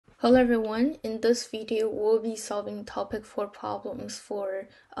Hello everyone, in this video we'll be solving topic 4 problems for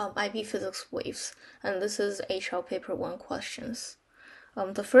IB physics waves, and this is HL paper 1 questions.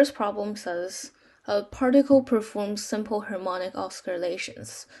 The first problem says, a particle performs simple harmonic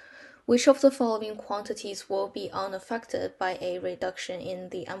oscillations. Which of the following quantities will be unaffected by a reduction in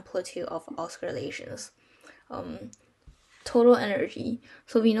the amplitude of oscillations? Total energy.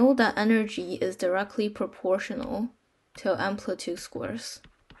 So we know that energy is directly proportional to amplitude squares.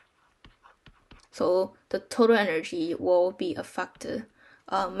 So the total energy will be affected.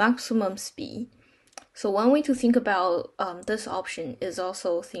 Maximum speed. So one way to think about this option is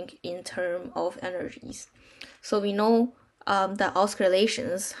also think in terms of energies. So we know that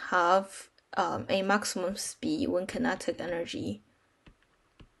oscillations have a maximum speed when kinetic energy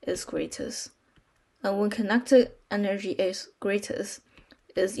is greatest. And when kinetic energy is greatest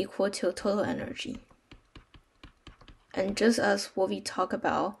is equal to total energy. And just as what we talk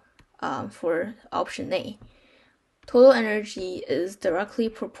about for option A, total energy is directly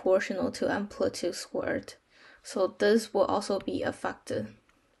proportional to amplitude squared, so this will also be affected.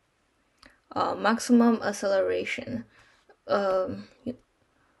 Maximum acceleration,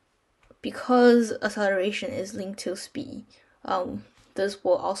 because acceleration is linked to speed, this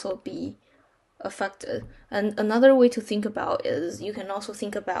will also be affected. And another way to think about is you can also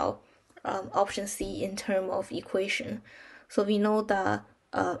think about option C in terms of equation. So we know that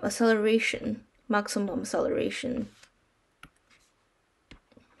acceleration, maximum acceleration,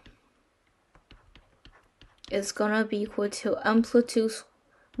 is gonna be equal to amplitude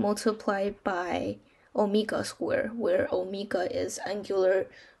multiplied by omega squared, where omega is angular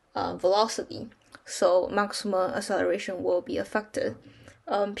velocity. So maximum acceleration will be affected.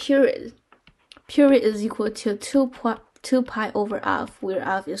 Period is equal to 2 pi over f, where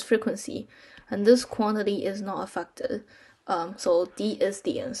f is frequency, and this quantity is not affected. So D is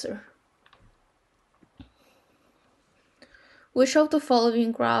the answer. Which of the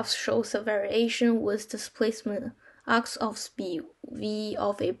following graphs shows a variation with displacement x of speed v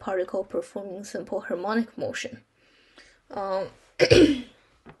of a particle performing simple harmonic motion?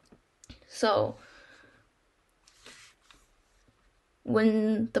 So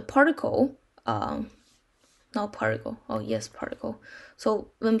when the particle, particle.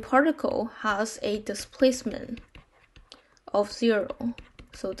 So when particle has a displacement of 0,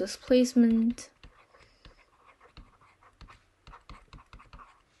 so displacement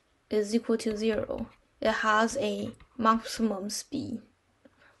is equal to 0, it has a maximum speed.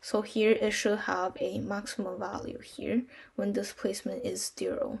 So here it should have a maximum value here when displacement is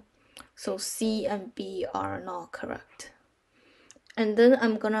 0. So C and B are not correct. And then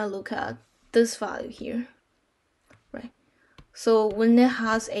I'm gonna look at this value here, right? So when it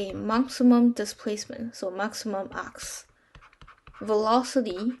has a maximum displacement, so maximum x,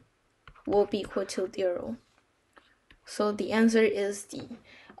 velocity will be equal to 0. So the answer is D.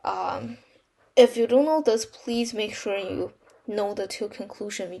 If you don't know this, please make sure you know the two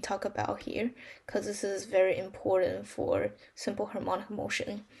conclusions we talk about here, because this is very important for simple harmonic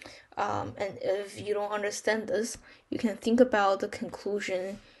motion. And if you don't understand this, you can think about the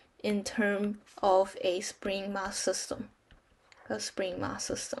conclusion in terms of a spring mass system.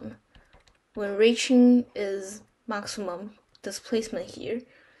 When reaching is maximum displacement here,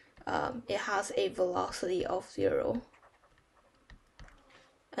 it has a velocity of 0.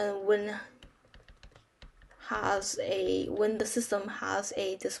 And when the system has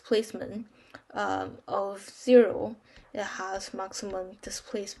a displacement of 0, it has maximum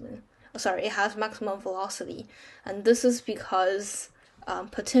displacement. It has maximum velocity, and this is because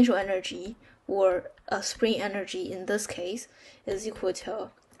potential energy, or spring energy in this case, is equal to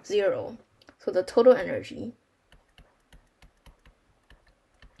 0. So the total energy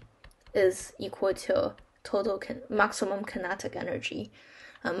is equal to maximum kinetic energy.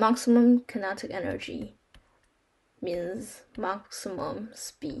 Maximum kinetic energy means maximum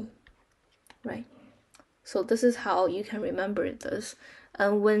speed, right? So this is how you can remember this.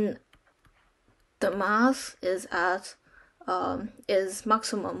 And when the mass is at is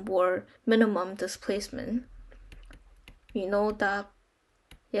maximum or minimum displacement, you know that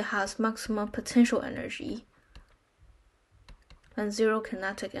it has maximum potential energy and 0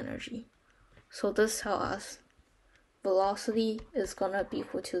 kinetic energy. So this tells us velocity is gonna be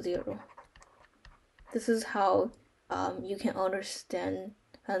equal to 0. This is how you can understand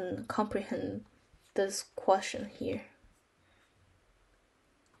and comprehend this question here.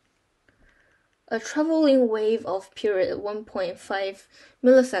 A traveling wave of period 1.5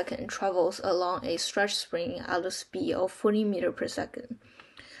 millisecond travels along a stretch spring at a speed of 40 meters per second.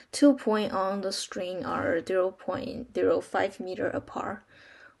 2 points on the string are 0.05 meters apart.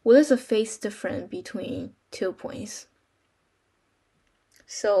 what is the phase difference between 2 points?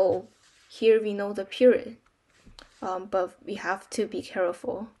 So here we know the period, but we have to be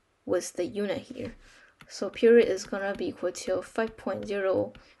careful with the unit here. So period is gonna be equal to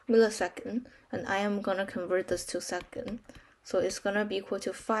 5.0 millisecond, and I am gonna convert this to second. So it's gonna be equal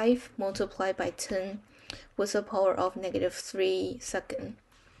to 5 multiplied by 10 with the power of -3 second,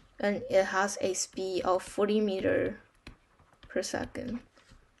 and it has a speed of 40 meters per second.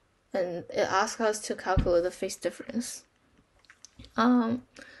 And it asks us to calculate the phase difference.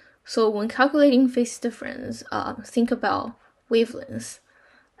 So when calculating phase difference, think about wavelengths,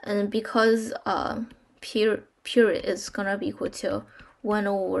 and because period is gonna be equal to 1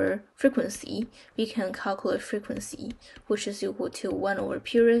 over frequency, we can calculate frequency, which is equal to 1 over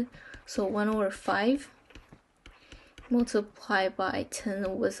period. So 1 over 5 multiplied by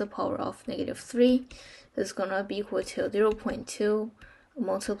 10 with the power of -3 is gonna be equal to 0.2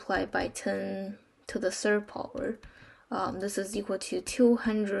 multiplied by 10 to the third power. This is equal to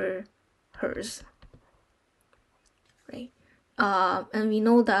 200 hertz, right? And we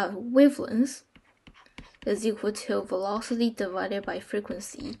know that wavelength is equal to velocity divided by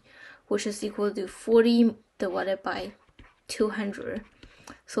frequency, which is equal to 40 divided by 200.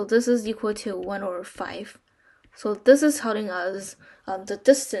 So this is equal to 1 over 5. So this is telling us the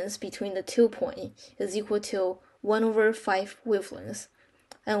distance between the 2 points is equal to 1 over 5 wavelengths.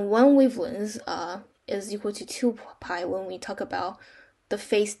 And 1 wavelength is equal to 2 pi when we talk about the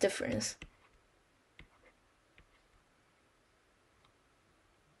phase difference.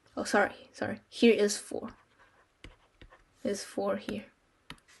 Oh, sorry. Here is 4. Is 4 here.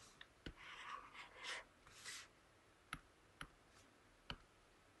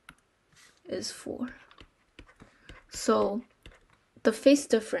 Is 4. So the phase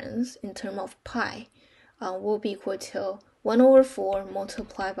difference in terms of pi will be equal to 1 over 4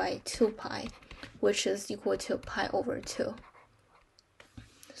 multiplied by 2 pi, which is equal to pi over 2.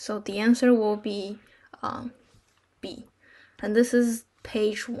 So the answer will be B. And this is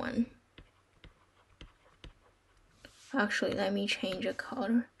page 1. Actually, let me change the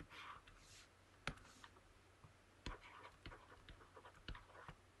color.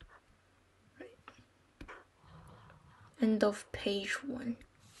 End of page 1.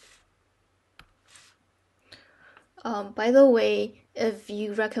 By the way, if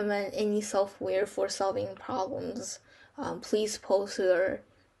you recommend any software for solving problems, please post your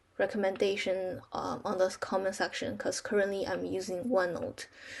recommendation on the comment section, because currently I'm using OneNote,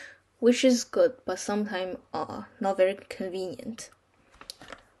 which is good, but sometimes not very convenient.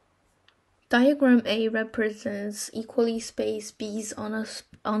 Diagram A represents equally spaced beads on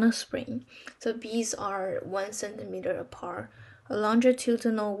a spring. The beads are 1 centimeter apart. A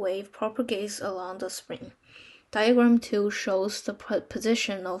longitudinal wave propagates along the spring. Diagram 2 shows the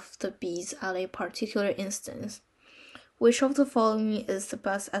position of the beads at a particular instance. Which of the following is the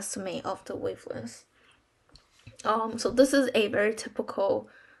best estimate of the wavelength? So this is a very typical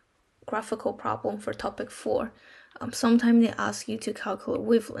graphical problem for topic 4. Sometimes they ask you to calculate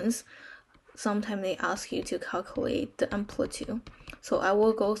wavelengths. Sometimes they ask you to calculate the amplitude. So I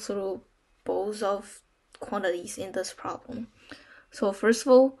will go through both of quantities in this problem. So first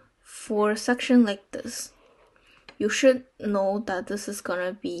of all, for a section like this, you should know that this is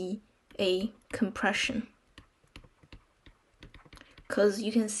gonna be a compression, because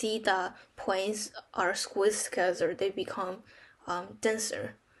you can see that points are squeezed together, they become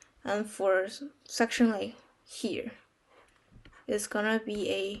denser. And for section like here, it's gonna be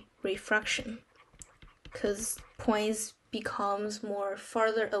a refraction, because points becomes more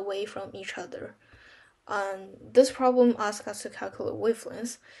farther away from each other. This problem asks us to calculate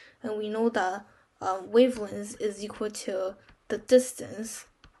wavelengths, and we know that wavelength is equal to the distance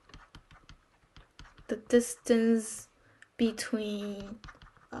between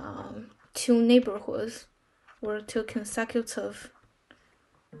two neighborhoods or two consecutive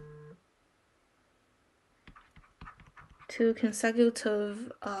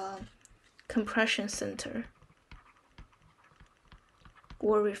compression center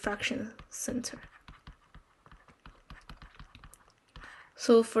or refraction center.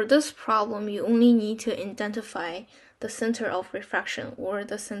 So for this problem, you only need to identify the center of refraction or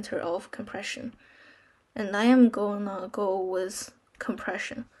the center of compression. And I am gonna go with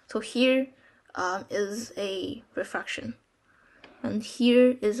compression. So here is a refraction, and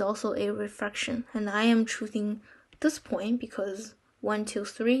here is also a refraction, and I am choosing this point because 1, 2,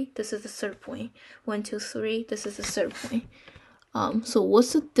 3, this is the third point. 1, 2, 3, this is the third point. So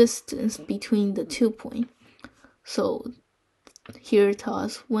what's the distance between the 2 points? So here it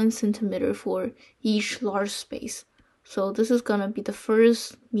tells us 1 centimeter for each large space. So this is gonna be the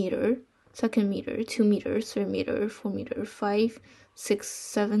first meter, second meter, 2 meters, 3 meter, 4 meter, 5, 6,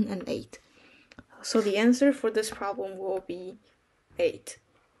 7, and 8. So the answer for this problem will be 8.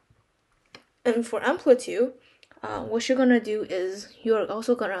 And for amplitude, what you're gonna do is you're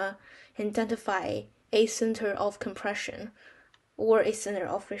also gonna identify a center of compression or a center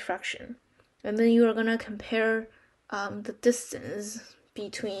of refraction, and then you are gonna compare the distance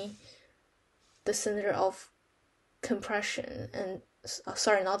between the center of compression and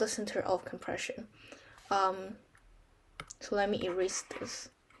sorry, not the center of compression. So let me erase this.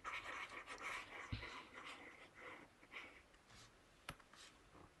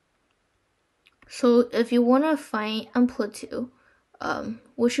 So if you want to find amplitude,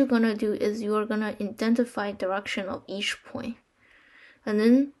 what you're gonna do is you are gonna identify direction of each point, and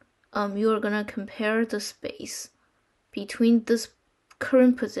then you are gonna compare the space between this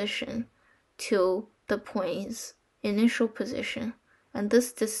current position to the point's initial position, and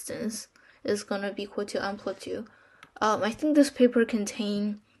this distance is gonna be equal to amplitude. I think this paper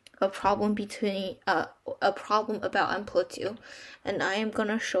contains a problem about amplitude, and I am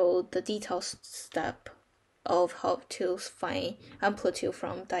gonna show the detailed step of how to find amplitude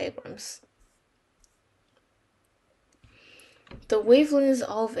from diagrams. The wavelength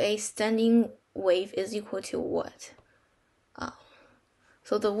of a standing wave is equal to what?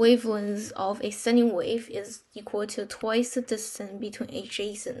 So the wavelength of a standing wave is equal to twice the distance between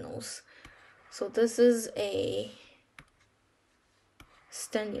adjacent nodes. So this is a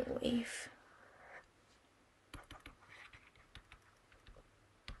standing wave.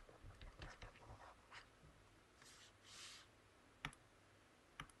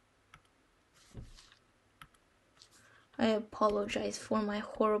 I apologize for my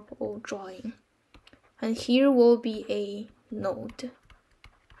horrible drawing. And here will be a node.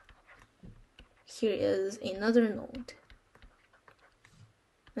 Here is another node.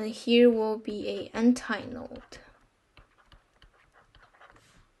 And here will be a antinode.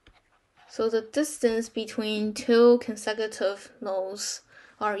 So the distance between two consecutive nodes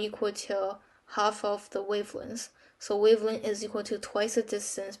are equal to half of the wavelength. So wavelength is equal to twice the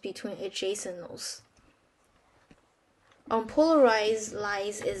distance between adjacent nodes. Unpolarized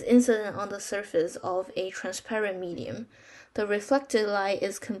light is incident on the surface of a transparent medium. The reflected light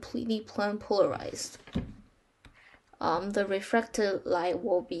is completely plane polarized. The refracted light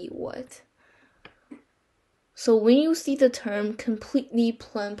will be what? So when you see the term completely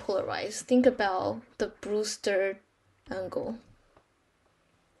plane polarized, think about the Brewster angle.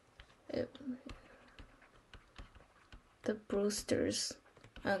 The Brewster's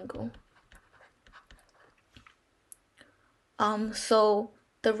angle. So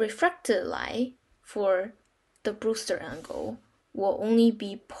the refracted light for the Brewster angle will only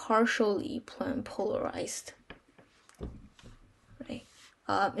be partially plane polarized. Right?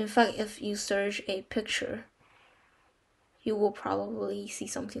 In fact, if you search a picture, you will probably see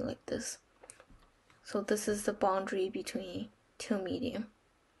something like this. So this is the boundary between two medium,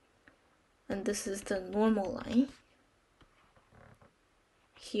 and this is the normal line.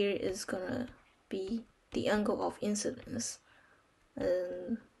 Here is gonna be the angle of incidence,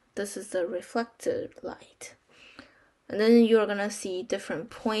 and this is the reflected light. And then you're gonna see different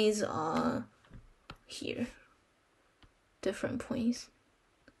points here, different points,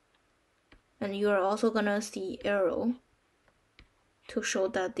 and you are also gonna see arrow to show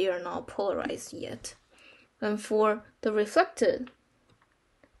that they are not polarized yet. And for the reflected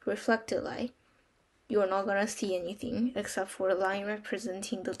light, you are not gonna see anything except for a line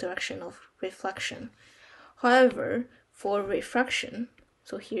representing the direction of reflection. However, for refraction,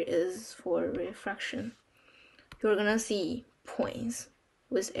 so here is for refraction, you're gonna see points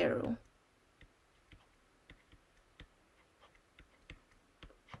with arrow.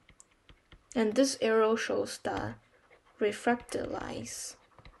 And this arrow shows that refracted light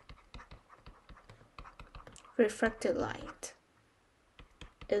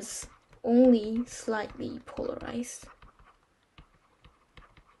is only slightly polarized.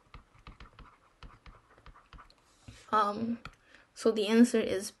 So the answer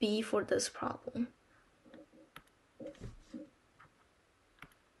is B for this problem.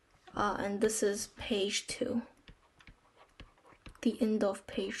 And this is page 2. The end of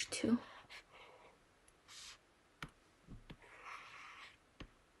page 2.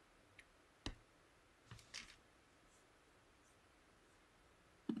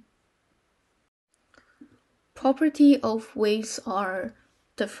 Property of waves are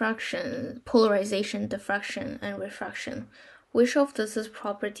diffraction, polarization, diffraction, and refraction. Which of this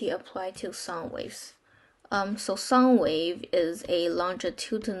property apply to sound waves? So sound wave is a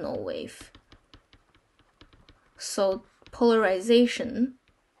longitudinal wave. So polarization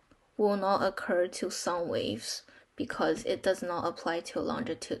will not occur to sound waves because it does not apply to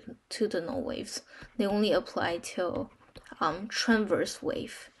longitudinal waves. They only apply to transverse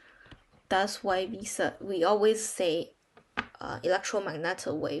wave. That's why we always say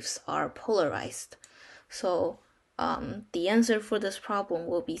electromagnetic waves are polarized. So the answer for this problem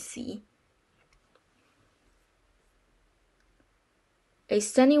will be C. A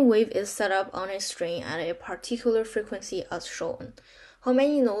standing wave is set up on a string at a particular frequency as shown. How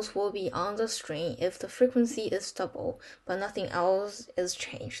many notes will be on the string if the frequency is double, but nothing else is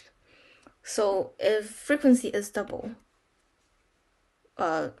changed? So if frequency is double,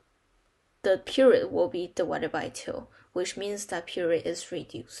 the period will be divided by 2, which means that period is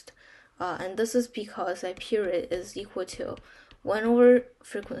reduced. And this is because a period is equal to 1 over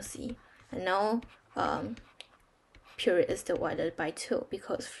frequency. And now period is divided by 2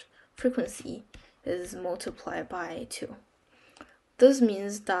 because frequency is multiplied by 2. This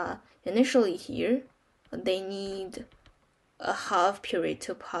means that initially here, they need a half period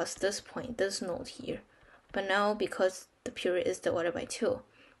to pass this point, this node here. But now because the period is divided by 2,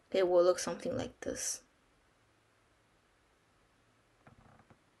 it will look something like this.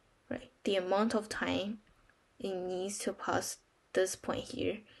 Right, the amount of time it needs to pass this point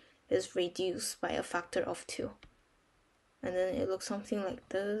here is reduced by a factor of 2. And then it looks something like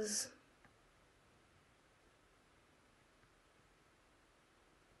this.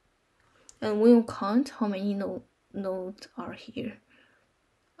 And when you count how many nodes are here,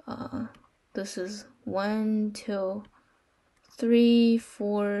 this is 1, 2, 3,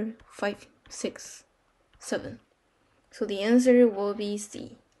 4, 5, 6, 7. So the answer will be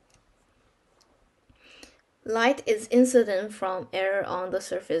C. Light is incident from air on the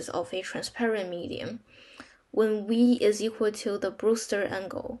surface of a transparent medium. When V is equal to the Brewster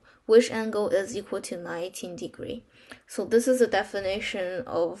angle, which angle is equal to 19 degrees? So this is the definition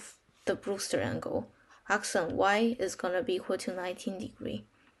of the Brewster angle. X and Y is going to be equal to 19 degrees.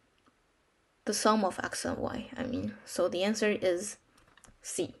 The sum of X and Y, I mean. So the answer is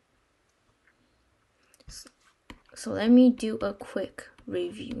C. So let me do a quick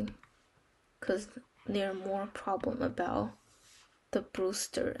review because there are more problems about the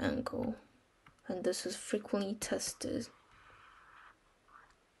Brewster angle. And this is frequently tested.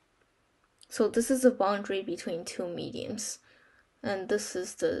 So this is the boundary between two mediums, and this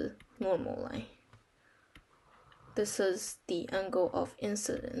is the normal line. This is the angle of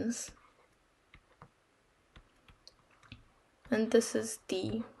incidence, and this is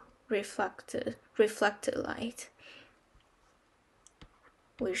the reflected light,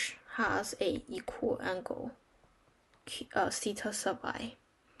 which has a equal angle, theta sub I.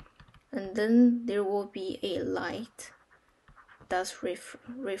 And then there will be a light that's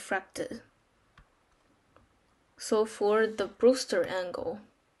refracted. So for the Brewster angle,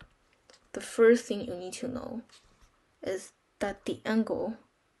 the first thing you need to know is that the angle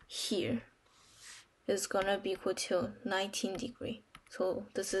here is gonna be equal to 19 degrees. So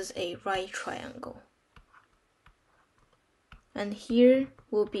this is a right triangle. And here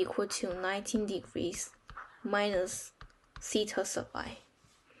will be equal to 19 degrees minus theta sub I.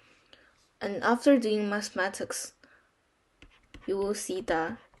 And after doing mathematics, you will see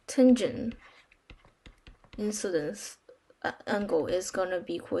that tangent incidence angle is going to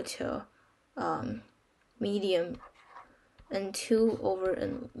be equal to medium N2 over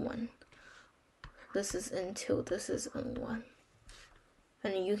N1. This is N2, this is N1.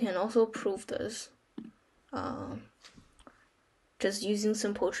 And you can also prove this just using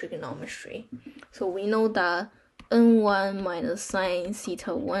simple trigonometry. So we know that N1 minus sine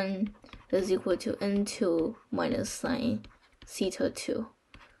theta 1 is equal to N2 minus sine theta 2,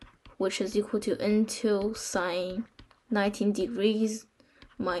 which is equal to N2 sine 19 degrees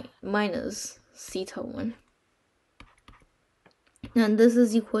minus theta 1. And this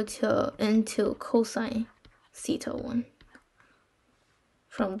is equal to N2 cosine theta 1.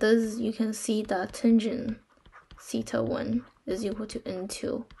 From this, you can see that tangent theta 1 is equal to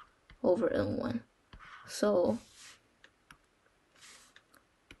N2 over N1. So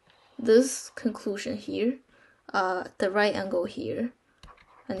this conclusion here, the right angle here,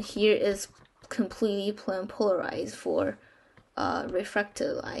 and here is completely plane polarized for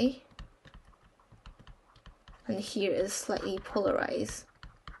refracted light, and here is slightly polarized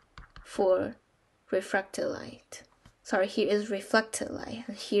for refracted light. Sorry, here is reflected light,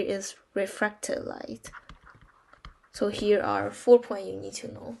 and here is refracted light. So here are 4 points you need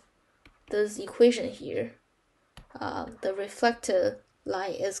to know. This equation here, the reflected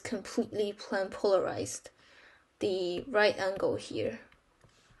light is completely plane polarized, the right angle here,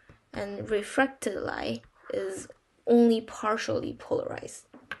 and refracted light is only partially polarized.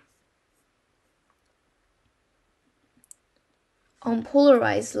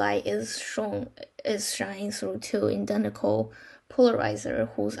 Unpolarized light is shining through two identical polarizer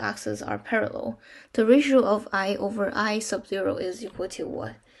whose axes are parallel. The ratio of I over I sub 0 is equal to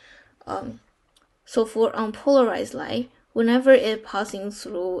what? So for unpolarized light, whenever it passing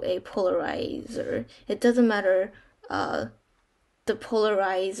through a polarizer, it doesn't matter the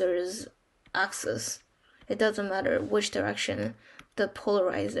polarizer's axis. It doesn't matter which direction the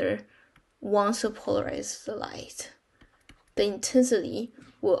polarizer wants to polarize the light. The intensity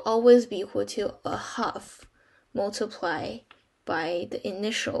will always be equal to a half multiplied by the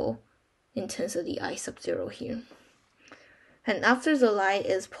initial intensity I sub 0 here. And after the light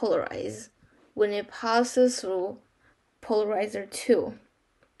is polarized, when it passes through polarizer 2,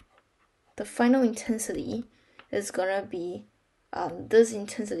 the final intensity is gonna be this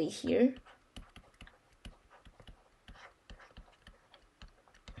intensity here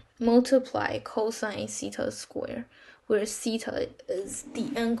multiply cosine theta square, where theta is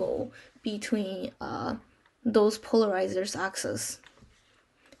the angle between those polarizers' axes.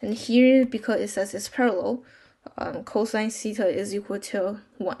 And here, because it says it's parallel, cosine theta is equal to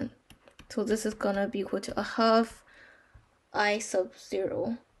 1. So this is gonna be equal to a half I sub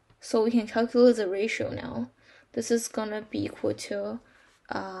 0. So we can calculate the ratio now. This is gonna be equal to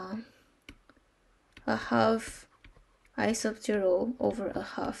a half I sub 0 over a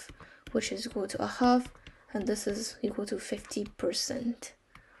half, which is equal to a half, and this is equal to 50%.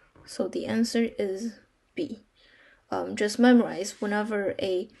 So the answer is B. Just memorize whenever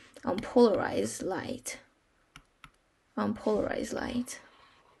a unpolarized light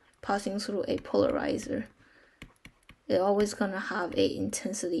passing through a polarizer, it's always gonna have a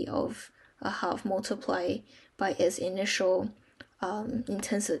intensity of a half multiplied by its initial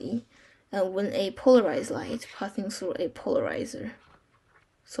intensity. And when a polarized light passing through a polarizer,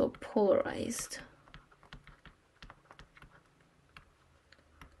 so polarized.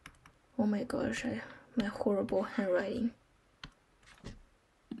 Oh my gosh, my horrible handwriting.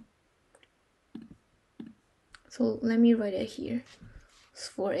 So let me write it here. It's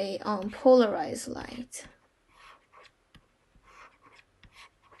for a unpolarized light.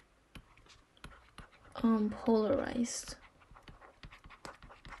 Unpolarized.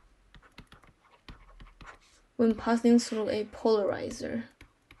 When passing through a polarizer,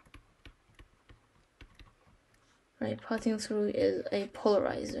 right? Passing through is a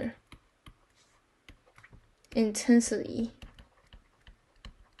polarizer. Intensity,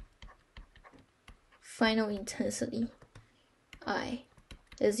 final intensity, I,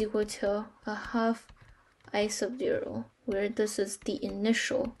 is equal to a half I sub 0, where this is the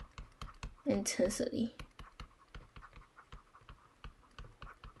initial intensity.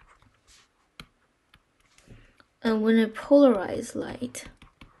 And when a polarized light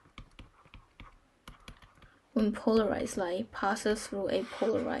passes through a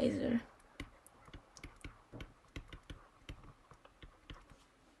polarizer,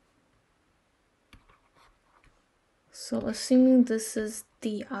 so assuming this is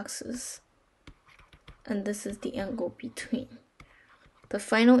the axis and this is the angle between, the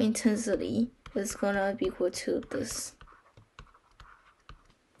final intensity is gonna be equal to this.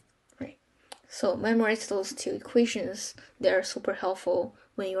 Right. So memorize those two equations. They are super helpful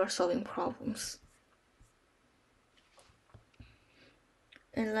when you are solving problems.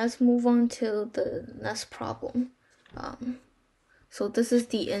 And let's move on to the next problem. So this is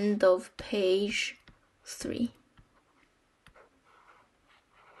the end of page 3.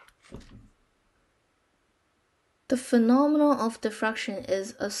 The phenomenon of diffraction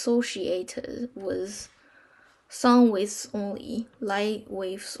is associated with sound waves only, light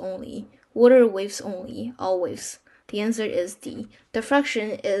waves only, water waves only, all waves. The answer is D.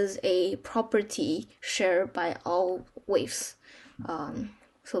 Diffraction is a property shared by all waves.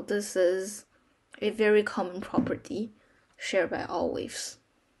 So this is a very common property shared by all waves.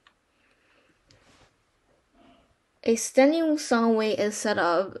 A standing sound wave is set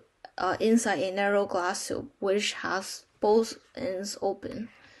up inside a narrow glass tube which has both ends open.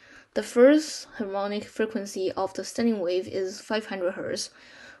 The first harmonic frequency of the standing wave is 500 Hz.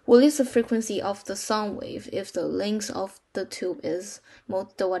 What is the frequency of the sound wave if the length of the tube is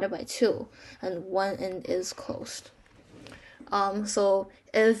divided by 2 and one end is closed? So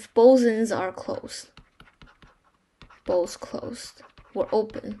if both ends are closed, or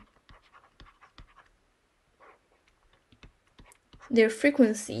open, their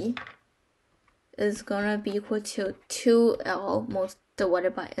frequency is gonna be equal to 2L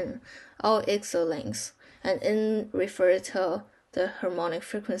divided by N. L is the length, and N refers to the harmonic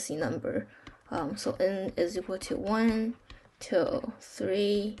frequency number So n is equal to 1, 2,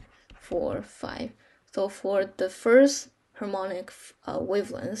 3, 4, 5. So for the first harmonic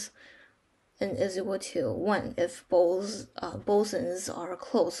wavelength, n is equal to 1 if both ends are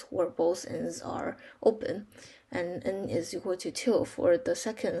closed or both ends are open, and n is equal to 2 for the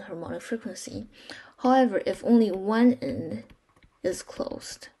second harmonic frequency. However, if only one end is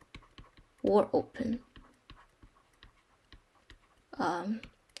closed or open,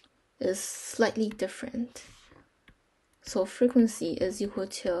 is slightly different. So frequency is equal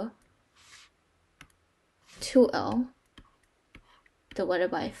to 2L divided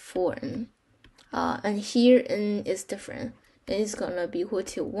by 4N. And here N is different. N is gonna be equal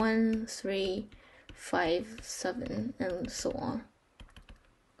to 1, 3, 5, 7, and so on.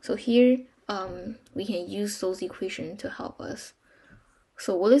 So here, we can use those equations to help us.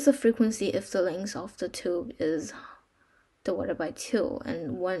 So what is the frequency if the length of the tube is divided by 2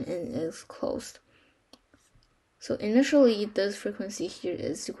 and one end is closed? So initially, this frequency here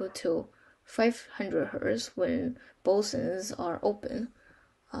is equal to 500 Hz when both ends are open.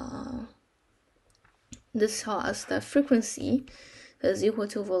 This tells us that frequency is equal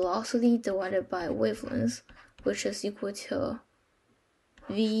to velocity divided by wavelength, which is equal to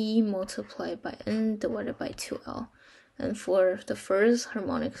v multiplied by n divided by 2L. And for the first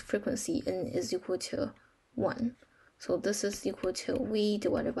harmonic frequency, n is equal to 1. So this is equal to v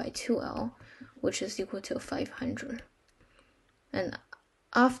divided by 2L, which is equal to 500. And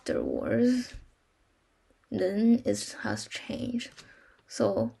afterwards, then it has changed.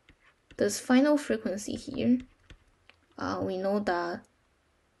 So this final frequency here, we know that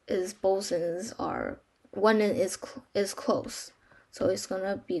is both ends are, one end is close. So it's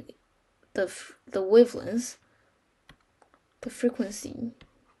gonna be the wavelength, the frequency.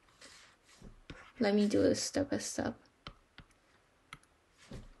 Let me do it step by step.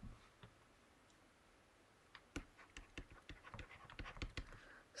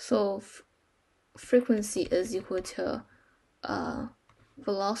 So frequency is equal to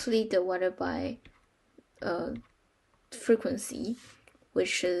velocity divided by frequency,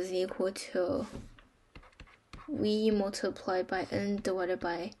 which is equal to v multiplied by n divided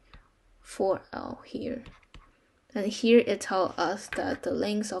by 4L here. And here it tells us that the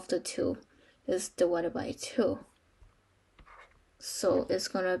length of the tube is divided by 2. So it's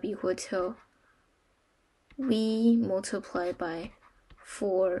gonna be equal to v multiplied by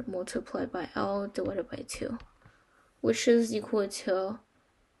 4 multiplied by L divided by 2, which is equal to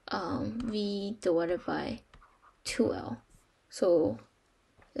v divided by 2L. So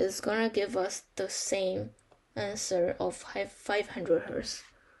it's gonna give us the same answer of 500 Hz.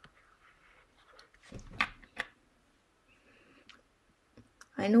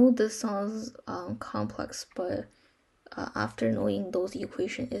 I know this sounds complex, but after knowing those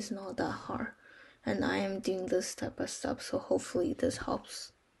equations, it's not that hard. And I am doing this step by step, so hopefully this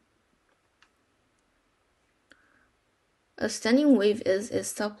helps. A standing wave is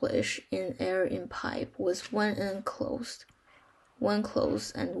established in air in pipe with one end closed, one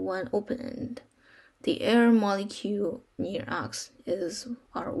closed, and one open end. The air molecule near X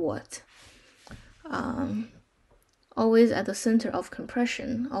are what? Always at the center of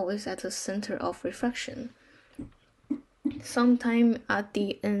compression, always at the center of refraction. Sometime at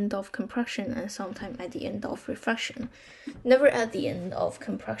the end of compression and sometime at the end of refraction. Never at the end of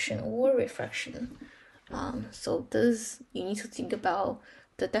compression or refraction. So this, you need to think about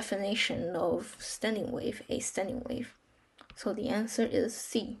the definition of standing wave, a standing wave. So the answer is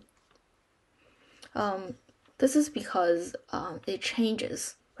C. This is because it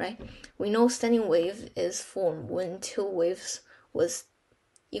changes, right? We know standing wave is formed when two waves with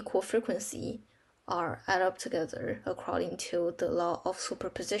equal frequency are added up together according to the law of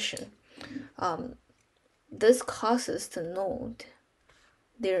superposition. This causes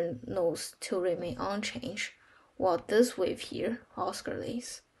their nodes to remain unchanged, while this wave here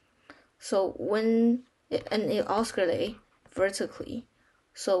oscillates. So it oscillates vertically.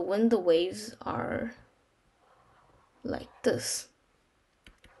 So when the waves are like this,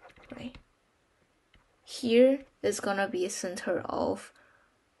 right? Here is gonna be a center of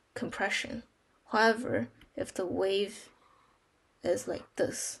compression. However, if the wave is like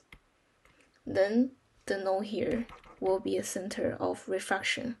this, then the node here will be a center of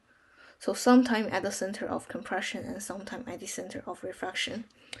refraction. So sometime at the center of compression and sometime at the center of refraction.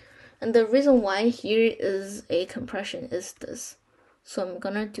 And the reason why here is a compression is this. So I'm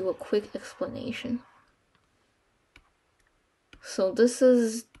gonna do a quick explanation. So this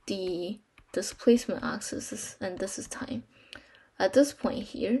is the displacement axis and this is time. At this point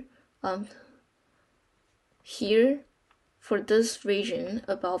here, here for this region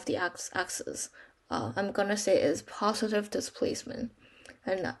above the x-axis, I'm gonna say is positive displacement,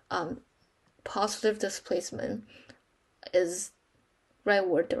 and positive displacement is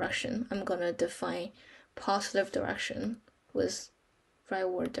rightward direction. I'm gonna define positive direction with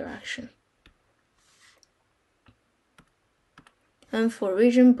rightward direction. And for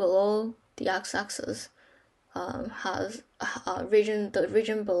region below the x-axis, the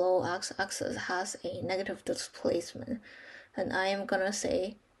region below x-axis has a negative displacement, and I am gonna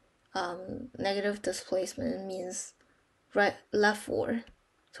say negative displacement means leftward.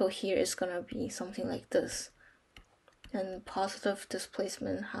 So here is gonna be something like this, and positive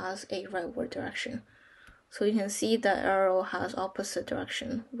displacement has a rightward direction. So you can see that arrow has opposite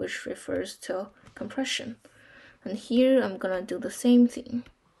direction, which refers to compression. And here I'm gonna do the same thing.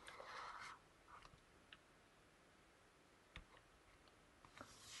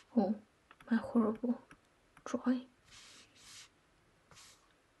 Oh, my horrible drawing.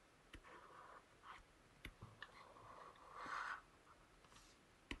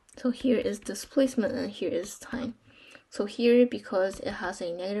 So here is displacement and here is time. So here, because it has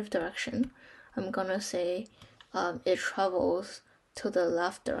a negative direction, I'm gonna say it travels to the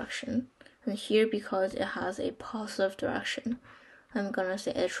left direction. And here, because it has a positive direction, I'm gonna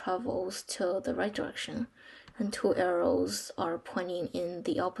say it travels to the right direction. And two arrows are pointing in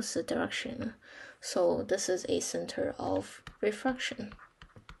the opposite direction. So this is a center of refraction.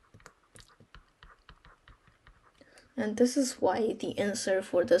 And this is why the answer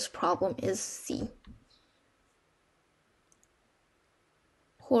for this problem is C.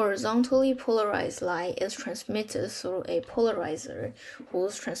 Horizontally polarized light is transmitted through a polarizer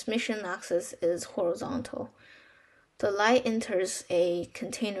whose transmission axis is horizontal. The light enters a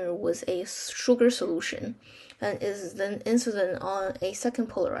container with a sugar solution and is then incident on a second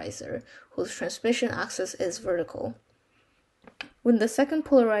polarizer whose transmission axis is vertical. When the second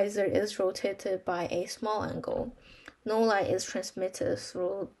polarizer is rotated by a small angle, no light is transmitted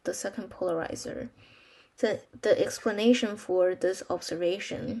through the second polarizer. The explanation for this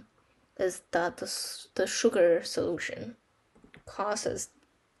observation is that the sugar solution causes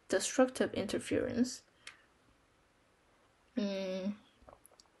destructive interference,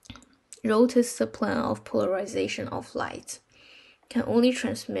 rotates the plane of polarization of light, can only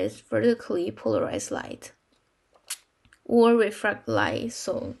transmit vertically polarized light, or refract light,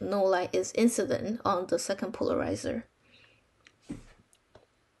 so no light is incident on the second polarizer.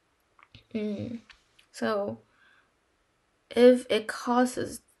 So if it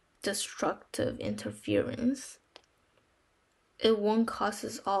causes destructive interference, it won't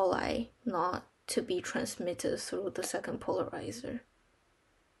cause all light not to be transmitted through the second polarizer,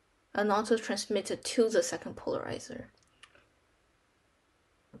 and not to transmit it to the second polarizer.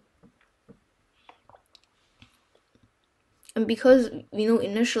 And because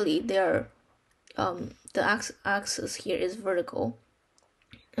initially the axis here is vertical,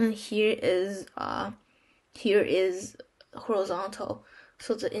 and here is horizontal,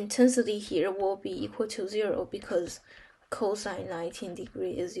 so the intensity here will be equal to 0 because cosine 19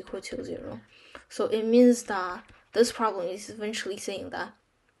 degree is equal to 0. So it means that this problem is eventually saying that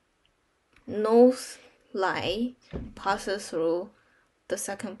no light passes through the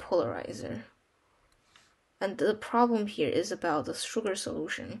second polarizer. And the problem here is about the sugar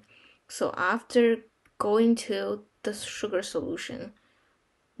solution. So after going to the sugar solution,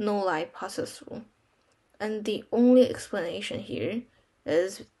 no light passes through. And the only explanation here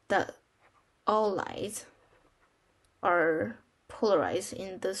is that all light are polarized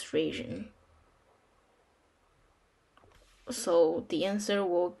in this region. So the answer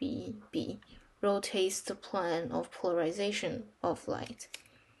will be B, rotates the plane of polarization of light.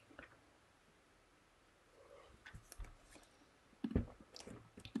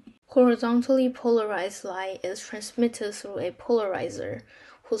 Horizontally polarized light is transmitted through a polarizer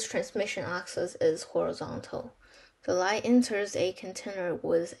whose transmission axis is horizontal. The light enters a container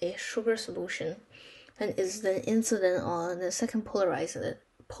with a sugar solution and is then incident on the second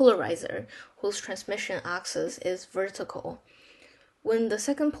polarizer whose transmission axis is vertical. When the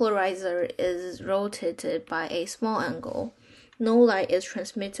second polarizer is rotated by a small angle, no light is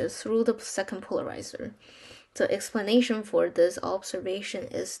transmitted through the second polarizer. The explanation for this observation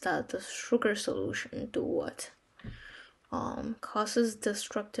is that the sugar solution do what? Causes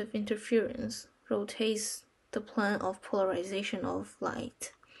destructive interference, rotates the plane of polarization of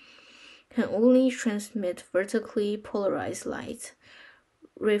light, can only transmit vertically polarized light,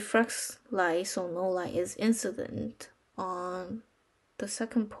 refracts light so no light is incident on the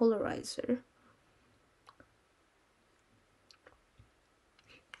second polarizer.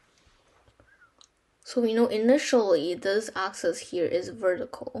 So we know initially this axis here is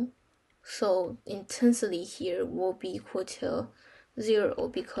vertical. So intensity here will be equal to 0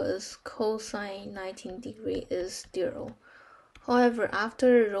 because cosine 90 is 0. However,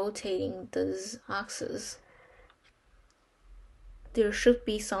 after rotating this axis, there should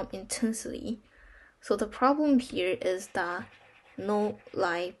be some intensity. So the problem here is that no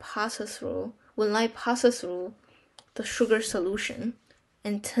light passes through. When light passes through the sugar solution,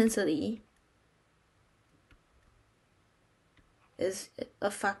 intensity is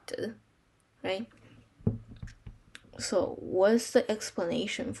affected, right? So what's the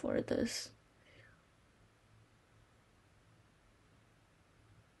explanation for this?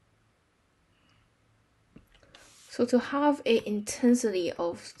 So to have an intensity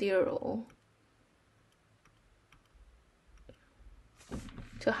of 0,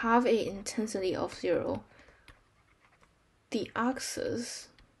 the axis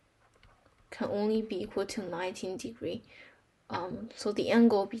can only be equal to 90. So the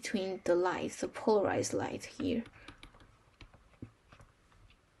angle between the lights, the polarized light here,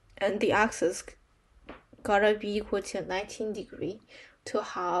 and the axis gotta be equal to 90 to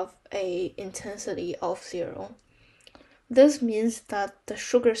have a intensity of 0. This means that the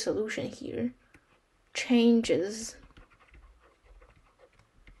sugar solution here changes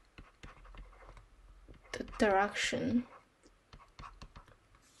the direction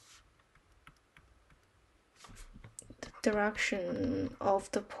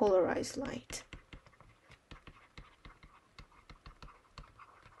of the polarized light.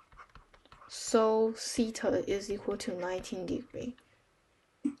 So theta is equal to 90.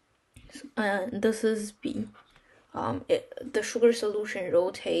 And this is B. The sugar solution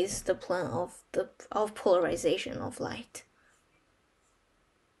rotates the plane of polarization of light.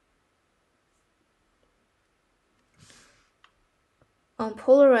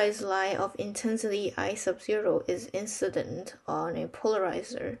 Polarized light of intensity I sub 0 is incident on a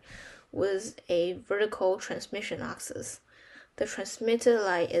polarizer with a vertical transmission axis. The transmitted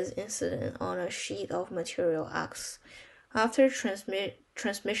light is incident on a sheet of material X. After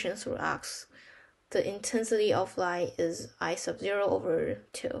transmission through X, the intensity of light is I sub 0 over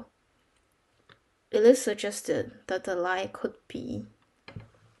 2. It is suggested that the light could be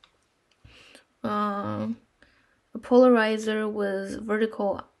a polarizer with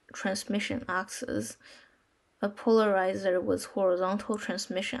vertical transmission axis, a polarizer with horizontal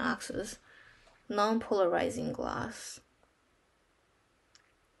transmission axis, non-polarizing glass.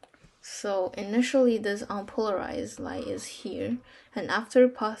 So initially this unpolarized light is here, and after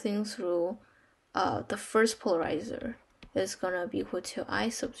passing through the first polarizer is gonna be equal to I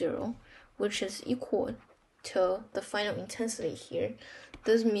sub 0, which is equal to the final intensity here.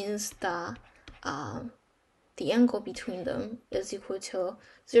 This means that the angle between them is equal to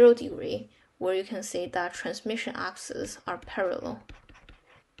 0 degree, where you can say that transmission axes are parallel.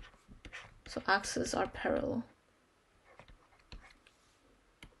 So axes are parallel.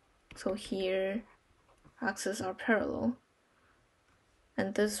 So here axes are parallel,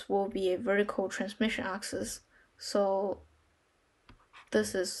 and this will be a vertical transmission axis. So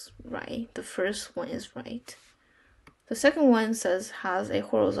this is right. The first one is right. The second one says has a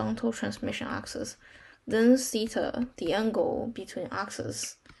horizontal transmission axis. Then theta, the angle between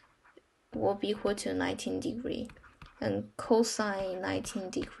axes, will be equal to 90, and cosine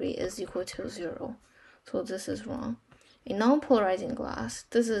 90 is equal to 0. So this is wrong. A non-polarizing glass,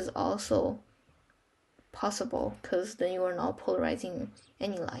 this is also possible because then you are not polarizing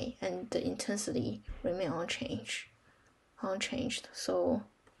any light and the intensity remain unchanged. So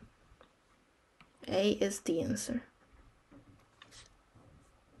A is the answer.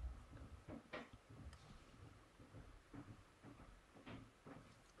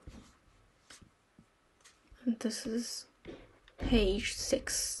 And this is page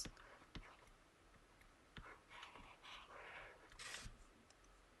 6.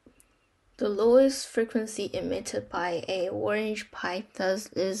 The lowest frequency emitted by a orange pipe that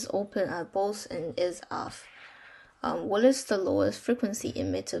is open at both ends is F. What is the lowest frequency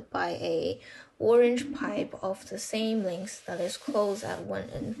emitted by a orange pipe of the same length that is closed at one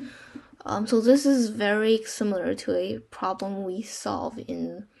end? So this is very similar to a problem we solved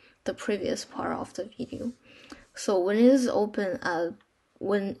in the previous part of the video. So when it is open at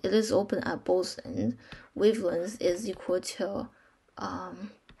both ends, wavelength is equal to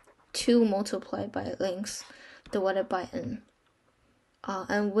 2 multiplied by length divided by n.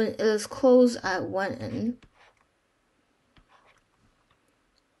 And when it is closed at one end,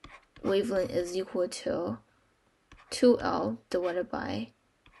 wavelength is equal to 2L divided by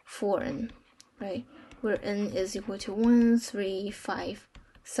 4n, right? Where n is equal to 1, 3, 5,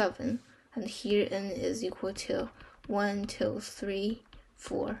 7. and here n is equal to 1, 2, 3,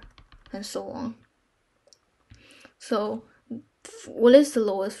 4, and so on. So what is the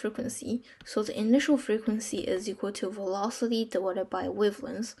lowest frequency? So the initial frequency is equal to velocity divided by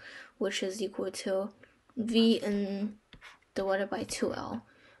wavelength, which is equal to Vn divided by 2L.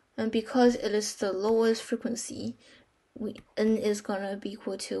 And because it is the lowest frequency, n is gonna be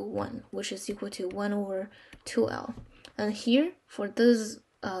equal to 1, which is equal to 1 over 2L. And here, for this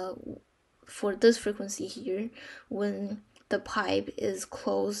frequency here, when the pipe is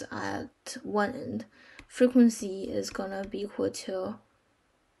closed at one end, frequency is gonna be equal to,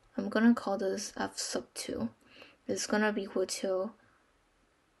 I'm gonna call this f sub 2. It's gonna be equal to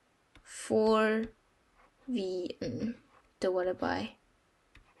 4Vn divided by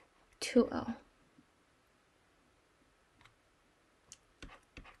 2L.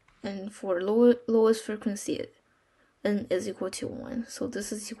 And for lowest frequency, n is equal to 1. So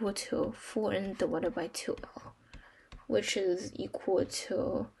this is equal to 4n divided by 2L, which is equal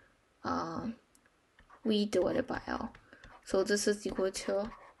to V divided by L. So this is equal to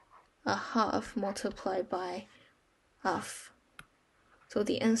a half multiplied by f. So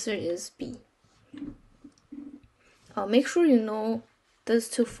the answer is B. Make sure you know these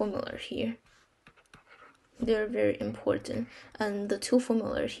two formulas here. They're very important, and the two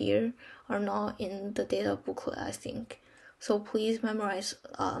formulas here are not in the data booklet, I think. So please memorize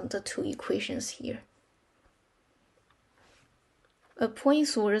the two equations here. A point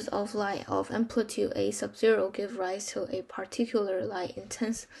source of light of amplitude A sub 0 gives rise to a particular light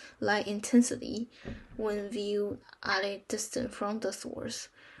intensity when viewed at a distance from the source.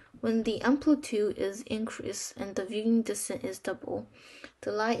 When the amplitude is increased and the viewing distance is double,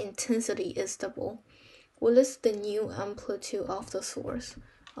 the light intensity is double. What is the new amplitude of the source?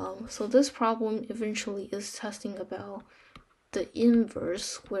 So this problem eventually is testing about the inverse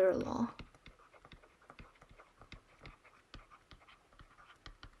square law.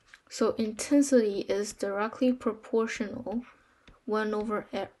 So intensity is directly proportional 1 over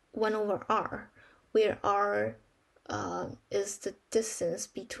r, where r is the distance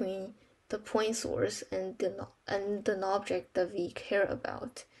between the point source and the object that we care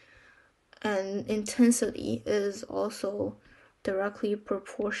about. And intensity is also directly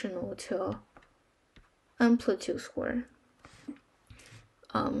proportional to amplitude square.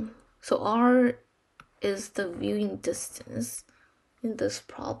 So r is the viewing distance in this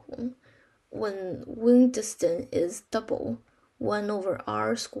problem. When viewing distance is double, 1 over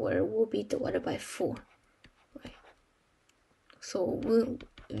r squared will be divided by 4. Right? So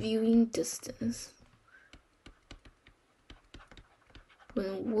viewing distance,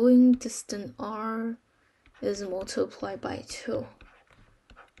 when viewing distance r is multiplied by 2,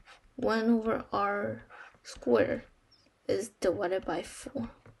 1 over r squared is divided by 4.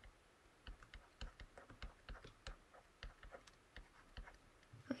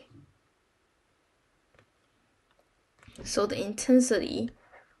 Right. So the intensity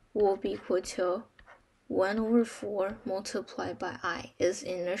will be equal to 1 over 4 multiplied by I is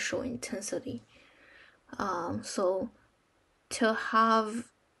initial intensity. So to have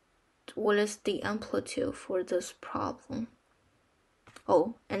what is the amplitude for this problem?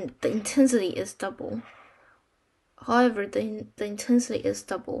 Oh, and the intensity is double. However, the intensity is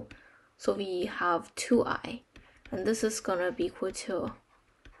double, so we have 2I, and this is gonna be equal to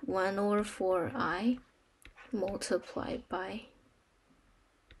 1 over 4I multiplied by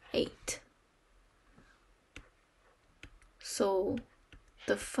 8. So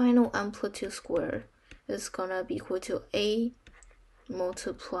the final amplitude square is gonna be equal to A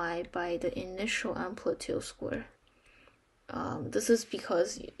multiplied by the initial amplitude square. This is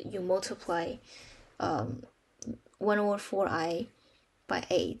because you multiply 1 over 4I by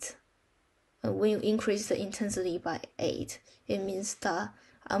 8. And when you increase the intensity by 8, it means the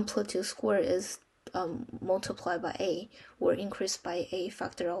amplitude square is multiplied by A, or increased by a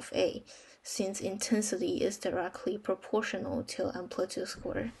factor of A, since intensity is directly proportional to amplitude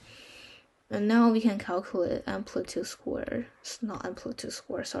square. And now we can calculate amplitude square. It's not amplitude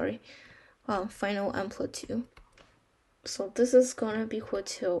square, sorry. Final amplitude. So this is gonna be equal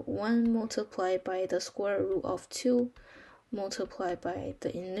to 1 multiplied by the square root of 2 multiplied by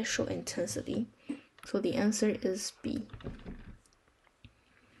the initial intensity. So the answer is B.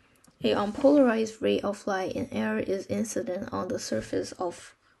 A unpolarized ray of light in air is incident on the surface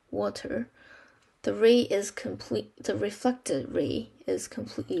of water. The reflected ray is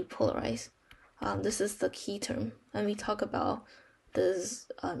completely polarized. This is the key term, and we talk about this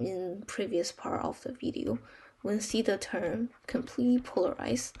in previous part of the video. When you see the term completely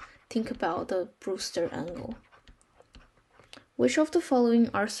polarized, think about the Brewster angle. Which of the following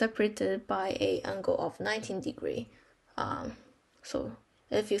are separated by an angle of 19 degrees? So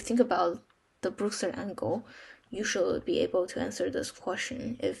if you think about the Brewster angle, you should be able to answer this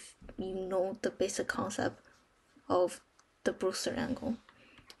question if you know the basic concept of the Brewster angle.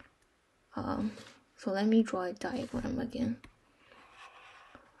 So let me draw a diagram again.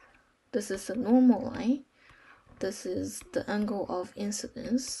 This is the normal line. This is the angle of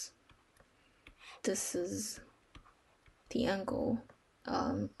incidence. This is the angle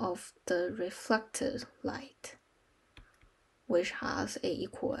of the reflected light, which has a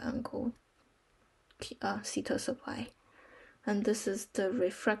equal angle theta sub I. And this is the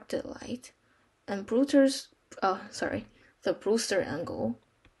refracted light. And the Brewster angle,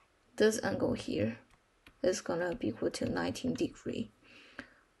 this angle here, is gonna be equal to 19 degrees.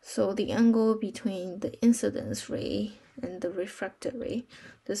 So the angle between the incidence ray and the refracted ray,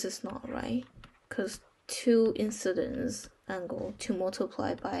 this is not right, because 2 incidence angle to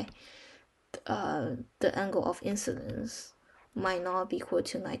multiply by the angle of incidence might not be equal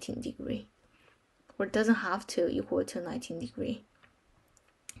to 19 degrees, or doesn't have to equal to 19 degrees.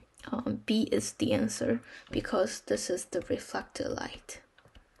 B is the answer because this is the reflected light,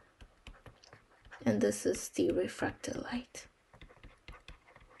 and this is the refracted light.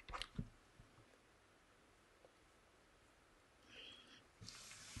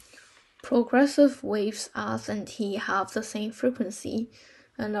 Progressive waves S and T have the same frequency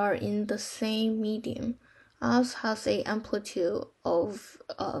and are in the same medium. S has an amplitude of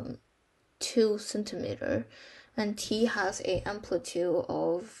 2 centimeter and T has an amplitude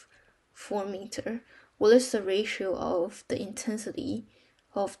of 4 meter. What is the ratio of the intensity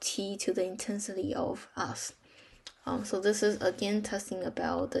of T to the intensity of S? So this is again testing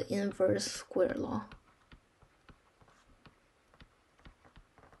about the inverse square law.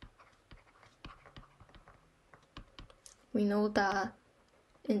 We know that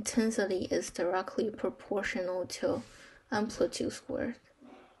intensity is directly proportional to amplitude squared,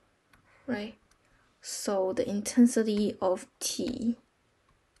 right? So the intensity of T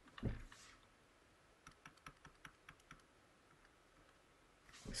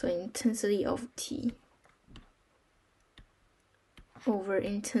over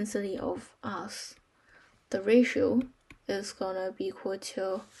intensity of S, the ratio is gonna be equal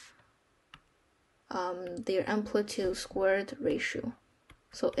to their amplitude squared ratio.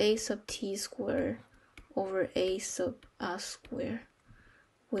 So A sub T squared over A sub S squared,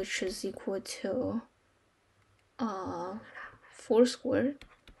 which is equal to 4 squared,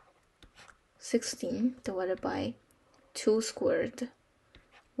 16 divided by 2 squared,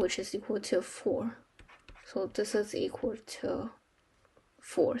 which is equal to 4. So this is equal to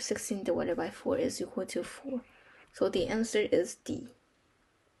 4. 16 divided by 4 is equal to 4. So the answer is D.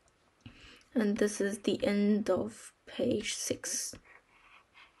 And this is the end of page 6.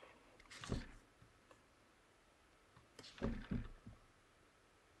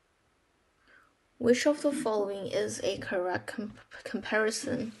 Which of the following is a correct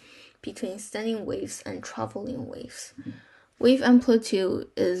comparison between standing waves and traveling waves? Wave amplitude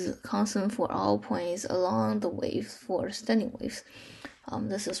is constant for all points along the wave for standing waves.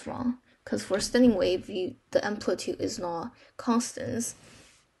 This is wrong, because for standing wave, the amplitude is not constant,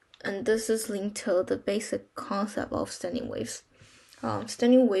 and this is linked to the basic concept of standing waves.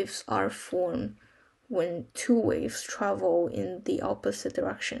 Standing waves are formed when 2 waves travel in the opposite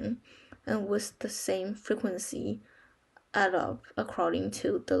direction and with the same frequency add up according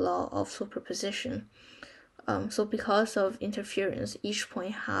to the law of superposition. So because of interference, each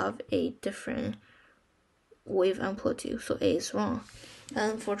point have a different wave amplitude, so A is wrong.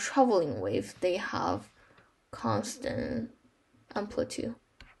 And for traveling wave, they have constant amplitude.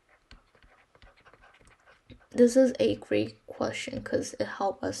 This is a great question because it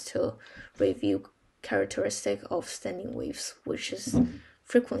helps us to review characteristic of standing waves, which is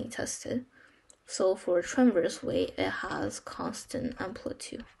frequently tested. So for transverse wave, it has constant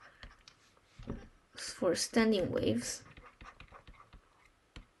amplitude. For standing waves,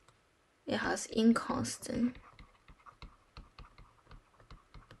 it has inconstant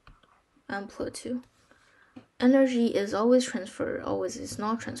amplitude. Energy is always transferred, always is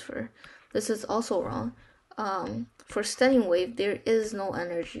not transferred. This is also wrong. For standing wave, there is no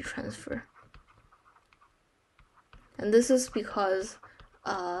energy transfer. And this is because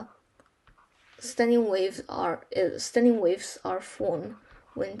standing waves are formed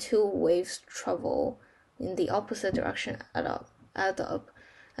when 2 waves travel in the opposite direction add up,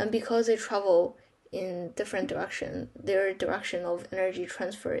 and because they travel in different direction, their direction of energy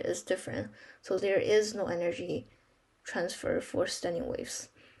transfer is different, so there is no energy transfer for standing waves.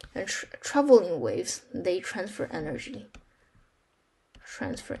 And traveling waves, they transfer energy.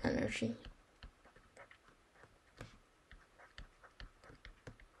 transfer energy.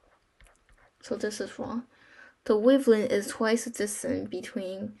 So this is wrong. The wavelength is twice the distance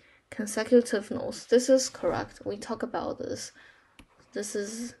between consecutive nodes. This is correct. We talk about this. This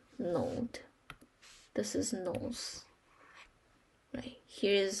is node. This is nodes. Right.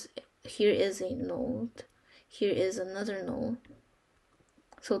 Here is a node. Here is another node.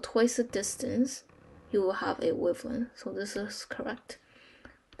 So twice the distance, you will have a wavelength. So this is correct.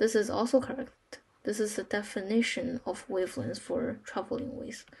 This is also correct. This is the definition of wavelengths for traveling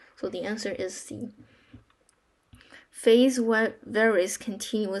waves. So the answer is C. Phase varies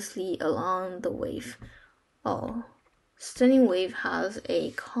continuously along the wave. Oh, standing wave has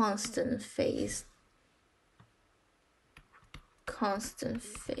a constant phase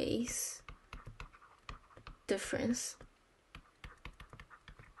difference.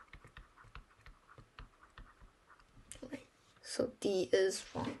 Right. So D is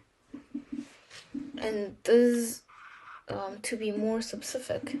wrong. And this, to be more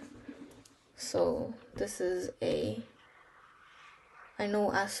specific, so this is I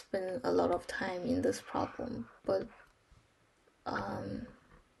know I spent a lot of time in this problem, but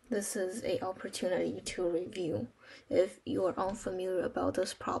this is an opportunity to review if you are unfamiliar about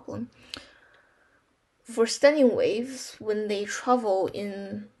this problem. For standing waves, when they travel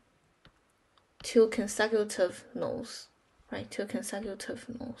in two consecutive nodes, right? Two consecutive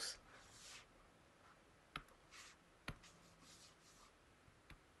nodes.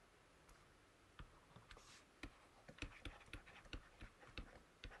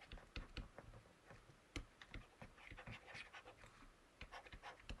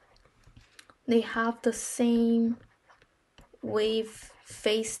 They have the same wave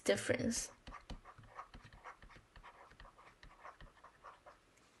phase difference.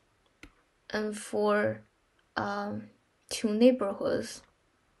 And for two neighborhoods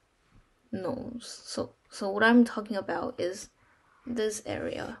nodes, so what I'm talking about is this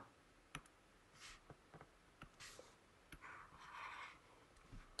area.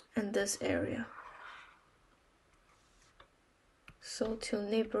 And this area. So two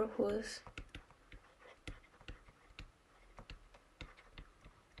neighborhoods.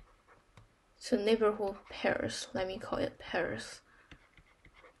 So neighborhood pairs, let me call it pairs.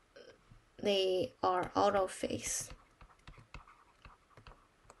 They are out of phase,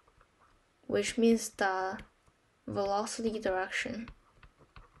 which means the velocity direction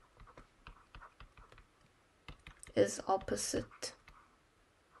is opposite.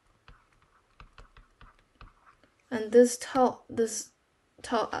 And this tell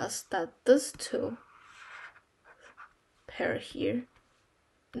us that these two pair here,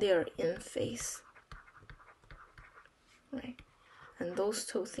 they are in phase, right? And those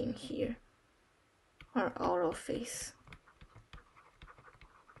two things here are out of phase.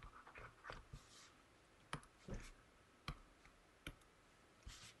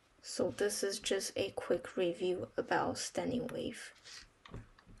 So this is just a quick review about standing wave.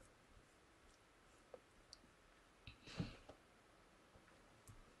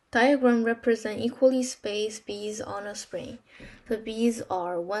 Diagram represent equally spaced beads on a spring. The beads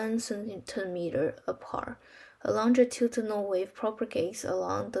are 1 centimeter apart. A longitudinal wave propagates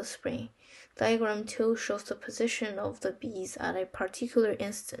along the spring. Diagram 2 shows the position of the beads at a particular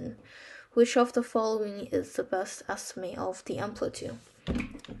instant. Which of the following is the best estimate of the amplitude?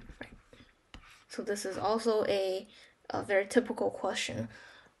 So this is also a very typical question,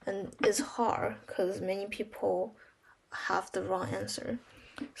 and it's hard because many people have the wrong answer.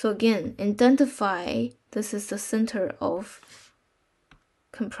 So again, identify this is the center of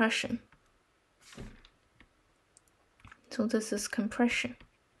compression. So this is compression.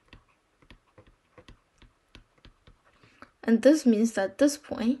 And this means that this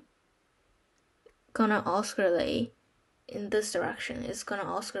point gonna oscillate in this direction. It's gonna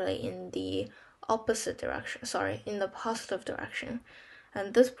oscillate in the opposite direction, in the positive direction.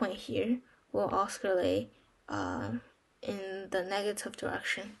 And this point here will oscillate in the negative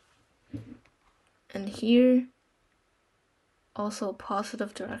direction. And here also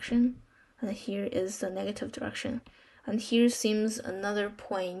positive direction, and here is the negative direction. And here seems another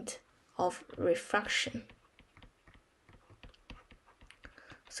point of refraction.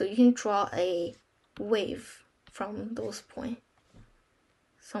 So you can draw a wave from those points,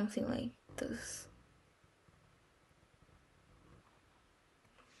 something like this.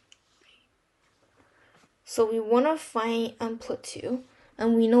 So we want to find amplitude,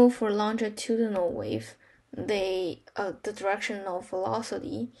 and we know for longitudinal wave, the direction of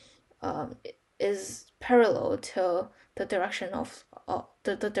velocity is parallel to the direction of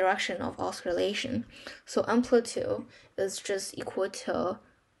the direction of oscillation. So amplitude is just equal to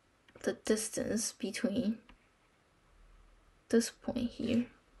the distance between this point here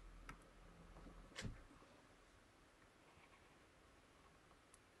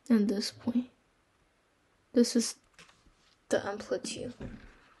and this point. This is the amplitude.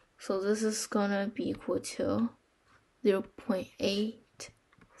 So this is gonna be equal to 0.8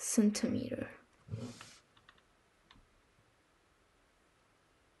 centimeter.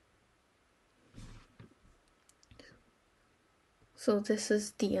 So this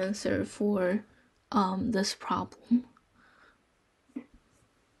is the answer for this problem.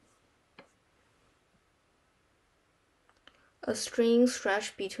 A string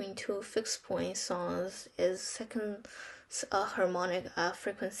stretched between two fixed point songs is second a harmonic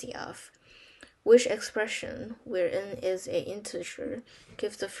frequency f, which expression, where n is an integer,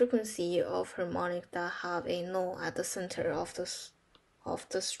 gives the frequency of harmonic that have a null at the center of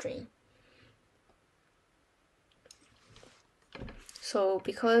the string. So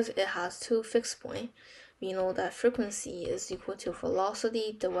because it has two fixed points, we know that frequency is equal to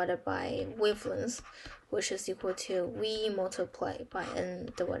velocity divided by wavelength, which is equal to v multiplied by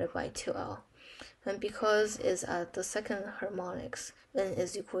n divided by 2l. And because it's at the second harmonics, n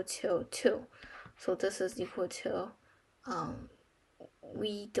is equal to 2. So this is equal to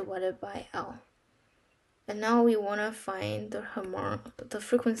v divided by l. And now we want to find the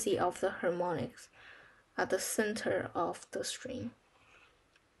frequency of the harmonics at the center of the string.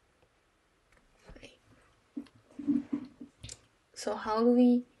 So how do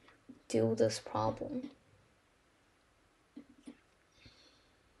we do this problem?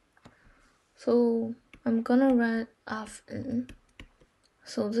 So I'm gonna write Fn.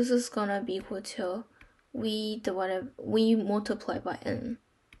 So this is gonna be equal to v multiplied by n,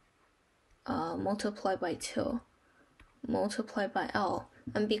 multiplied by 2, multiplied by l.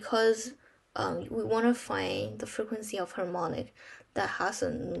 And because we want to find the frequency of harmonic that has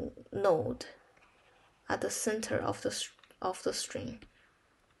a node at the center of the string,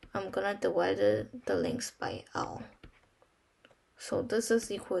 I'm gonna divide the length by l. So this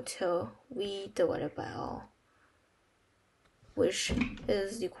is equal to v divided by l, which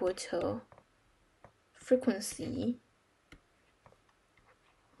is equal to frequency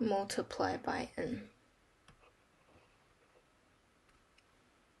multiplied by n.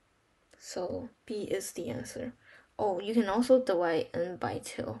 So B is the answer. Oh, you can also divide n by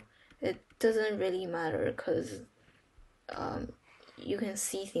 2. It doesn't really matter because you can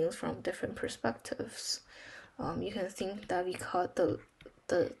see things from different perspectives. You can think that we cut the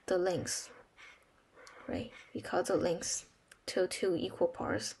lengths, right? We cut the lengths to 2 equal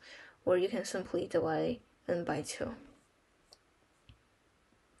parts, or you can simply divide n by 2.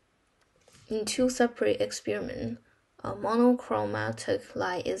 In 2 separate experiments, a monochromatic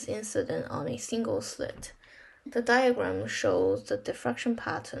light is incident on a single slit. The diagram shows the diffraction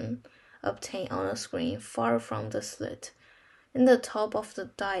pattern obtained on a screen far from the slit. In the top of the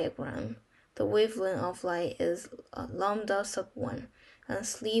diagram, the wavelength of light is lambda sub 1, and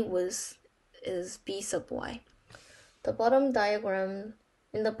slit width is b sub y. In the bottom diagram,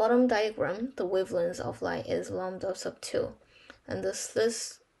 the wavelength of light is lambda sub 2, and the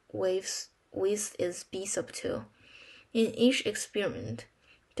slit width is b sub 2. In each experiment,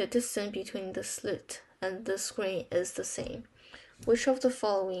 the distance between the slit and the screen is the same. Which of the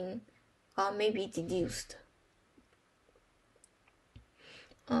following may be deduced?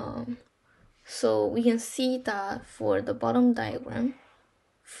 So we can see that for the bottom diagram,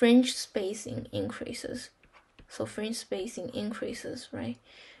 fringe spacing increases. So fringe spacing increases, right?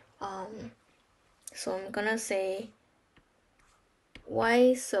 So I'm gonna say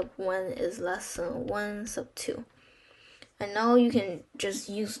y sub 1 is less than 1 sub 2. And now you can just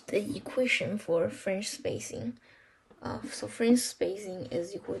use the equation for fringe spacing. So fringe spacing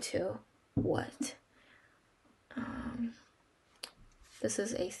is equal to what? This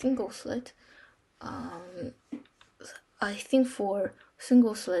is a single slit. I think for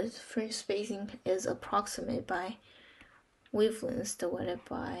single slit, fringe spacing is approximated by wavelengths divided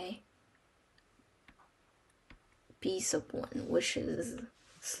by b sub 1, which is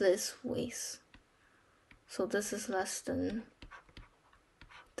slit width. So this is less than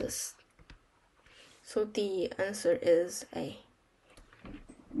this. So the answer is A.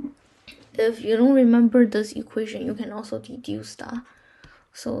 If you don't remember this equation, you can also deduce that.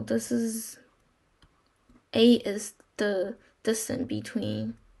 So this is A is the distance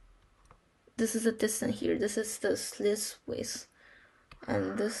between, this is the distance here, this is the slit width,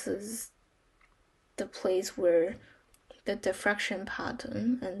 and this is the place where the diffraction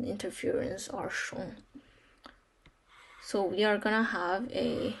pattern and interference are shown. So we are gonna have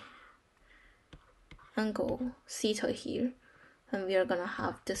a angle theta here, and we are gonna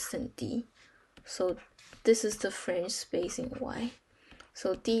have distance d. So this is the fringe spacing y.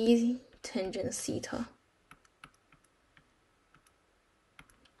 So d tangent theta.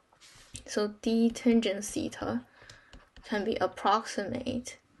 So d tangent theta can be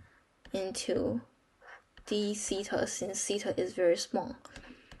approximate into d theta, since theta is very small,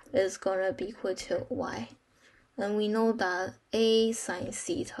 is gonna be equal to y. And we know that a sine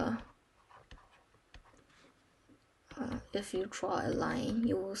theta, if you draw a line,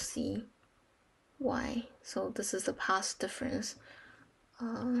 you will see y. So this is the path difference.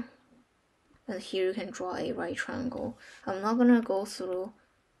 And here you can draw a right triangle. I'm not gonna go through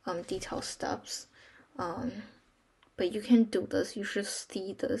detailed steps, but you can do this. You should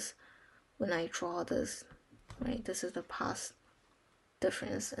see this when I draw this, right? This is the path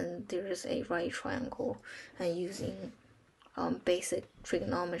difference, and there is a right triangle, and using basic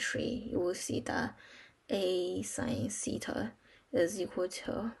trigonometry, you will see that a sine theta is equal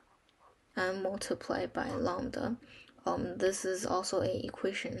to m multiplied by lambda. This is also a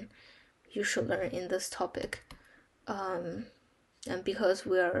equation you should learn in this topic. And because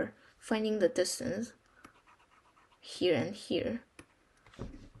we are finding the distance here and here,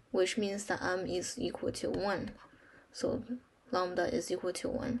 which means that m is equal to 1. So lambda is equal to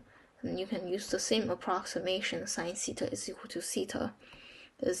 1. And you can use the same approximation. Sine theta is equal to theta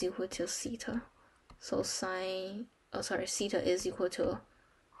is equal to theta. So theta is equal to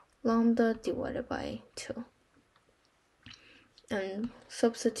lambda divided by 2. And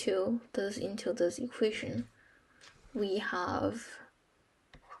substitute this into this equation. We have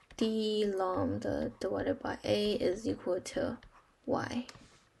d lambda divided by a is equal to y.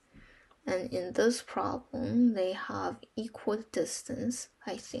 And in this problem, they have equal distance,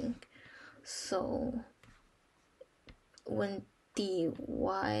 I think. So when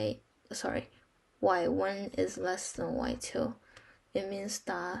y1 is less than y2, it means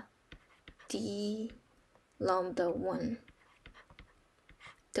that d lambda 1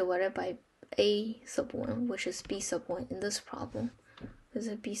 divided by a sub 1, which is b sub 1 in this problem, is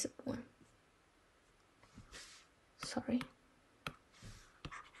a b sub 1. Sorry.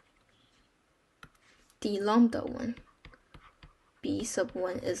 D lambda 1. B sub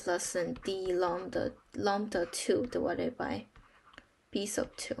 1 is less than D lambda 2 divided by B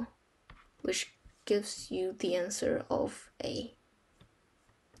sub 2, which gives you the answer of A.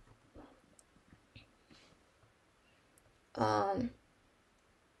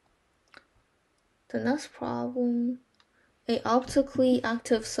 The next problem, a optically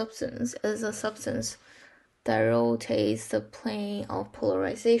active substance is a substance that rotates the plane of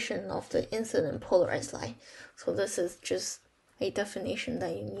polarization of the incident polarized light. So this is just a definition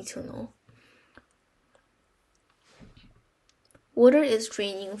that you need to know. Water is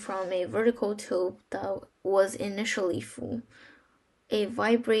draining from a vertical tube that was initially full. A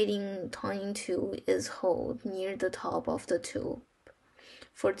vibrating tiny tube is held near the top of the tube.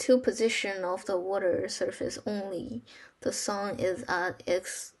 For two positions of the water surface only, the sun is at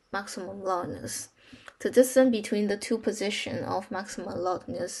its maximum loudness. The distance between the two positions of maximum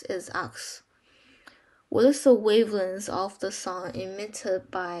loudness is x. What is the wavelength of the sun emitted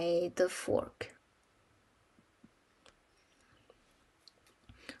by the fork?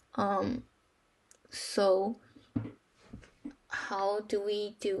 So how do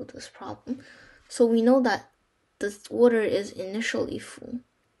we do this problem? So we know that the water is initially full.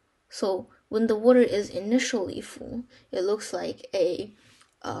 So when the water is initially full, it looks like a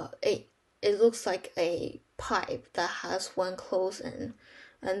pipe that has one closed end,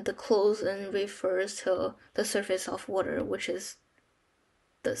 and the closed end refers to the surface of water, which is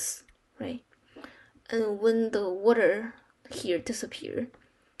this, right? And when the water here disappears,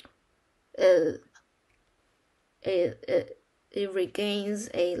 it regains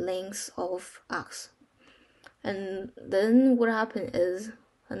a length of x. And then what happens is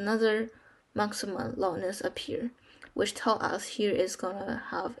another maximum loudness appear, which tells us here is gonna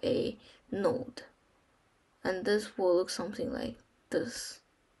have a node. And this will look something like this.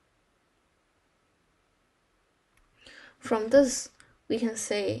 From this, we can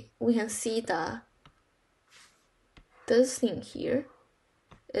see that this thing here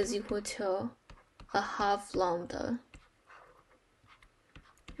is equal to a half lambda,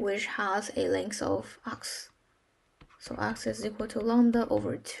 which has a length of x. So x is equal to lambda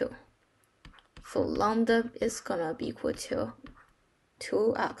over 2. So lambda is gonna be equal to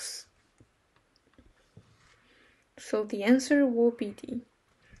 2x. So the answer will be D.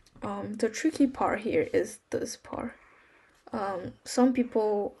 The tricky part here is this part. Some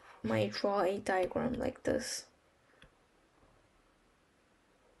people might draw a diagram like this.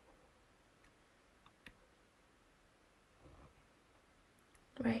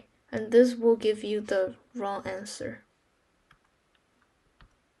 Right, and this will give you the wrong answer.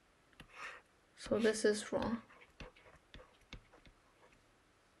 So this is wrong.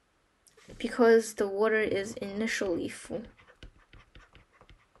 Because the water is initially full.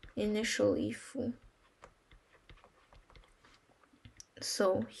 Initially full.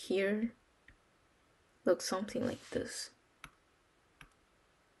 So here looks something like this.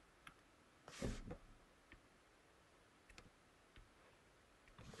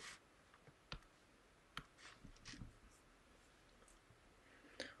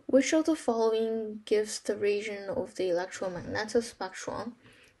 Which of the following gives the region of the electromagnetic spectrum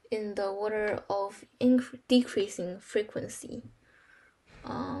in the order of decreasing frequency?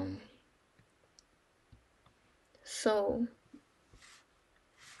 So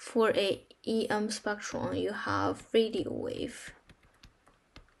for a EM spectrum, you have radio wave,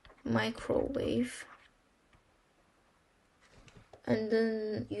 microwave, and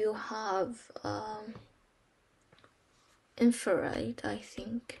then you have infrared, I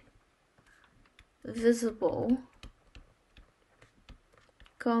think, visible,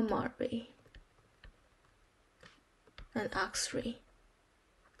 gamma ray, and X-ray.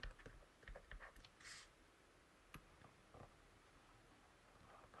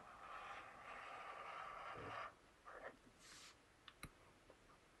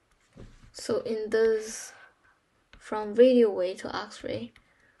 So in this, from radio wave to X-ray,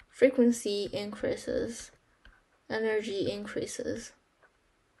 frequency increases, energy increases,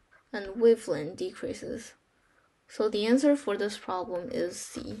 and wavelength decreases. So the answer for this problem is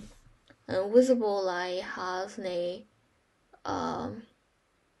C. And visible light has a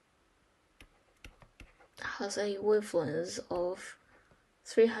wavelength of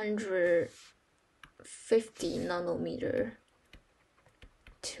 350 nanometer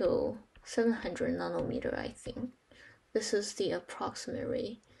to 700 nanometer, I think. This is the approximate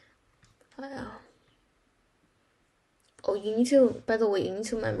rate. Oh, you need to, by the way, you need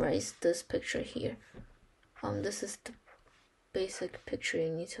to memorize this picture here. This is the basic picture you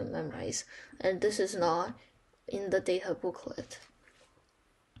need to memorize, and this is not in the data booklet.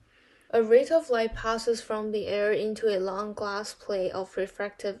 A rate of light passes from the air into a long glass plate of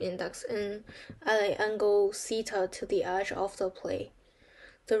refractive index N at an angle theta to the edge of the plate.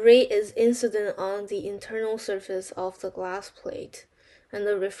 The ray is incident on the internal surface of the glass plate, and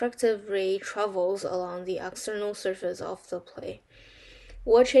the refractive ray travels along the external surface of the plate.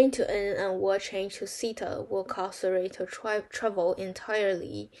 What change to N and what change to theta will cause the ray to travel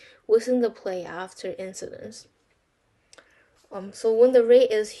entirely within the plate after incidence? So when the ray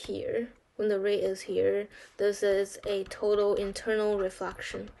is here, this is a total internal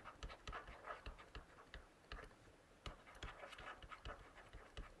reflection.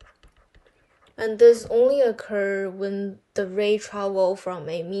 And this only occurs when the ray travels from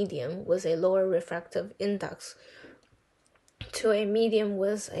a medium with a lower refractive index to a medium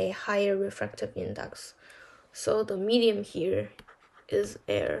with a higher refractive index. So the medium here is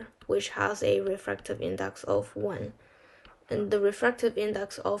air, which has a refractive index of 1. And the refractive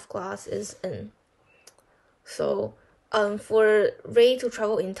index of glass is N. So for ray to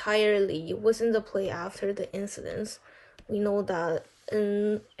travel entirely within the plate after the incidence, we know that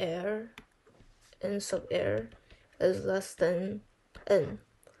N sub air is less than N.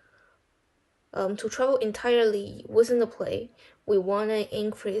 To travel entirely within the plate, we want to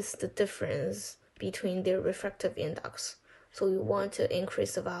increase the difference between their refractive index. So we want to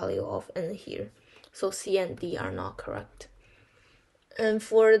increase the value of N here. So C and D are not correct. And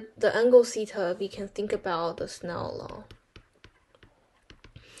for the angle theta, we can think about the Snell law.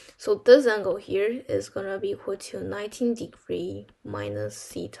 So this angle here is going to be equal to 19 degrees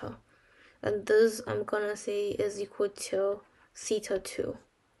minus theta. And this, I'm going to say, is equal to theta 2.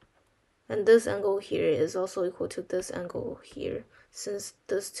 And this angle here is also equal to this angle here, since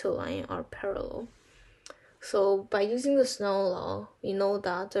these two lines are parallel. So by using the Snell law, we know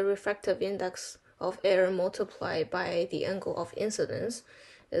that the refractive index of air multiplied by the angle of incidence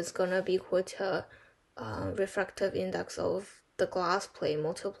is going to be equal to refractive index of the glass plate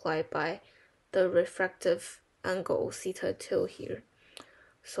multiplied by the refractive angle theta 2 here.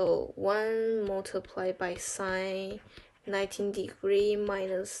 So 1 multiplied by sine 19 degrees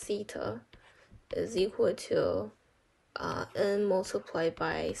minus theta is equal to N multiplied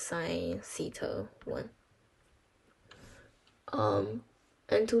by sine theta 1.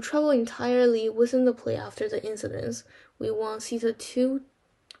 And to travel entirely within the plate after the incidence, we want theta 2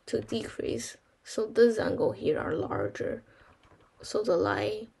 to decrease. So this angle here are larger. so the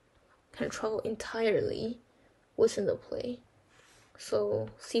light can travel entirely within the plane. So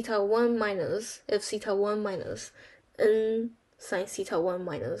theta 1 minus, if theta 1 minus n sine theta 1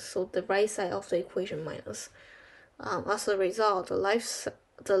 minus, so the right side of the equation minus. As a result,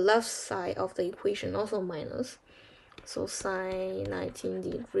 the left side of the equation also minus. So sine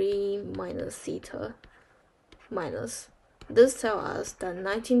 19 minus theta minus. This tells us that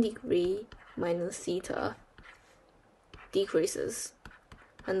 19 minus theta decreases,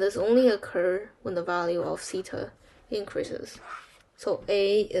 and this only occurs when the value of theta increases. So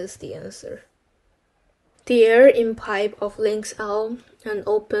A is the answer. The air in pipe of length L and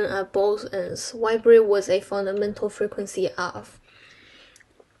open at both ends vibrate with a fundamental frequency F.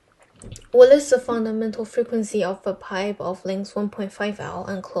 What is the fundamental frequency of a pipe of length 1.5 L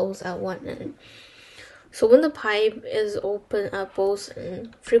and closed at one end? So when the pipe is open at both ends,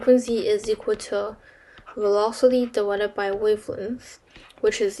 frequency is equal to velocity divided by wavelength,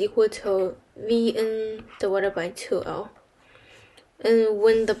 which is equal to Vn divided by 2L. And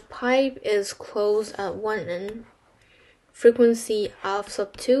when the pipe is closed at one end, frequency F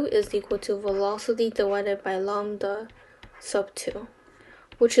sub 2 is equal to velocity divided by lambda sub 2,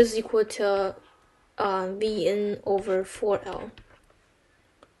 which is equal to Vn over 4L.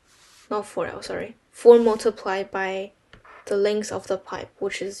 Not 4L, sorry. 4 multiplied by the length of the pipe,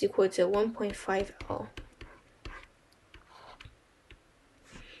 which is equal to 1.5L.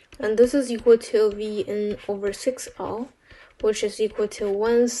 And this is equal to Vn over 6L, which is equal to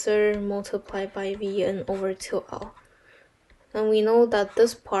 1/3 multiplied by Vn over 2L. And we know that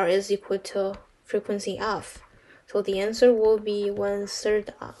this part is equal to frequency F. So the answer will be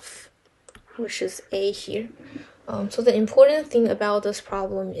 1/3 F, which is A here. So the important thing about this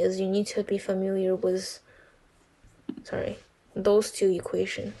problem is you need to be familiar with, those two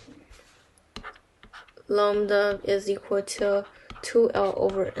equations. Lambda is equal to 2L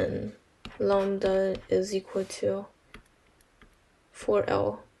over n. Lambda is equal to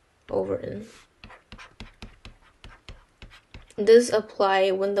 4L over n. This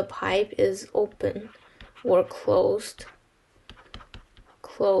applies when the pipe is open or closed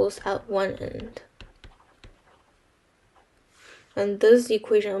at one end. And this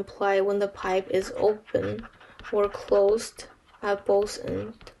equation applies when the pipe is open or closed at both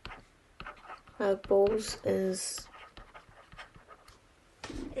ends.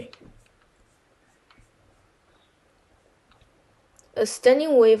 A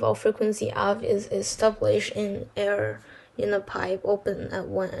standing wave of frequency F is established in air in a pipe open at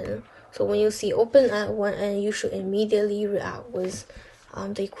one end. So when you see open at one end, you should immediately react with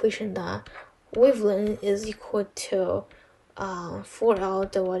the equation that wavelength is equal to 4L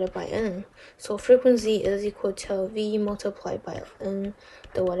divided by n. So frequency is equal to V multiplied by n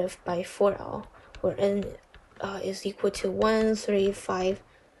divided by 4L, where n is equal to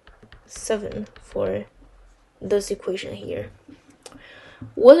 1357 for this equation here.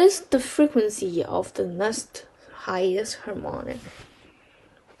 What is the frequency of the next highest harmonic?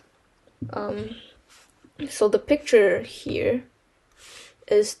 So the picture here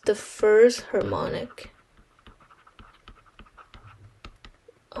is the first harmonic.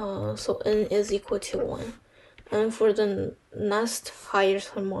 So n is equal to 1. And for the next highest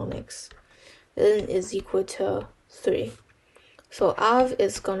harmonics, n is equal to 3. So F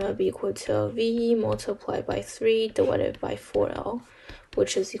is gonna be equal to V multiplied by 3 divided by 4L,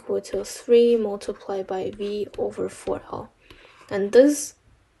 which is equal to 3 multiplied by V over 4L. And this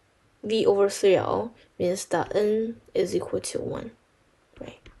V over 3L means that n is equal to 1,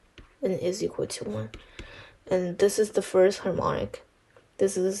 right? N is equal to 1. And this is the first harmonic.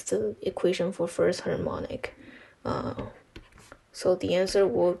 This is the equation for first harmonic. So the answer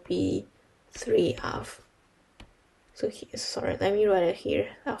will be 3F. So here, let me write it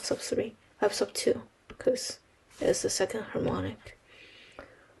here, F sub 2, because it's the second harmonic.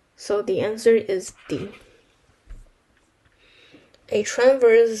 So the answer is D. A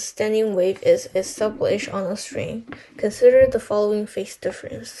transverse standing wave is established on a string. Consider the following phase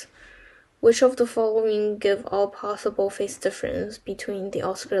difference. Which of the following give all possible phase difference between the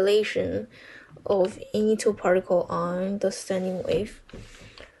oscillation of any two particles on the standing wave?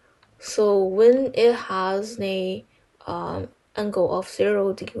 So when it has a angle of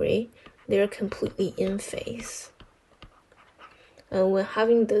 0 degree, they're completely in phase. And when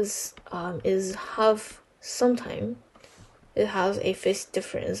having this sometimes it has a phase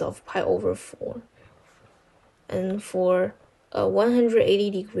difference of pi over 4. And for 180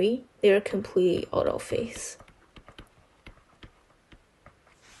 degree, they're completely out of phase.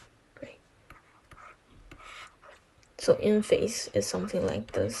 Great. So in phase is something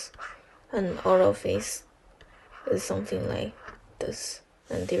like this, and out of phase is something like this,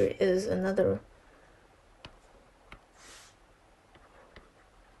 and there is another.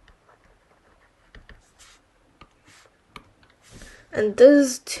 And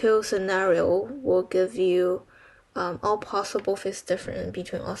this two scenario will give you all possible phase difference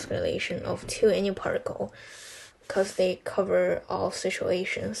between oscillation of two any particle, because they cover all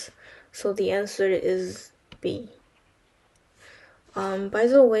situations. So the answer is B. By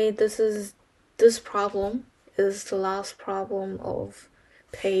the way, this problem is the last problem of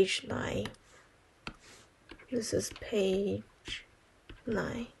page 9. This is page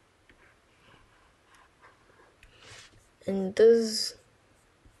 9. And this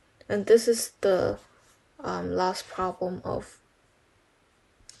is the last problem of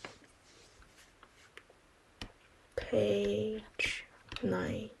page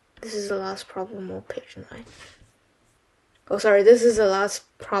 9. This is the last problem of page 9. Oh, sorry, this is the last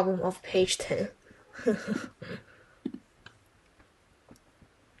problem of page 10.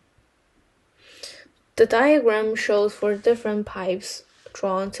 The diagram shows for different pipes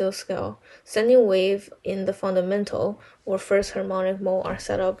drawn to scale, sending wave in the fundamental or first harmonic mode are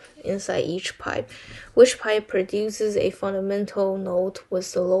set up inside each pipe, which pipe produces a fundamental note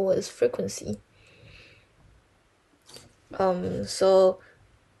with the lowest frequency. So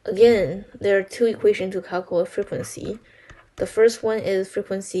again, there are two equations to calculate frequency. The first one is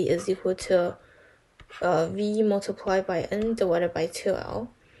frequency is equal to V multiplied by N divided by 2L.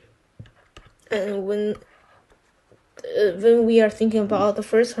 And when we are thinking about the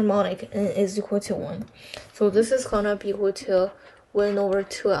first harmonic, N is equal to 1. So this is gonna be equal to 1 over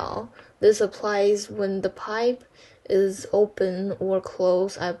 2L. This applies when the pipe is open or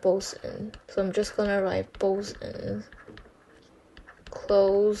closed at both ends. So I'm just gonna write both ends.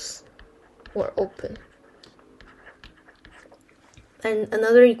 Close or open. And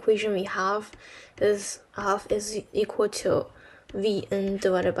another equation we have is F is equal to Vn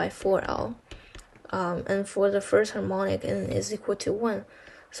divided by 4L. And for the first harmonic, N is equal to 1.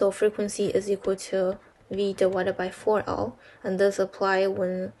 So frequency is equal to V divided by 4L. And this apply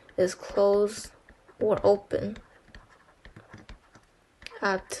when it's closed or open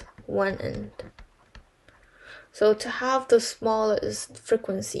at one end. So to have the smallest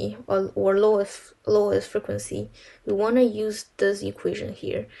frequency or lowest frequency, we want to use this equation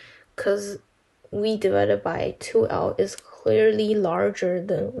here, because V divided by 2L is clearly larger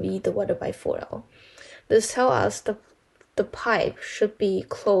than V divided by 4L. This tells us the pipe should be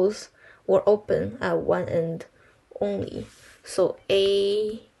closed or open at one end only. So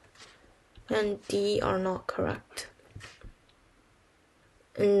A and D are not correct.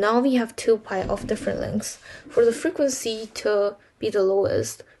 And now we have two pipe of different lengths. For the frequency to be the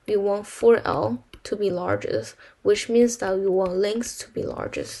lowest, we want 4L to be largest, which means that we want lengths to be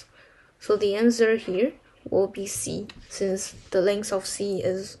largest. So the answer here will be C, since the length of C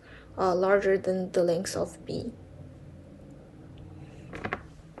is larger than the length of B.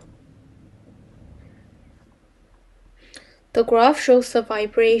 The graph shows the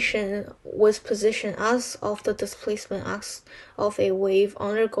vibration with position S of the displacement x of a wave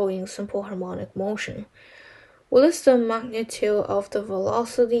undergoing simple harmonic motion. What is the magnitude of the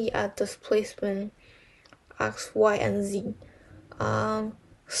velocity at displacement x, y, and z?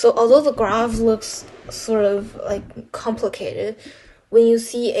 So although the graph looks sort of like complicated, when you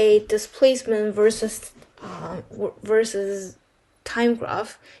see a displacement versus time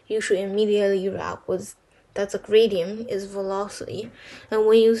graph, you should immediately wrap with that the gradient is velocity. And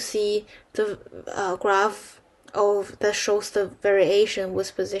when you see the graph that shows the variation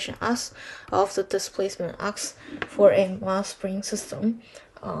with position s of the displacement x for a mass spring system,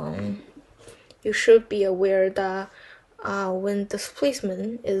 you should be aware that when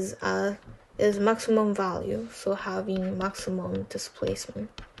displacement is maximum value, so having maximum displacement.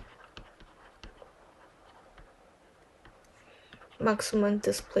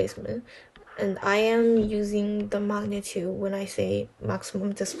 And I am using the magnitude when I say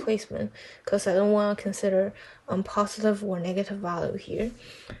maximum displacement, because I don't want to consider positive or negative value here.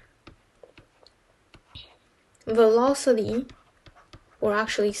 Velocity, or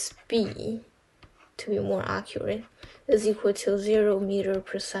actually speed to be more accurate, is equal to 0 meters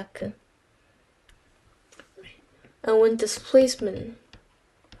per second. And when displacement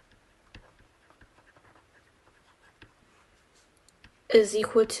is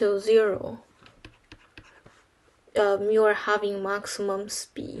equal to 0, you are having maximum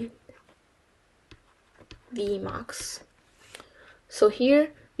speed, Vmax. So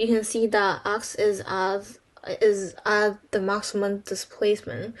here you can see that x is at the maximum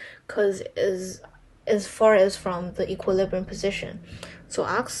displacement, because is as far as from the equilibrium position. So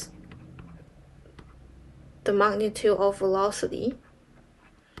x the magnitude of velocity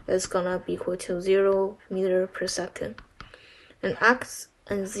is gonna be equal to 0 meter per second. And x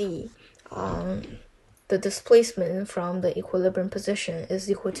and z, the displacement from the equilibrium position is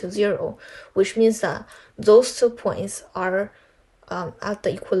equal to 0, which means that those 2 points are at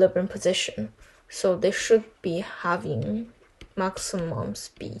the equilibrium position. So they should be having maximum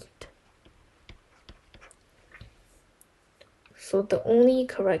speed. So the only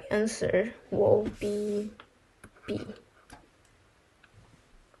correct answer will be B.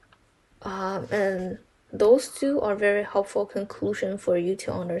 And those two are very helpful conclusion for you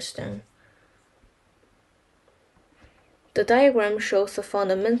to understand. The diagram shows the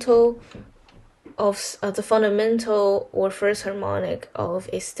fundamental or first harmonic of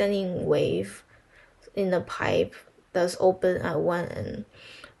a standing wave in a pipe that's open at one end.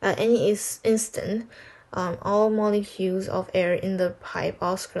 At any instant, all molecules of air in the pipe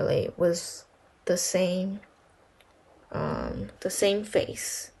oscillate with the same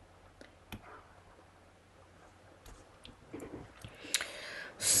phase.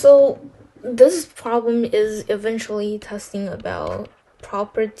 So this problem is eventually testing about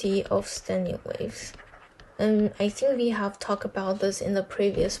property of standing waves. And I think we have talked about this in the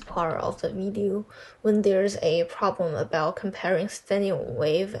previous part of the video when there's a problem about comparing standing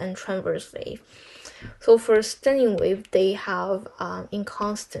wave and transverse wave. So for standing wave, they have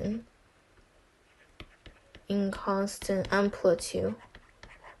inconstant amplitude.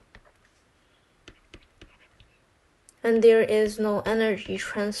 And there is no energy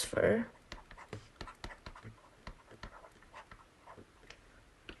transfer.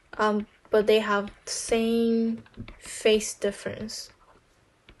 But they have the same phase difference.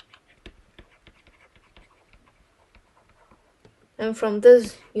 And from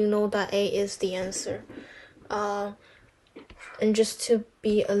this, you know that A is the answer. And just to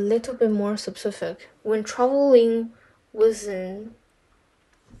be a little bit more specific, when traveling within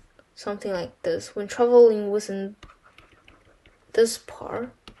something like this, when traveling within this part,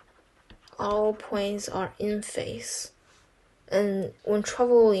 all points are in phase. And when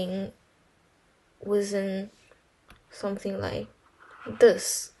traveling within something like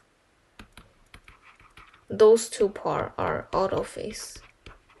this, those 2 parts are out of phase.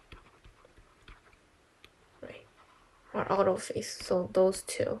 Right? Are out of phase. So those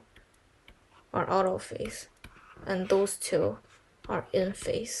 2 are out of phase. And those 2 are in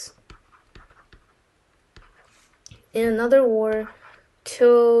phase. In another word,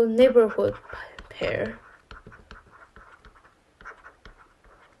 2 neighborhood pair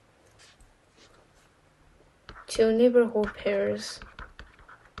pairs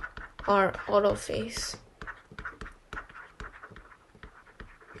are out of phase.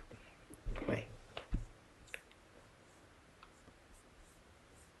 Right.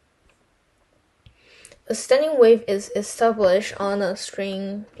 A standing wave is established on a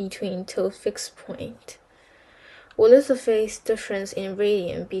string between 2 fixed points. What is the phase difference in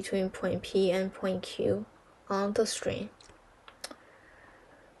radian between point P and point Q on the string?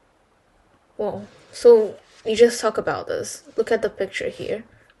 Well, so we just talk about this. Look at the picture here.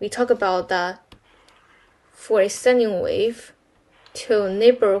 We talk about that for a standing wave, 2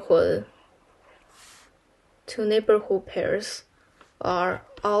 neighborhood pairs are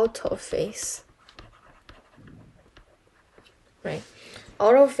out of phase. Right?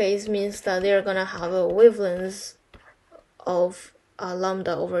 Out of phase means that they're gonna have a wavelength of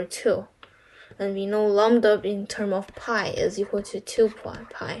lambda over 2. And we know lambda in terms of pi is equal to 2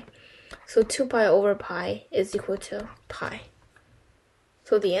 pi. So 2 pi over pi is equal to pi.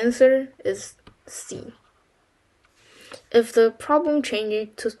 So the answer is C. If the problem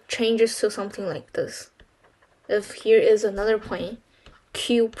changes to something like this, if here is another point,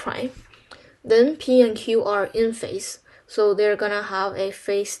 Q prime, then P and Q are in phase. So they're gonna have a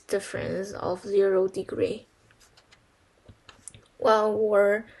phase difference of 0 degree. Well,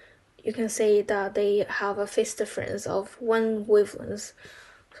 or you can say that they have a phase difference of 1 wavelength,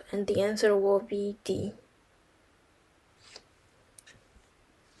 and the answer will be D.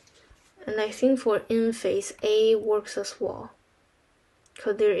 And I think for in phase, A works as well,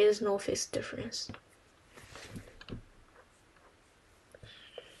 because there is no phase difference.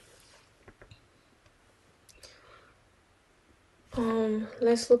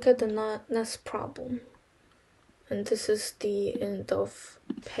 Let's look at the next problem. And this is the end of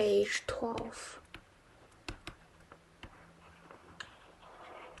page 12.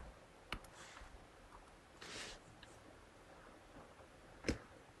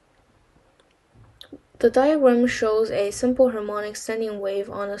 The diagram shows a simple harmonic standing wave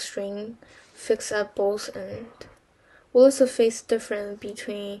on a string fixed at both ends. What is the phase difference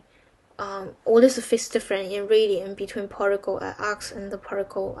between what is the phase difference in radian between particle at x and the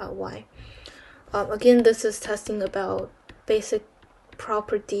particle at y? Again, this is testing about basic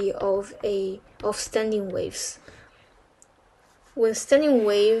property of standing waves. When standing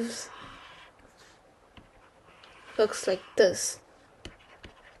waves looks like this,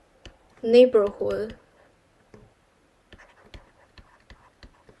 neighborhood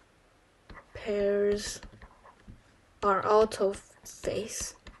pairs are out of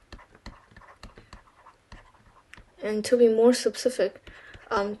phase. And to be more specific,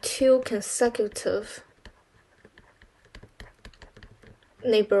 two consecutive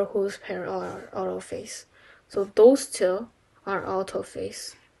neighborhoods pair are out of phase. So those two are out of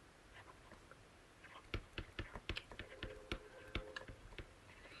phase.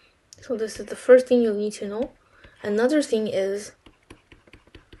 So this is the first thing you need to know. Another thing is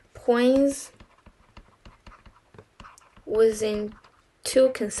points within two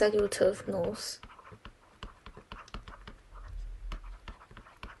consecutive nodes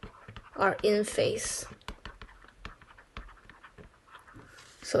are in phase.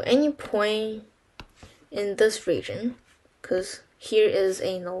 So any point in this region, because here is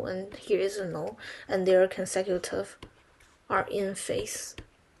a node and here is a node, and they are consecutive, are in phase.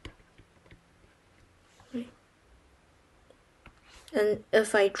 And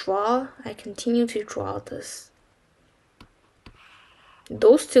if I continue to draw this,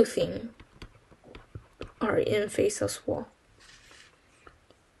 those two things are in phase as well.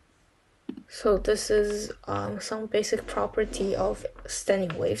 So this is some basic property of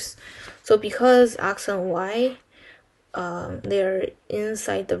standing waves. So because x and y, they're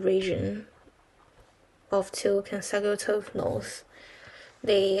inside the region of two consecutive nodes,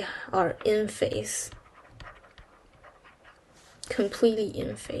 they are in phase, completely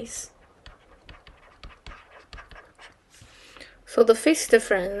in phase. So the phase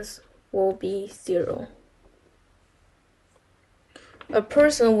difference will be 0. A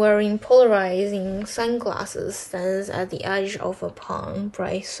person wearing polarizing sunglasses stands at the edge of a pond,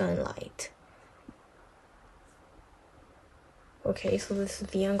 bright sunlight. Okay, so this is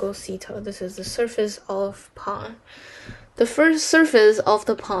the angle theta. This is the surface of pond. The first surface of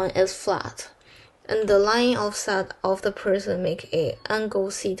the pond is flat, and the line offset of the person make a angle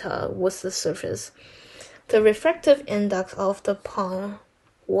theta with the surface. The refractive index of the pond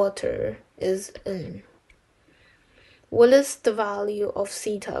water is n. What is the value of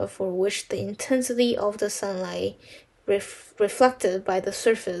theta for which the intensity of the sunlight reflected by the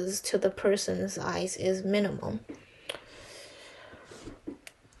surface to the person's eyes is minimum?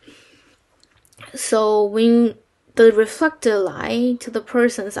 So when the reflected light to the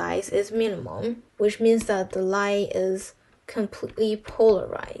person's eyes is minimum, which means that the light is completely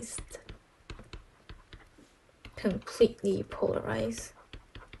polarized.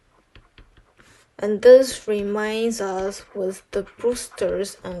 And this reminds us with the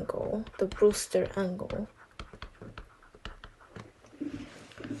Brewster's angle, the Brewster angle.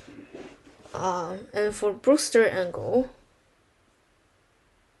 And for Brewster angle,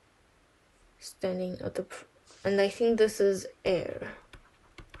 standing at the, and I think this is air.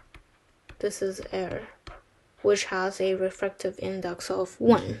 This is air, which has a refractive index of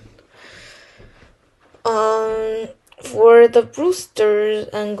 1. For the Brewster's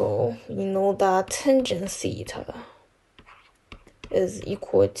angle, you know that tangent theta is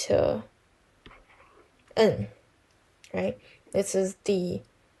equal to n, right? This is the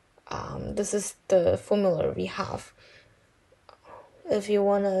formula we have. If you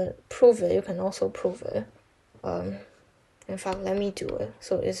want to prove it, you can also prove it. In fact, let me do it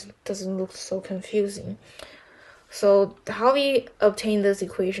so it doesn't look so confusing. So how we obtain this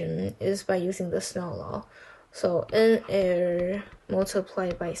equation is by using the Snell law. So n air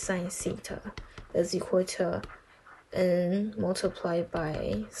multiplied by sine theta is equal to n multiplied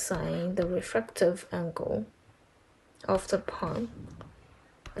by sine the refractive angle of the pond.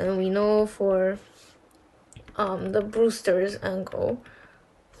 And we know for the Brewster's angle,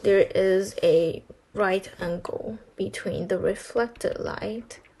 there is a right angle between the reflected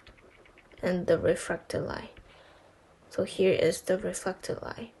light and the refracted light. So here is the reflected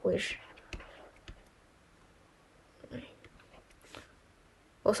light, which,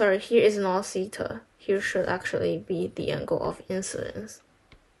 oh sorry, here is not theta. Here should actually be the angle of incidence.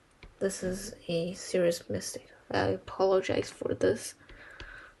 This is a serious mistake. I apologize for this.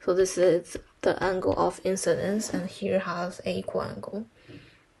 So this is the angle of incidence, and here has an equal angle.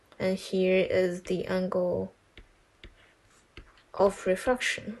 And here is the angle of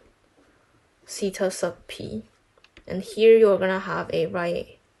refraction, theta sub p. And here you're gonna have a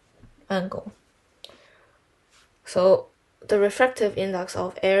right angle. So the refractive index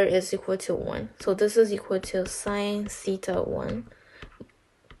of air is equal to 1. So this is equal to sine theta 1,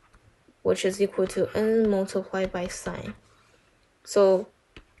 which is equal to n multiplied by sine. So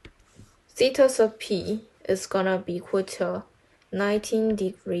theta sub p is gonna be equal to 19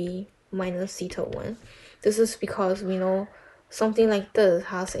 degree minus theta 1. This is because we know something like this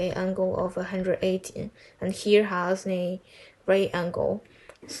has an angle of 180, and here has a right angle.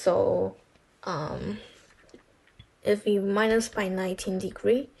 So if we minus by 19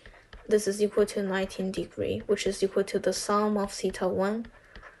 degree, this is equal to 19 degree, which is equal to the sum of theta 1,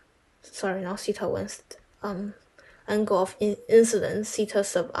 sorry, not theta 1, angle of incidence, theta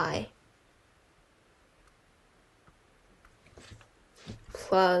sub I,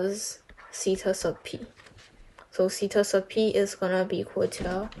 plus theta sub p. So theta sub p is gonna be equal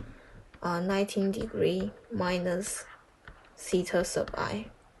to 19 degree minus theta sub I.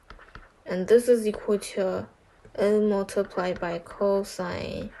 And this is equal to n multiplied by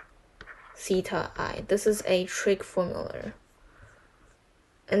cosine theta I. This is a trig formula.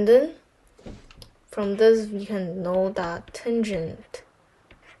 And then from this we can know that tangent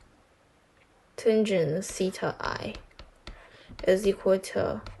theta I is equal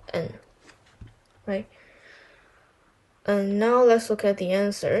to n, right? And now let's look at the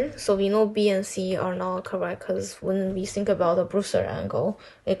answer. So we know B and C are not correct because when we think about the Brewster angle,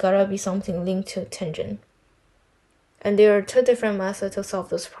 it gotta be something linked to tangent. And there are two different methods to solve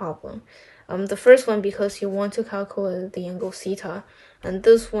this problem. The first one, because you want to calculate the angle theta, and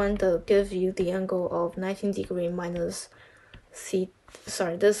this one to give you the angle of 19 degree minus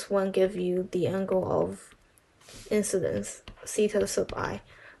this one give you the angle of incidence, theta sub I.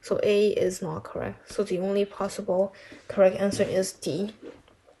 So A is not correct. So the only possible correct answer is D.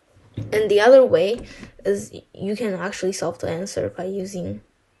 And the other way is you can actually solve the answer by using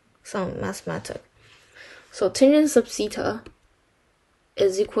some mathematics. So tangent sub theta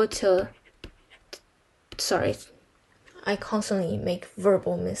is equal to, sorry, I constantly make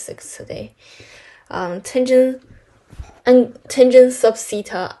verbal mistakes today. Tangent sub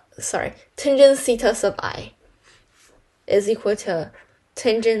theta, tangent theta sub I is equal to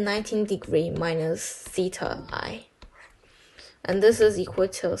tangent 19 degree minus theta I. And this is equal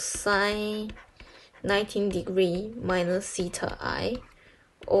to sine 19 degree minus theta I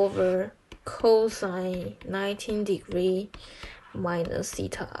over cosine 19 degree minus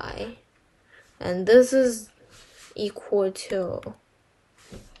theta I. And this is equal to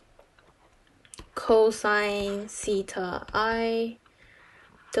cosine theta I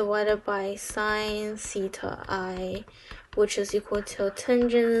divided by sine theta I, which is equal to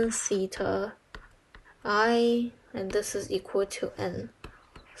tangent theta I, and this is equal to n.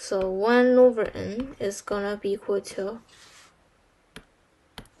 So 1 over n is gonna be equal to,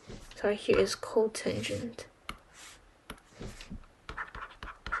 sorry, here is cotangent.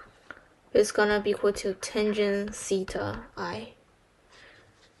 It's gonna be equal to tangent theta I.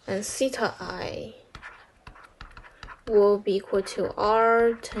 And theta I will be equal to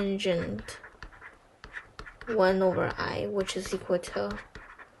r tangent 1 over I, which is equal to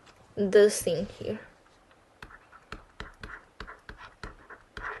this thing here.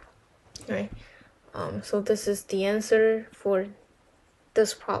 Right. So this is the answer for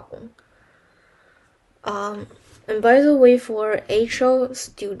this problem. And by the way, for HL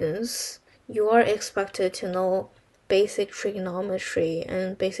students, you are expected to know basic trigonometry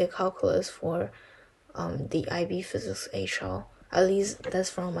and basic calculus for the IB Physics HL. At least that's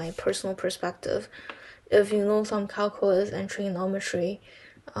from my personal perspective. If you know some calculus and trigonometry,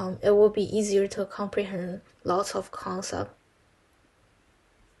 it will be easier to comprehend lots of concepts.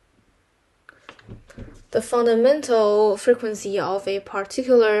 The fundamental frequency of a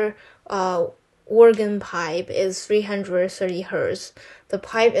particular organ pipe is 330 Hz. The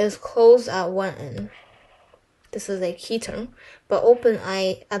pipe is closed at one end. This is a key term, but open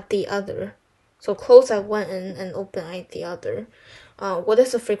eye at the other. So closed at one end and open eye at the other. What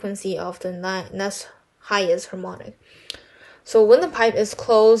is the frequency of the next highest harmonic? So when the pipe is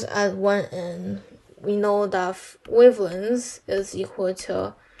closed at one end, we know that wavelength is equal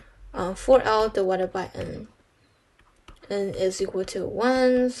to 4L divided by n. N is equal to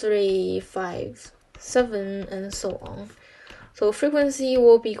 1, 3, 5, 7, and so on. So frequency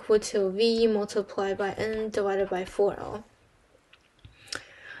will be equal to V multiplied by n divided by 4L.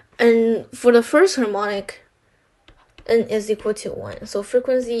 And for the first harmonic, n is equal to 1. So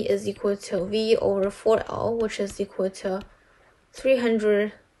frequency is equal to V over 4L, which is equal to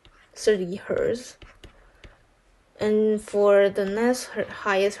 330 Hz. And for the next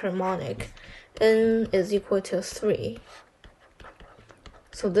highest harmonic, n is equal to 3.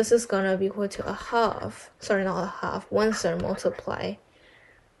 So this is gonna be equal to a half, sorry, not a half, 1/3 multiply,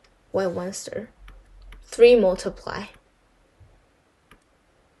 why 1/3? 3 multiply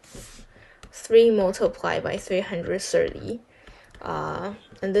by 330,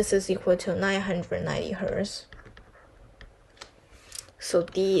 and this is equal to 990 Hertz. So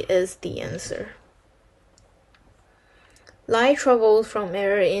D is the answer. Light travels from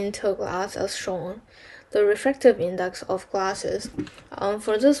air into glass as shown. The refractive index of glasses.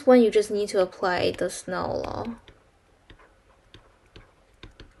 For this one, you just need to apply the Snell law.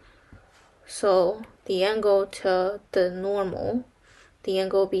 So the angle to the normal, the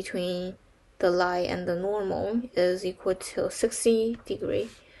angle between the light and the normal is equal to 60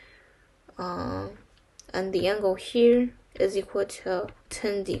 degrees. And the angle here is equal to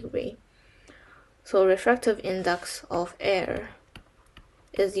 10 degrees. So refractive index of air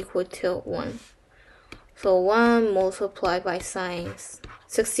is equal to 1. So 1 multiplied by sine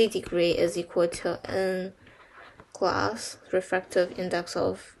 60 degrees is equal to n glass, refractive index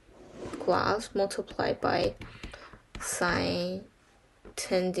of glass, multiplied by sine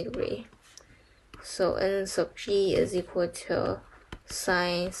 10 degrees. So n sub g is equal to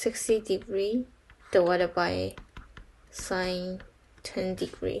sine 60 degrees divided by sine 10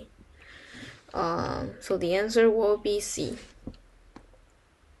 degrees. So the answer will be C.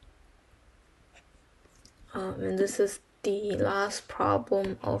 And this is the last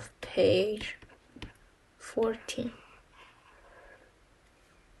problem of page 14.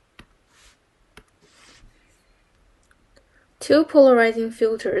 Two polarizing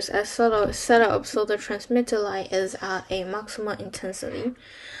filters are set up so the transmitted light is at a maximum intensity.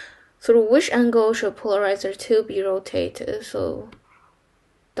 Through which angle should polarizer 2 be rotated so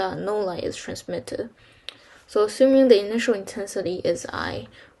that no light is transmitted? So assuming the initial intensity is I,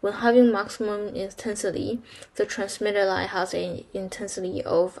 when having maximum intensity, the transmitted light has an intensity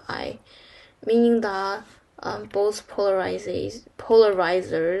of I, meaning that both polarizers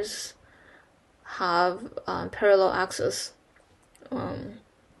have parallel axes. And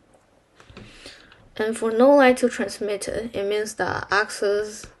for no light to transmit it means that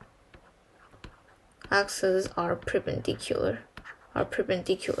axes are perpendicular.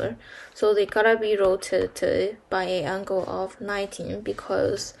 So they gotta be rotated by an angle of 19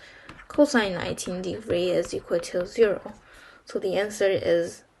 because cosine 19 degrees is equal to 0. So the answer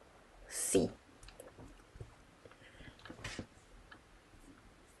is C.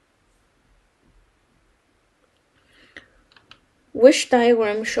 Which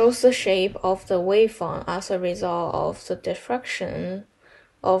diagram shows the shape of the waveform as a result of the diffraction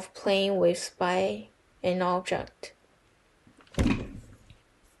of plane waves by an object?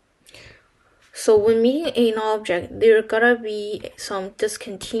 So when meeting an object, there gotta be some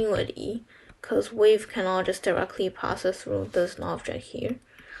discontinuity because wave cannot just directly pass through this object here.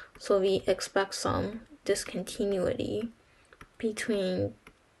 So we expect some discontinuity between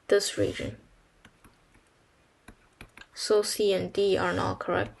this region. So C and D are not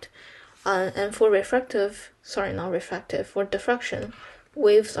correct. And for for diffraction,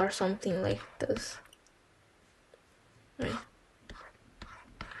 waves are something like this. Right?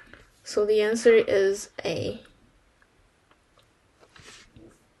 So the answer is A.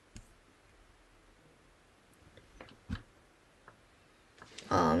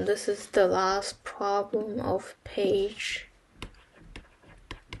 This is the last problem of page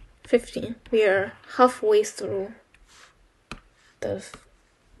 15. We are halfway through the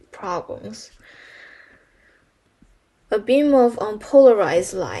problems. A beam of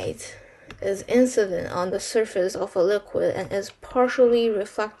unpolarized light is incident on the surface of a liquid and is partially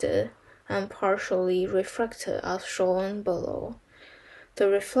reflected and partially refracted as shown below. The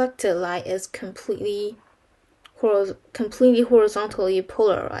reflected light is completely horizontally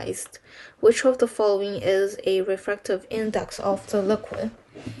polarized. Which of the following is a refractive index of the liquid?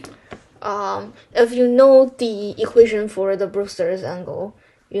 If you know the equation for the Brewster's angle,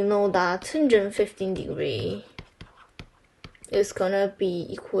 you know that tangent 15 degrees is gonna be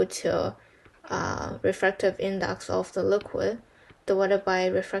equal to refractive index of the liquid divided by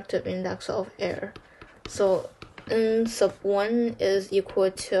refractive index of air. So n sub 1 is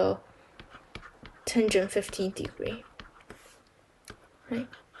equal to tangent 15 degrees. Right?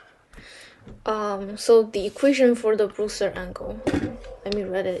 So the equation for the Brewster angle, let me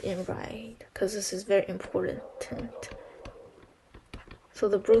read it in right because this is very important. So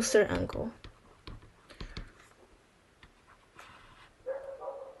the Brewster angle.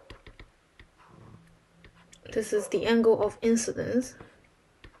 This is the angle of incidence.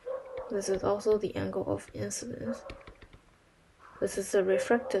 This is also the angle of incidence. This is the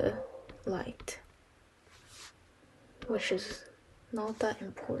refracted light, which is not that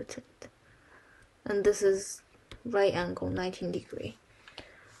important. And this is right angle 19 degree.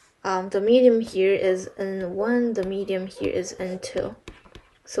 The medium here is N1, the medium here is N2.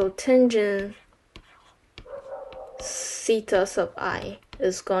 So tangent theta sub I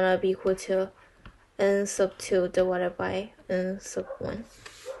is gonna be equal to N sub 2 divided by N sub 1.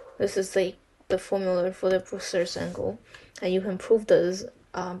 This is the formula for the Brewster's angle, and you can prove this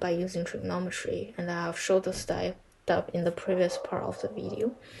by using trigonometry, and I have showed this step in the previous part of the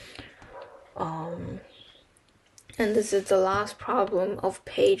video. And this is the last problem of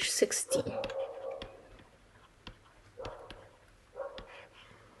page 16.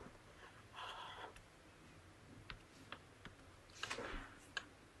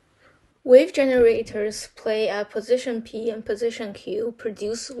 Wave generators play at position P and position Q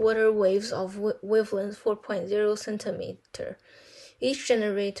produce water waves of wavelength 4.0 centimeter. Each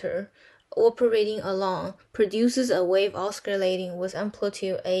generator operating along produces a wave oscillating with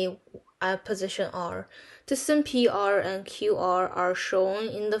amplitude A at position R. Distance PR and QR are shown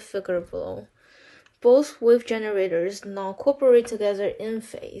in the figure below. Both wave generators now cooperate together in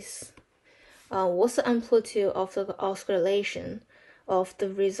phase. What's the amplitude of the oscillation of the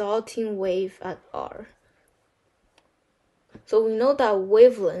resulting wave at R? So we know that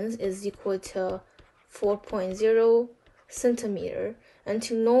wavelength is equal to 4.0 centimeter, and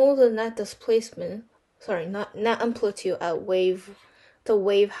to know the net displacement, net amplitude at the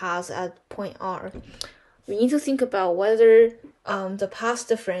wave has at point R, we need to think about whether the path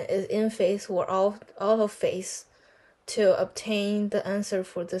difference is in phase or out of phase to obtain the answer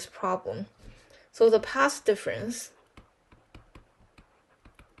for this problem. So the path difference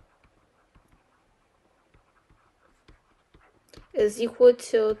is equal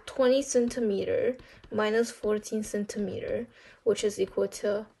to 20 centimeter minus 14 centimeter, which is equal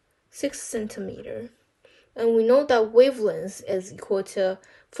to 6 centimeter. And we know that wavelength is equal to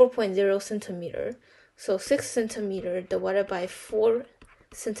 4.0 centimeter. So 6 centimeter divided by 4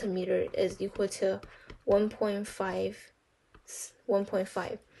 centimeter is equal to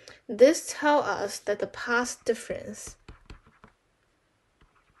 1.5. This tells us that the path difference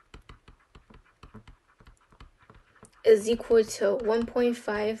is equal to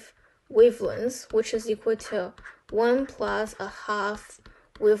 1.5 wavelengths, which is equal to 1 plus a half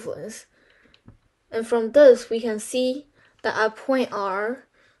wavelengths. And from this, we can see that at point R,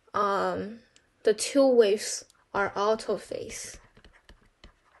 the two waves are out of phase,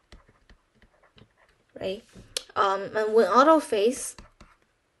 right? And when out of phase,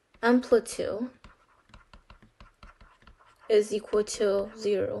 amplitude is equal to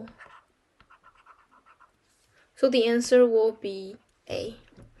 0. So the answer will be A.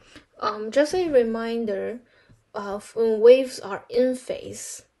 Just a reminder, when waves are in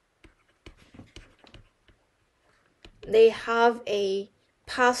phase, they have a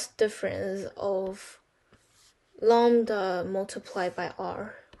path difference of lambda multiplied by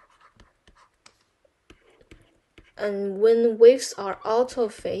R. And when waves are out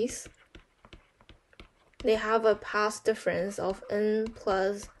of phase, they have a path difference of n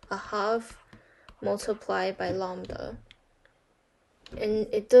plus a half multiplied by lambda. And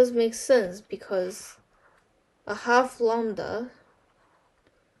it does make sense because a half lambda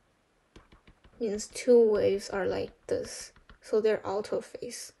means two waves are like this, so they're out of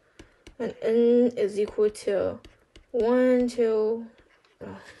phase. And n is equal to 1, 2,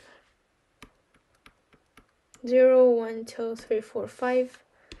 0, 1, 2, 3, 4, 5,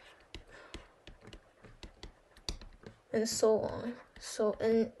 and so on. So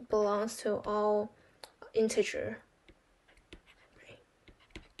n belongs to all integer.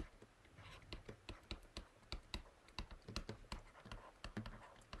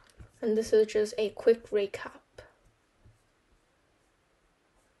 And this is just a quick recap.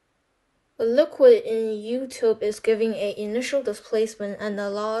 A liquid in U-tube is giving an initial displacement and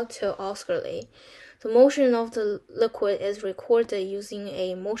allowed to oscillate. The motion of the liquid is recorded using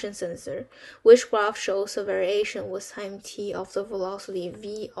a motion sensor, which graph shows the variation with time t of the velocity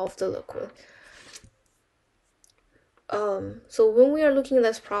v of the liquid. So when we are looking at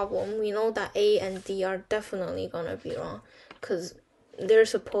this problem, we know that A and D are definitely gonna be wrong, because they're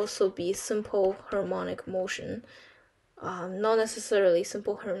supposed to be simple harmonic motion. Not necessarily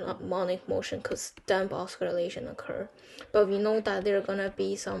simple harmonic motion because damp oscillation occur, but we know that there are gonna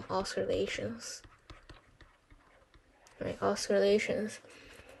be some oscillations, right? Oscillations.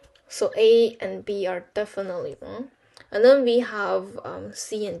 So A and B are definitely wrong. And then we have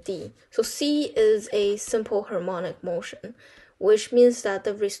C and D. So C is a simple harmonic motion, which means that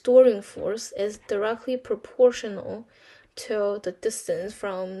the restoring force is directly proportional to the distance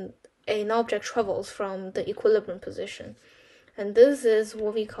from an object travels from the equilibrium position. And this is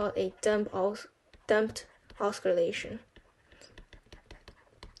what we call a damped oscillation.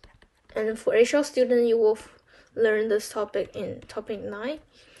 And for HL student, you will learn this topic in topic 9.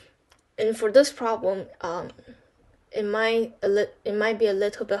 And for this problem, it might be a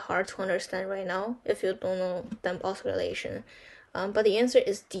little bit hard to understand right now if you don't know damped oscillation. But the answer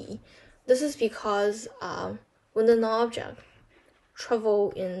is D. This is because when an object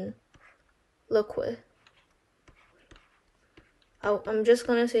travel in liquid, I'm just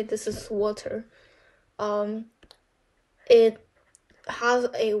gonna say this is water. It has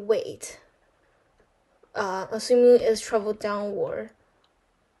a weight. Assuming it's traveled downward,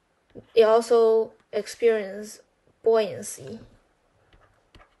 it also experiences buoyancy.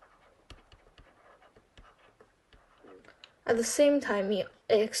 At the same time, it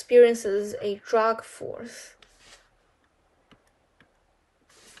experiences a drag force.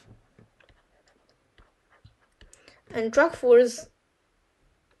 And drag force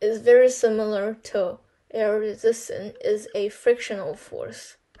is very similar to air resistance, is a frictional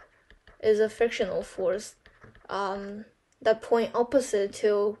force. That point opposite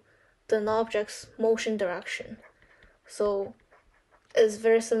to the object's motion direction. So it's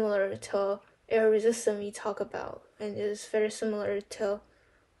very similar to air resistance we talk about, and it's very similar to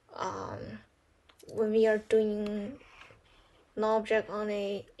when we are doing an object on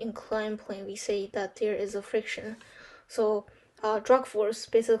a inclined plane, we say that there is a friction. So drag force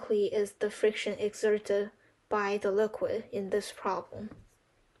basically is the friction exerted by the liquid in this problem.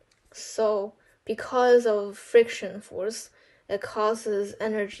 So because of friction force, it causes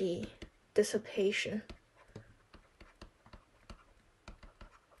energy dissipation.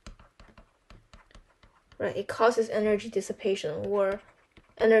 Right, it causes energy dissipation or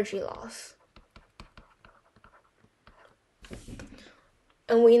energy loss.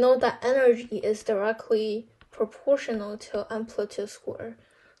 And we know that energy is directly proportional to amplitude squared.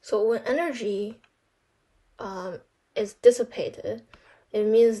 So when energy is dissipated, it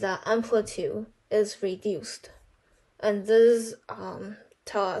means that amplitude is reduced. And this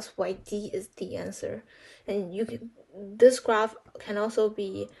tells us why D is the answer. And this graph can also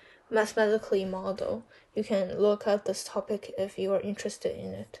be mathematically modeled. You can look at this topic if you are interested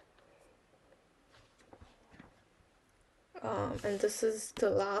in it. And this is the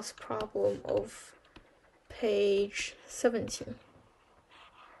last problem of page 17.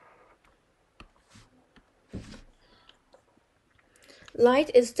 Light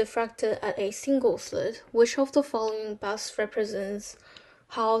is diffracted at a single slit. Which of the following best represents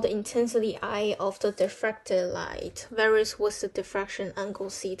how the intensity I of the diffracted light varies with the diffraction angle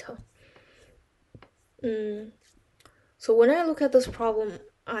theta? So when I look at this problem,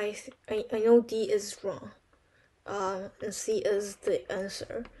 I know D is wrong. And C is the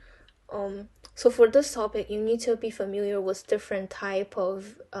answer. So for this topic, you need to be familiar with different type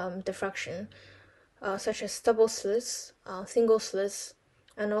of diffraction, such as double slits, single slits,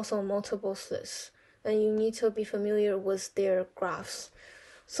 and also multiple slits. And you need to be familiar with their graphs.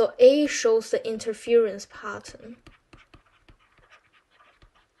 So A shows the interference pattern.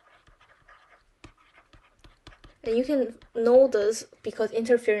 And you can know this because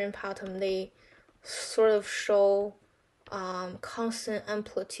interference pattern, they sort of show constant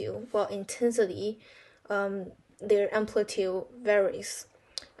amplitude, while intensity, their amplitude varies.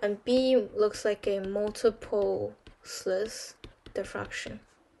 And B looks like a multiple slits diffraction.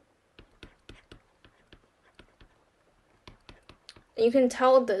 And you can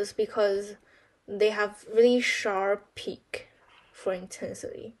tell this because they have really sharp peak for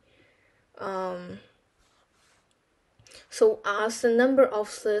intensity. So as the number of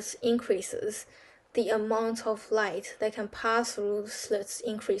slits increases, the amount of light that can pass through the slits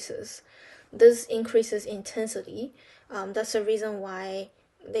increases. This increases intensity. That's the reason why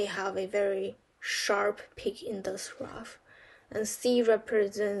they have a very sharp peak in this graph. And C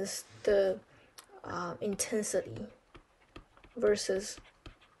represents the intensity versus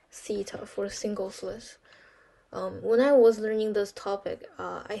theta for single slits. When I was learning this topic,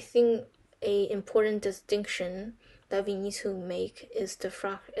 I think an important distinction that we need to make is the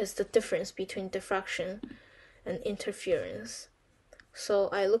difference between diffraction and interference. So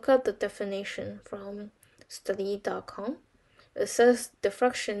I look at the definition from study.com. It says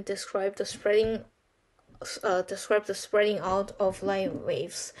diffraction describes the spreading out of light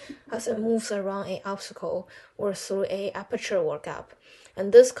waves as it moves around an obstacle or through an aperture or gap,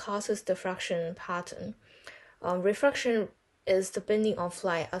 and this causes diffraction pattern. Refraction is the bending of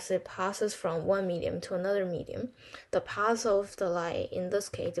light as it passes from one medium to another medium. The path of the light in this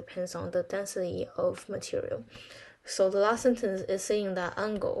case depends on the density of material. So the last sentence is saying that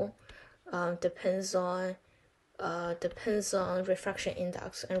angle depends on depends on refraction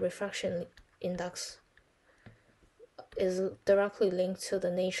index, and refraction index is directly linked to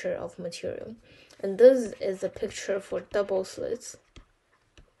the nature of material. And this is a picture for double slits.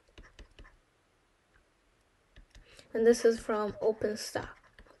 And this is from OpenStack.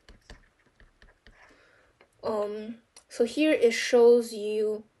 So here it shows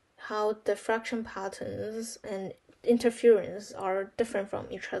you how diffraction patterns and interference are different from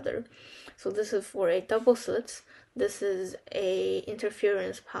each other. So this is for a double slit. This is a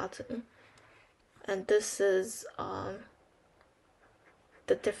interference pattern, and this is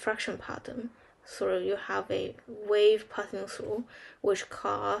the diffraction pattern. So you have a wave passing through, which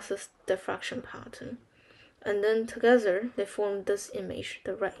causes diffraction pattern, and then together they form this image,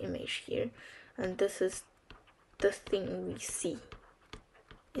 the red image here, and this is the thing we see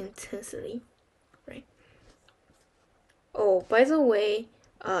intensely, right? Oh, by the way,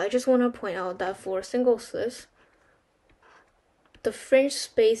 I just want to point out that for single slits, the fringe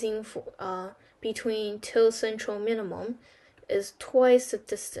spacing for, between two central minimum is twice the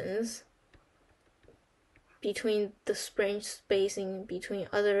distance between the fringe spacing between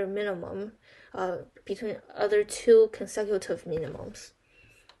other minimum, between other two consecutive minimums.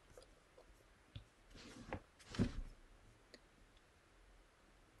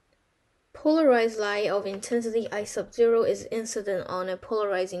 Polarized light of intensity I sub 0 is incident on a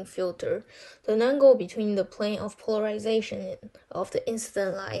polarizing filter. The angle between the plane of polarization of the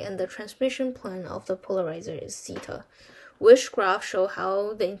incident light and the transmission plane of the polarizer is theta, which graph show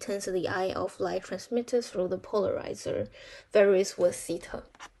how the intensity I of light transmitted through the polarizer varies with theta.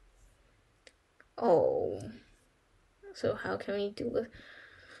 Oh, so how can we do this?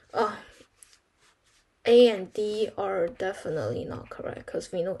 A and D are definitely not correct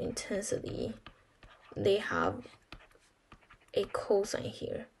because we know intensity, they have a cosine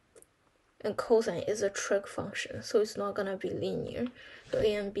here, and cosine is a trig function, so it's not gonna be linear. So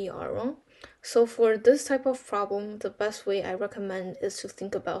A and B are wrong. So for this type of problem, the best way I recommend is to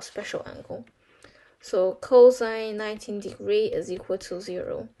think about special angle. So cosine 19 degree is equal to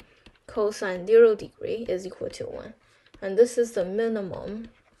 0. Cosine 0 degree is equal to 1. And this is the minimum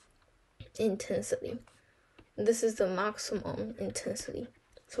intensity. This is the maximum intensity.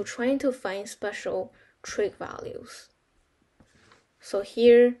 So trying to find special trig values. So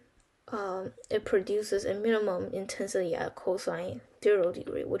here, it produces a minimum intensity at cosine 0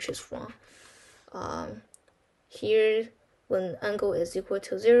 degree, which is wrong. Here, when angle is equal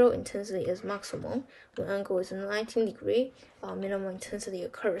to 0, intensity is maximum. When angle is 19 degree, minimum intensity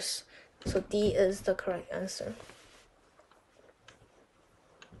occurs. So D is the correct answer.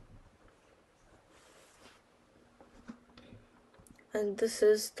 And this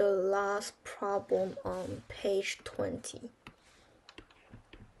is the last problem on page 20.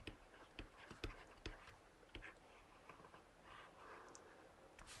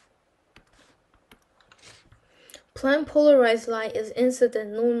 Plane polarized light is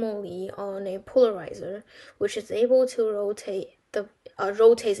incident normally on a polarizer, which is able to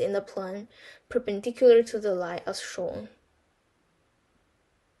rotates in the plane perpendicular to the light as shown.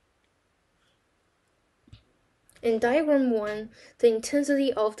 In diagram 1, the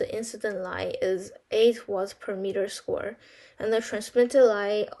intensity of the incident light is 8 watts per meter square, and the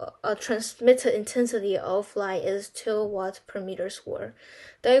transmitted intensity of light is 2 watts per meter square.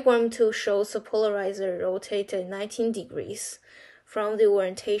 Diagram 2 shows the polarizer rotated 19 degrees from the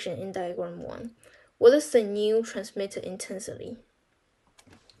orientation in diagram 1. What is the new transmitted intensity?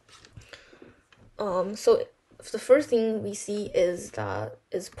 So the first thing we see is that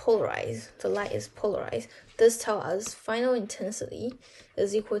it's polarized. The light is polarized. This tells us final intensity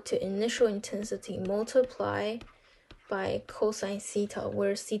is equal to initial intensity multiplied by cosine theta,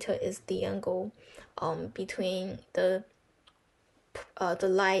 where theta is the angle between the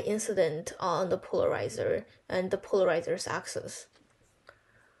light incident on the polarizer and the polarizer's axis.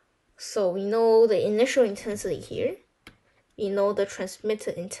 So we know the initial intensity here. We know the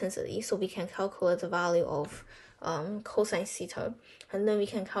transmitted intensity, so we can calculate the value of cosine theta, and then we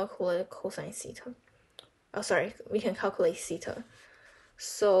can calculate cosine theta. We can calculate theta.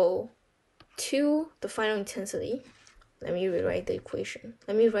 So the final intensity, let me rewrite the equation.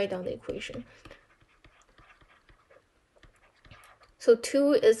 Let me write down the equation. So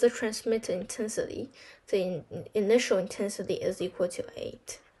 2 is the transmitted intensity. The initial intensity is equal to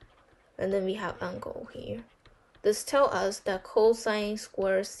 8. And then we have angle here. This tells us that cosine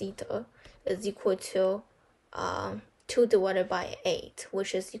squared theta is equal to 2 divided by 8,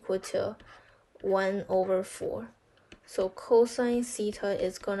 which is equal to 1 over 4. So cosine theta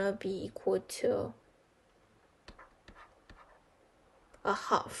is gonna be equal to a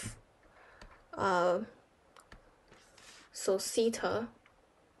half. So theta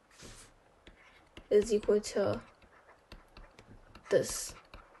is equal to this.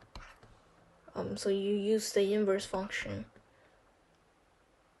 So you use the inverse function,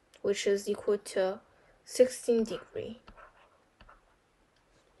 which is equal to 16 degree,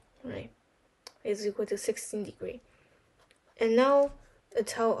 right? Is equal to 16 degree. And now it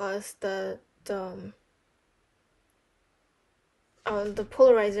tells us that the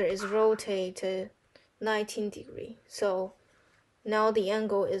polarizer is rotated 19 degree. So now the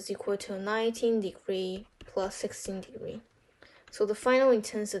angle is equal to 19 degree plus 16 degree. So the final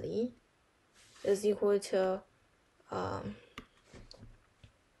intensity is equal to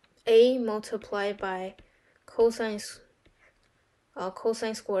A multiplied by cosine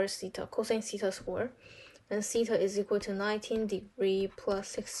square theta, cosine theta square, and theta is equal to 19 degree plus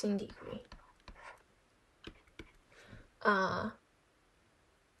 16 degree.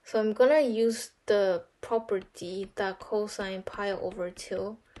 So I'm gonna use the property that cosine pi over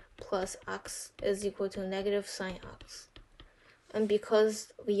 2 plus x is equal to negative sine x. And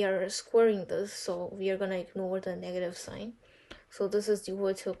because we are squaring this, so we are gonna ignore the negative sign. So this is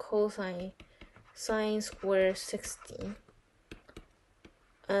equal to cosine sine square 16.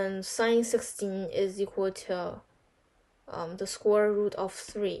 And sine 16 is equal to the square root of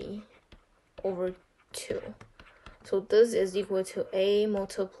 3 over 2. So this is equal to A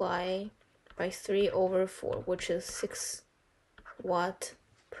multiplied by 3 over 4, which is 6 watt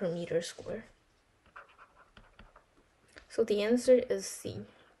per meter square. So the answer is C.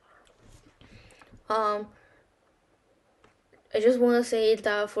 I just want to say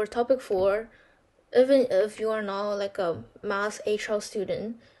that for topic 4, even if you are not like a math HL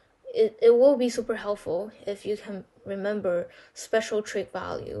student, it will be super helpful if you can remember special trig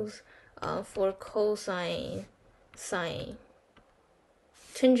values for cosine, sine.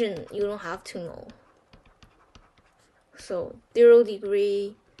 Tangent, you don't have to know. So 0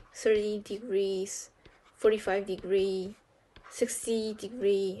 degree, 30 degrees, 45 degree, 60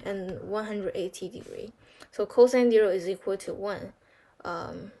 degree, and 180 degree. So cosine 0 is equal to 1.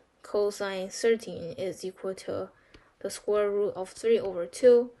 Cosine 13 is equal to the square root of 3 over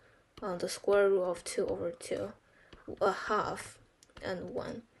 2, the square root of 2 over 2, a half, and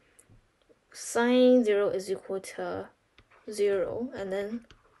 1. Sine 0 is equal to 0, and then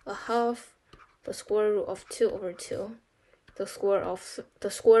a half, the square root of 2 over 2, the square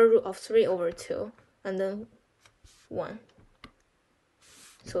root of 3 over 2, and then 1.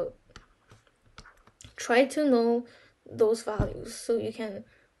 So try to know those values so you can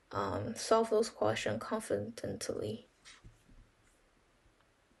solve those questions confidently.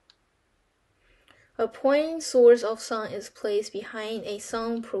 A point source of sound is placed behind a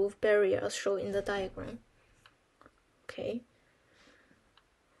soundproof barrier as shown in the diagram. Okay.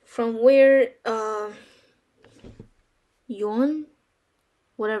 From where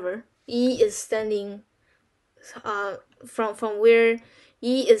E is standing, from where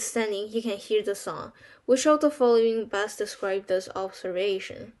E is standing, he can hear the sound. Which of the following best describe this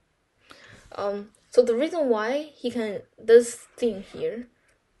observation? So the reason why this thing here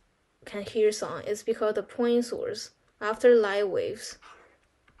can hear sound is because the point source, after light waves,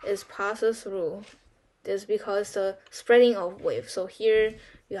 is passes through. This because the spreading of waves. So here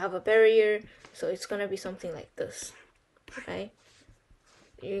you have a barrier, so it's gonna be something like this. Okay,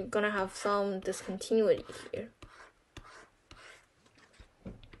 you're gonna have some discontinuity here.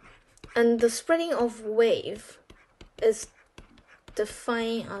 And the spreading of wave is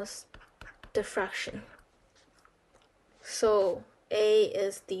defined as diffraction. So A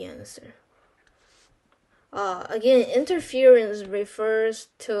is the answer. Again, interference refers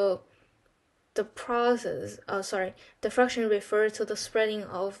to the process. Diffraction refers to the spreading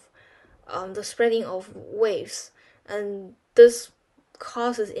of waves, and this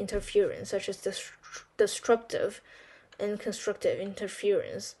causes interference, such as disruptive and constructive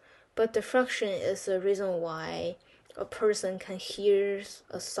interference. But diffraction is the reason why a person can hear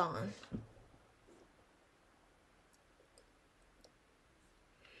a sound.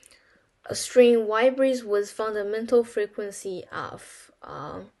 A string vibrates with fundamental frequency f.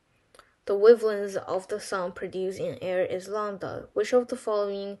 The wavelength of the sound produced in air is lambda. Which of the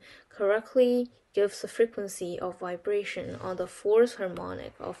following correctly gives the frequency of vibration on the fourth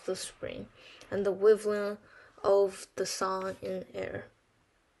harmonic of the string and the wavelength of the sound in air?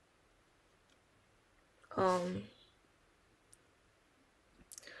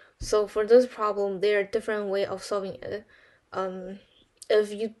 So for this problem, there are different ways of solving it.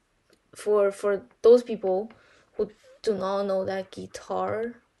 If you, for those people who do not know that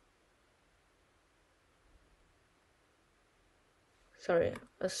guitar,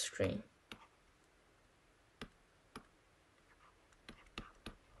 a string.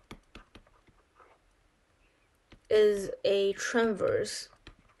 is a transverse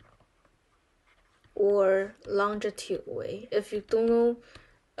or longitude wave. If you don't know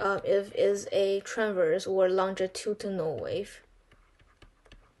if is a transverse or longitudinal wave,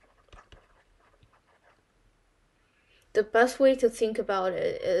 the best way to think about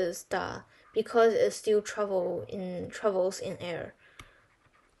it is that because it still travels in air,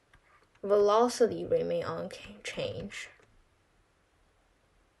 velocity remain unchanged.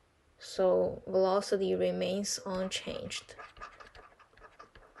 So velocity remains unchanged.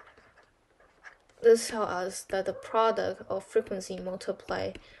 This tells us that the product of frequency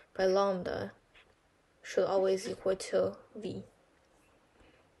multiplied by lambda should always equal to v.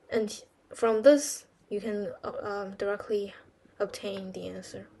 And from this, you can directly obtain the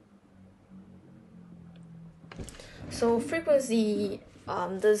answer. So frequency,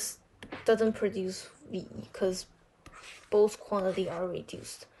 this doesn't produce v because both quantity are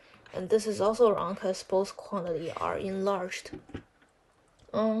reduced. And this is also wrong because both quantity are enlarged.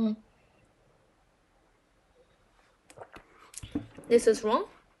 This is wrong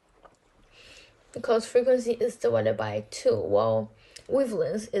because frequency is divided by 2 while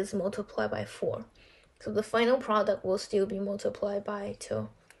wavelength is multiplied by 4. So the final product will still be multiplied by 2.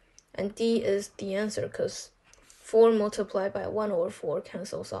 And D is the answer because 4 multiplied by 1 over 4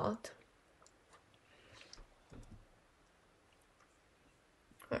 cancels out.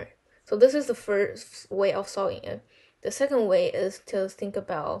 Alright, so this is the first way of solving it. The second way is to think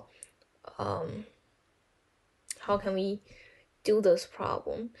about how can we do this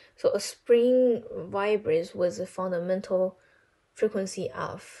problem. So a spring vibrates with a fundamental frequency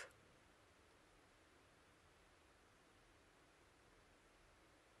f.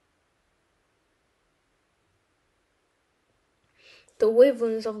 The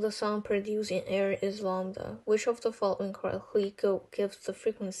wavelength of the sound produced in air is lambda. Which of the following correctly gives the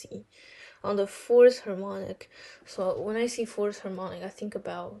frequency on the fourth harmonic? So when I see fourth harmonic, I think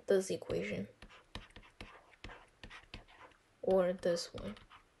about this equation or this one.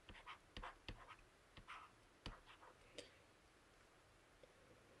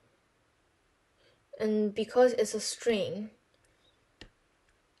 And because it's a string,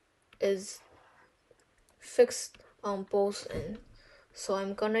 is fixed on both ends, so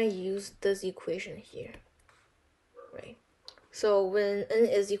I'm gonna use this equation here, right? So when n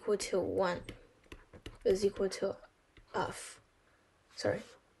is equal to 1 is equal to f, sorry,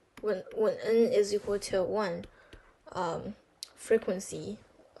 when n is equal to 1,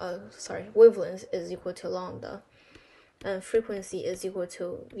 wavelength is equal to lambda, and frequency is equal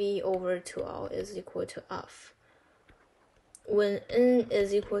to v over 2l is equal to f. When n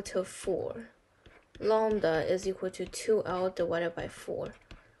is equal to 4, lambda is equal to 2l divided by 4,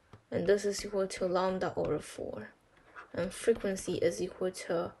 and this is equal to lambda over 4, and frequency is equal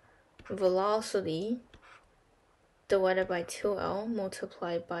to velocity divided by 2l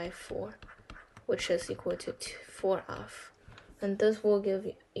multiplied by 4, which is equal to 4f, and this will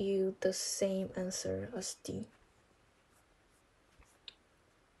give you the same answer as D.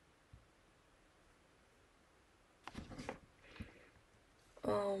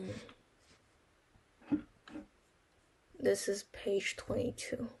 This is page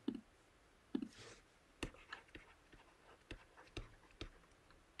 22.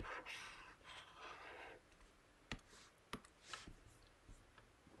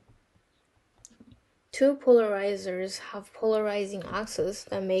 Two polarizers have polarizing axes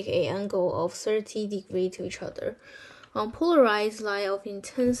that make an angle of 30 degrees to each other. On polarized light of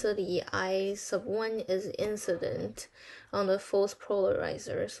intensity I1 is incident on the fourth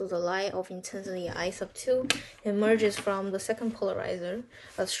polarizer, so the light of intensity I2 emerges from the second polarizer,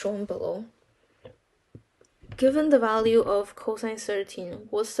 as shown below. Given the value of cosine 13,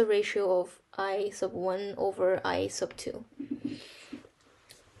 what's the ratio of I1 over I2?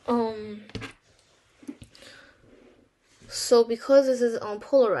 So because this is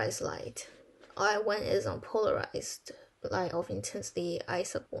unpolarized light, I1 is unpolarized light of intensity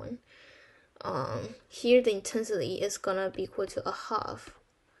I1. Here the intensity is gonna be equal to a half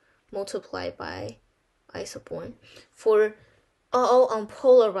multiplied by I1. For all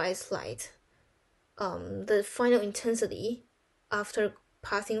unpolarized light, the final intensity after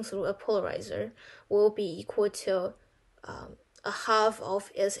passing through a polarizer will be equal to a half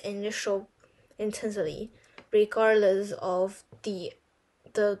of its initial intensity, regardless of the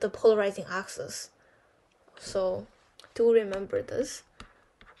polarizing axis. So do remember this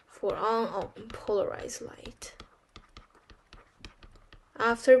for unpolarized light.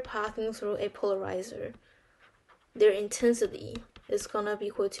 After passing through a polarizer, their intensity is gonna be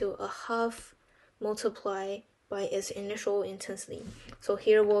equal to a half multiplied by its initial intensity. So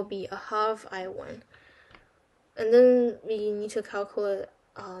here will be a half I1. And then we need to calculate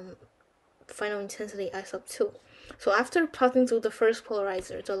final intensity I sub 2. So after passing through the first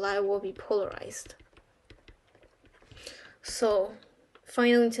polarizer, the light will be polarized. So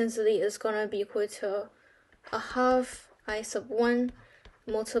final intensity is going to be equal to a half I sub 1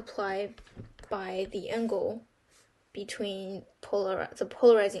 multiplied by the angle between the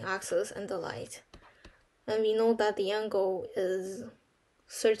polarizing axis and the light. And we know that the angle is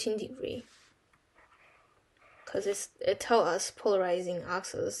 13 degrees. Because it tells us polarizing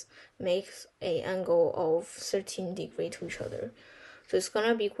axis makes an angle of 13 degrees to each other. So it's going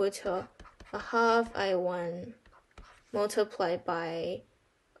to be equal to a half I1 multiplied by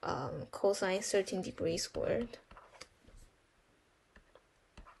cosine 13 degrees squared.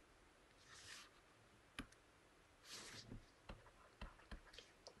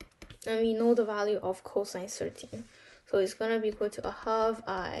 And we know the value of cosine 13. So it's going to be equal to a half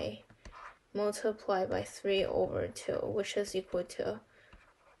I multiplied by 3 over 2, which is equal to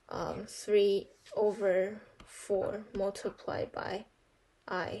 3 over 4 multiplied by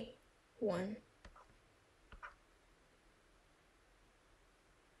I1.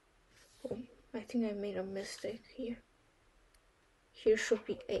 Oh, I think I made a mistake here. Here should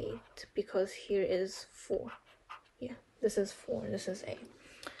be 8 because here is 4. Yeah, this is 4, this is 8.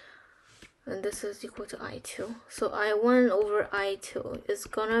 And this is equal to I2. So I1 over I2 is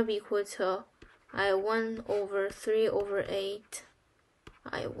gonna be equal to I1 over 3 over 8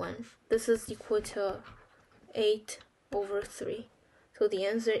 I1. This is equal to 8 over 3. So the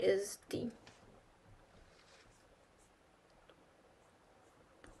answer is D.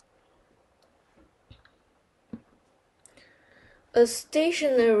 A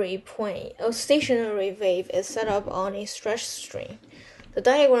stationary wave is set up on a stretched string. The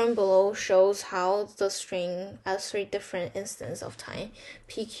diagram below shows how the string at 3 different instants of time,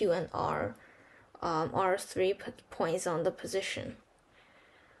 P, Q, and R, are 3 points on the position.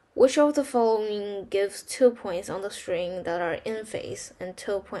 Which of the following gives 2 points on the string that are in phase and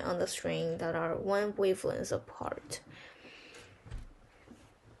 2 points on the string that are 1 wavelength apart?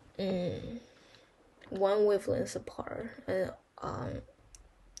 1 wavelength apart and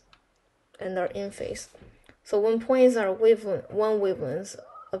are in phase. So when points are 1 wavelength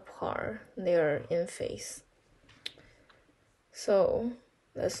apart, they are in phase. So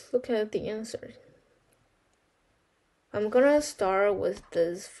let's look at the answer. I'm gonna start with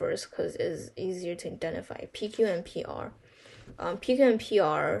this first because it's easier to identify. PQ and PR. PQ and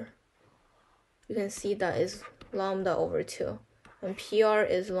PR, you can see that is lambda over 2, and PR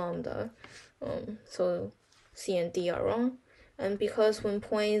is lambda. So C and D are wrong. And because when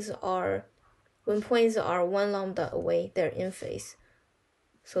points are 1 lambda away, they're in phase.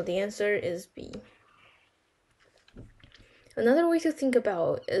 So the answer is B. Another way to think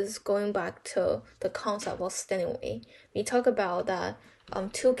about is going back to the concept of standing wave. We talk about that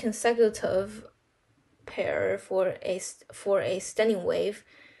 2 consecutive pair for a standing wave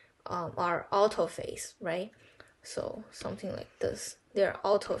are out of phase, right? So something like this. They're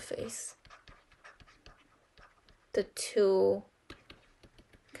out of phase. The 2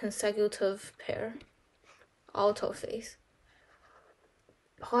 consecutive pair out of phase.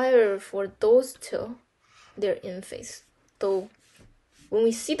 However, for those 2, they're in phase. So when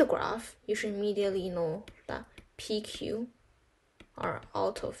we see the graph, you should immediately know that PQ are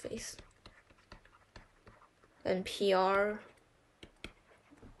out of phase and PR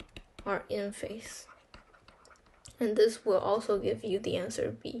are in phase. And this will also give you the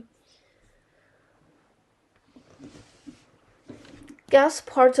answer B. Gas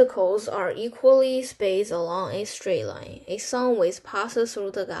particles are equally spaced along a straight line. A sound wave passes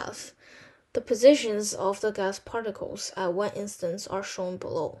through the gas. The positions of the gas particles at one instance are shown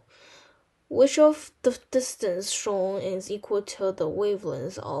below. Which of the distance shown is equal to the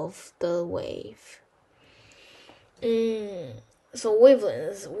wavelength of the wave? So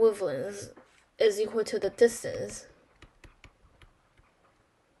wavelength is equal to the distance.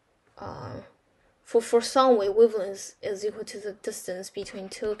 For sound wave, wavelength is equal to the distance between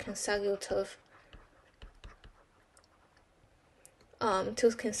 2 consecutive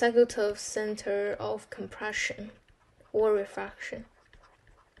center of compression or refraction.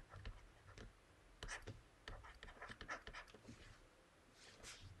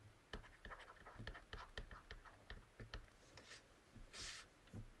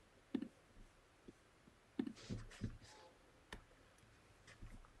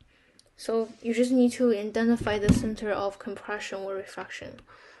 So you just need to identify the center of compression or refraction.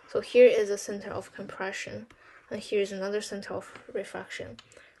 So here is the center of compression, and here is another center of refraction.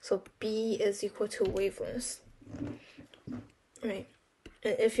 So B is equal to wavelength. Right.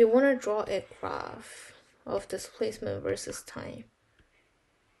 And if you want to draw a graph, of displacement versus time.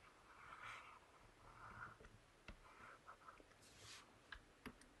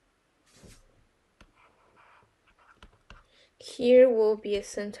 Here will be a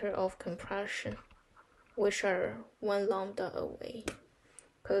center of compression, which are 1 lambda away,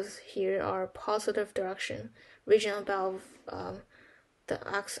 because here are positive direction, region above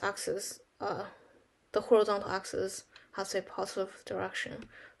the x-axis, the horizontal axis has a positive direction,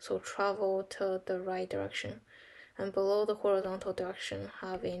 so travel to the right direction, and below the horizontal direction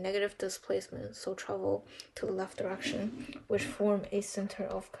have a negative displacement, so travel to the left direction, which form a center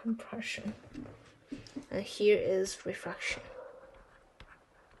of compression. And here is refraction.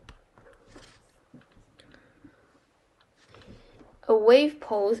 A wave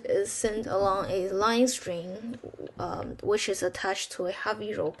pulse is sent along a line string, which is attached to a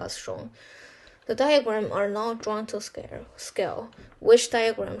heavy rope as shown. The diagram are now drawn to scale, which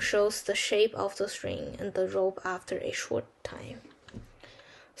diagram shows the shape of the string and the rope after a short time.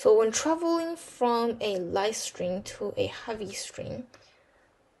 So when traveling from a light string to a heavy string,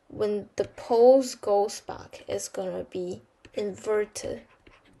 when the pulse goes back, it's gonna be inverted.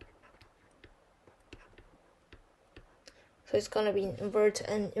 So it's gonna be inverted,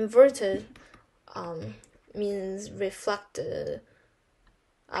 and inverted means reflected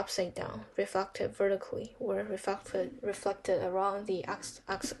upside down, reflected vertically, or reflected around the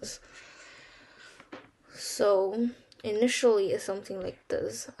axis. So initially it's something like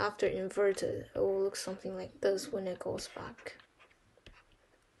this. After inverted, it will look something like this when it goes back.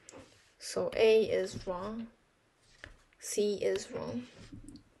 So A is wrong, C is wrong.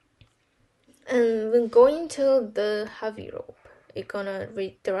 And when going to the heavy rope,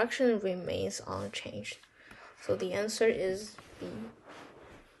 direction remains unchanged. So the answer is B.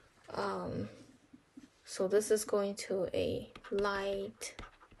 So this is going to a light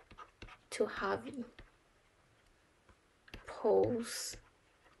to heavy. Pulse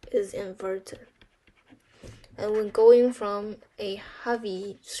is inverted. And when going from a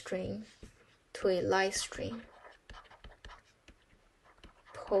heavy string to a light string,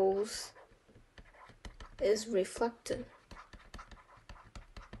 pulse is reflected.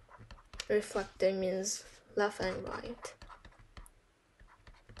 Reflected means left and right.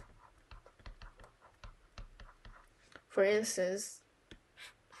 For instance,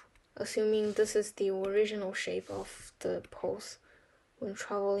 assuming this is the original shape of the pulse when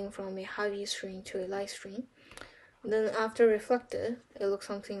traveling from a heavy string to a light string, then after reflected, it looks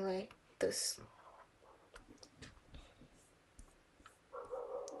something like this.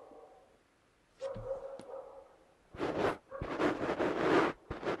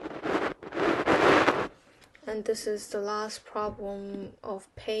 And this is the last problem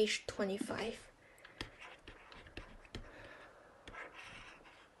of page 25.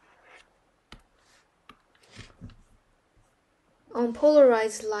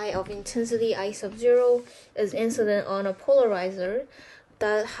 Unpolarized light of intensity I sub 0 is incident on a polarizer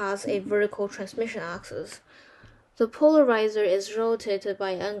that has a vertical transmission axis. The polarizer is rotated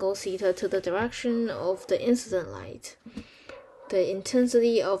by angle theta to the direction of the incident light. The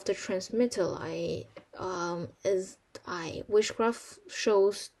intensity of the transmitted light is I, which graph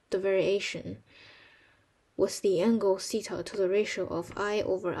shows the variation with the angle theta to the ratio of I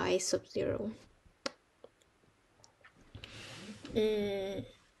over I sub 0.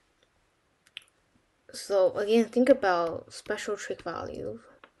 So again, think about special trig value.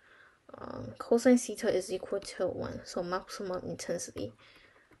 Cosine theta is equal to 1, so maximum intensity.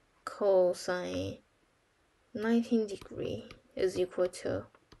 Cosine 19 degree is equal to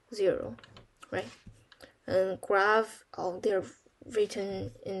 0, right? And graph of they're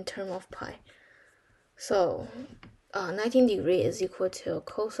written in term of pi. So 19 degree is equal to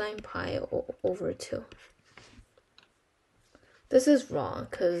cosine pi over 2. This is wrong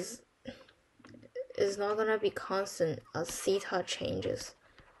because it's not gonna be constant as theta changes.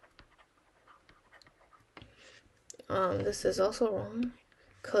 This is also wrong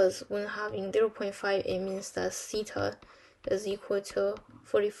because when having 0.5, it means that theta is equal to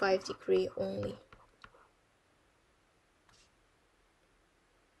 45 degree only.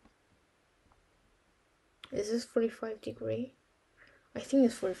 Is this 45 degree? I think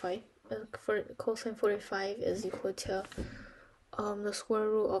it's 45. For cosine 45 is equal to the square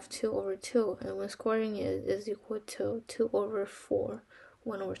root of 2 over 2, and when squaring it is equal to 2 over 4,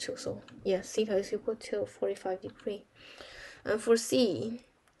 1 over 2. So yeah, theta is equal to 45 degree. And for C,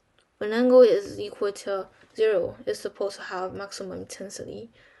 when angle is equal to 0, it's supposed to have maximum intensity,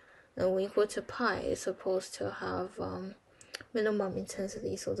 and when equal to pi, it's supposed to have minimum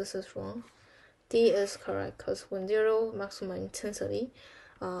intensity. So this is wrong. D is correct because when 0 maximum intensity,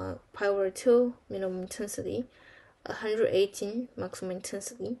 pi over 2 minimum intensity, 118 maximum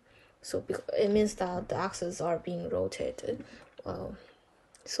intensity. So it means that the axes are being rotated.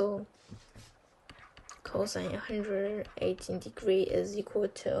 So cosine 118 degree is equal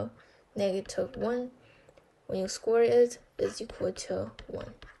to -1. When you square it, is equal to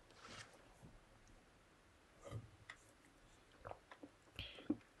 1.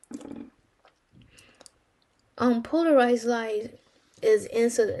 Polarized light is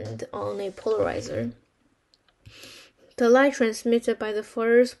incident on a polarizer. The light transmitted by the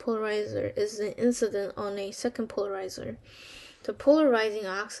first polarizer is an incident on a second polarizer. The polarizing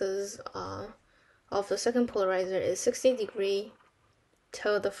axis of the second polarizer is 60 degrees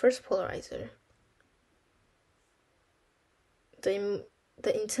to the first polarizer. The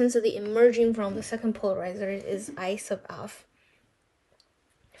intensity emerging from the second polarizer is I sub f.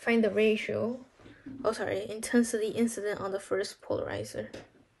 Find the ratio, intensity incident on the first polarizer.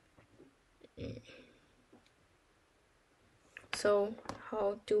 So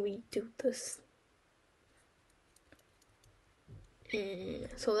how do we do this?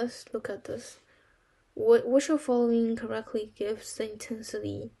 So let's look at this. Which of the following correctly gives the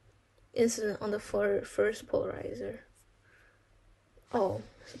intensity incident on the first polarizer? So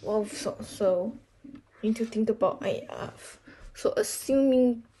you need to think about IF. So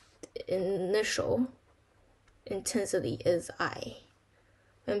assuming initial intensity is I,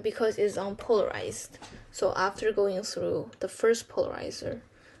 and because it's unpolarized, so after going through the first polarizer,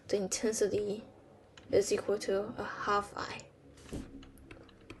 the intensity is equal to a half I.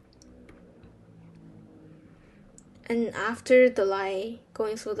 And after the light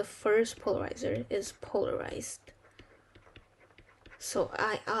going through the first polarizer is polarized, so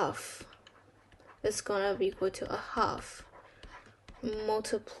IF is gonna be equal to a half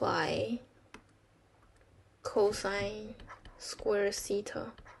multiply cosine square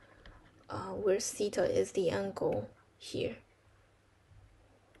theta, where theta is the angle here,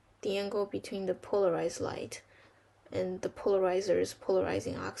 the angle between the polarized light and the polarizer's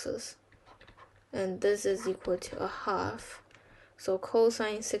polarizing axis, and this is equal to a half. So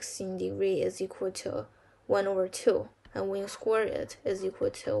cosine 16 degrees is equal to 1 over 2, and when you square it is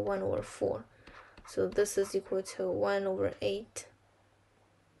equal to 1 over 4. So this is equal to 1 over 8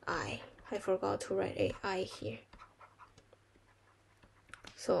 I. I forgot to write a I here.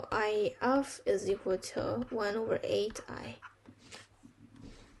 So IF is equal to 1 over 8 I.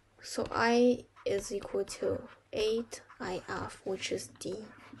 So I is equal to 8 IF, which is D.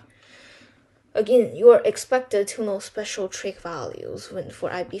 Again, you are expected to know special trig values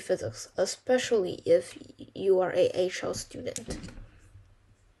for IB physics, especially if you are a HL student.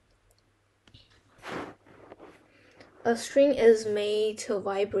 A string is made to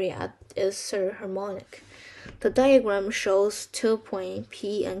vibrate at its third harmonic. The diagram shows 2 points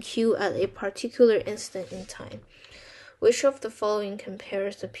P and Q at a particular instant in time. Which of the following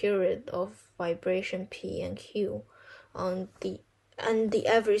compares the period of vibration P and Q and the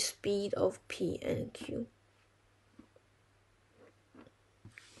average speed of P and Q?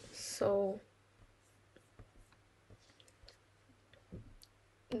 So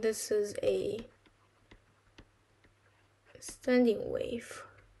this is a standing wave.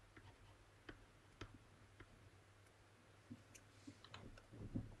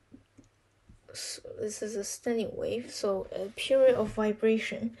 So this is a standing wave. So a period of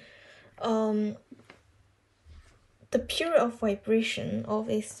vibration. The period of vibration of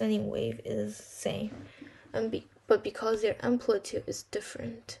a standing wave is same, but because their amplitude is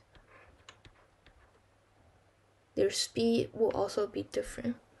different, their speed will also be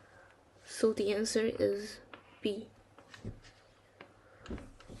different. So the answer is B.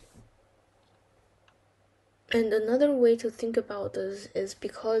 And another way to think about this is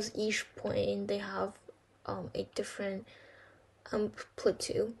because each point they have a different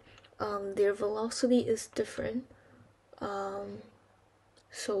amplitude, their velocity is different,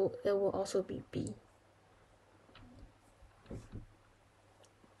 so it will also be B.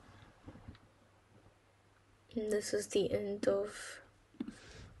 And this is the end of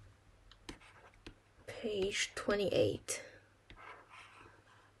page 28.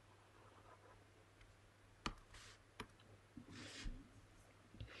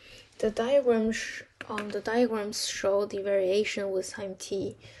 The diagrams show the variation with time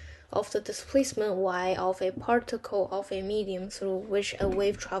t of the displacement y of a particle of a medium through which a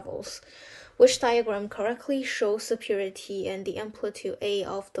wave travels. Which diagram correctly shows the period t and the amplitude a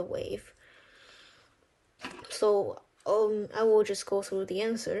of the wave? So I will just go through the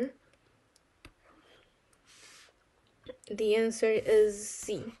answer. The answer is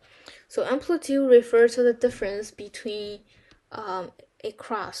C. So amplitude refers to the difference between a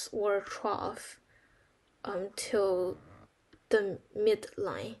cross or trough till the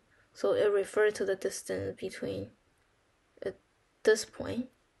midline. So it refers to the distance between this point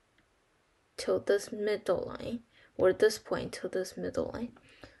till this middle line, or this point to this middle line.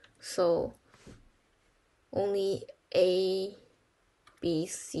 So only A, B,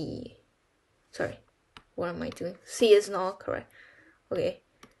 C. Sorry, what am I doing? C is not correct. Okay.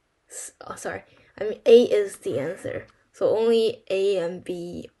 Sorry. I mean, A is the answer. So only A and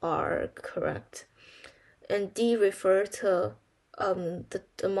B are correct. And D refers to the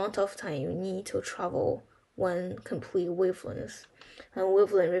amount of time you need to travel one complete wavelength. And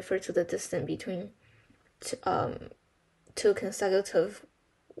wavelength refers to the distance between two consecutive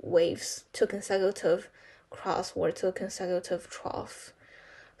waves, two consecutive cross, or two consecutive trough.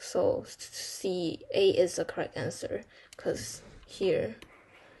 So C, A is the correct answer, because here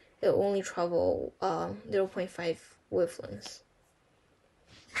it only travel 0.5 wavelengths.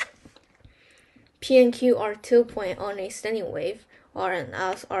 P and Q are 2 points on a standing wave. R and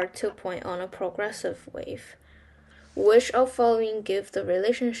S are 2 points on a progressive wave. Which of following give the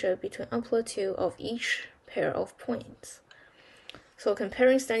relationship between amplitude of each pair of points? So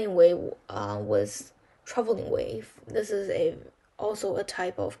comparing standing wave with traveling wave, this is also a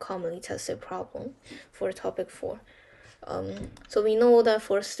type of commonly tested problem for topic 4. So we know that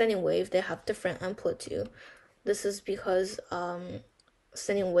for standing wave, they have different amplitude. This is because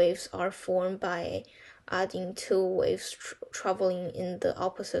standing waves are formed by adding two waves traveling in the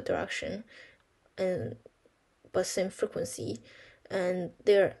opposite direction but same frequency, and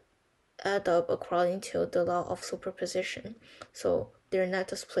they're add up according to the law of superposition, so their net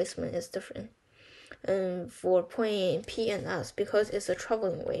displacement is different. And for point P and S, because it's a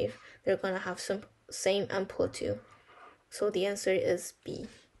traveling wave, they're gonna have some same amplitude, so the answer is B.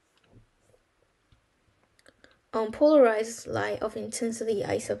 Polarized light of intensity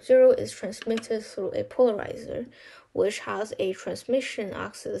I sub 0 is transmitted through a polarizer, which has a transmission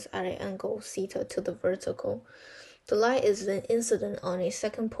axis at an angle theta to the vertical. The light is then incident on a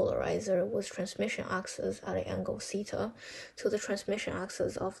second polarizer with transmission axis at an angle theta to the transmission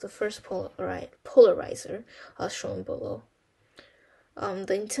axis of the first polarizer, as shown below.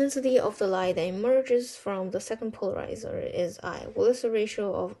 The intensity of the light that emerges from the second polarizer is I. Well, it's a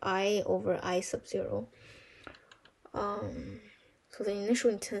ratio of I over I sub 0. So the initial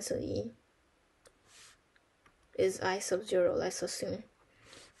intensity is I sub 0, let's assume.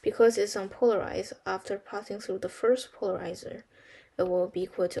 Because it's unpolarized, after passing through the first polarizer, it will be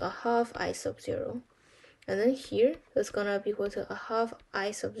equal to a half I sub 0. And then here, it's gonna be equal to a half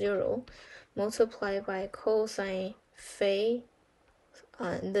I sub 0 multiplied by cosine phi,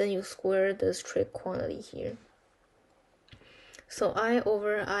 and then you square this trig quantity here. So I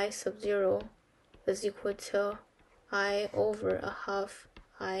over I sub 0 is equal to I over a half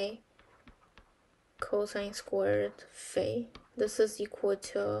I cosine squared phi. This is equal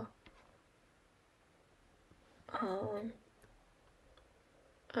to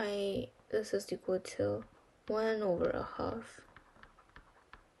this is equal to 1 over a half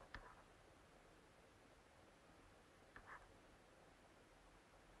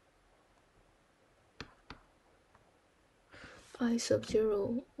I sub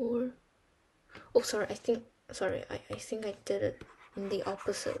 0, or I think I did it in the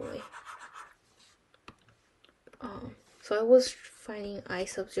opposite way. So I was finding I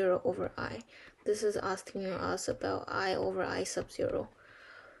sub 0 over I. This is asking us about I over I sub 0.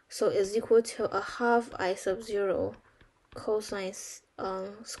 So it's equal to a half I sub 0 cosine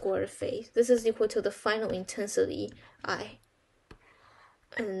squared phi. This is equal to the final intensity I,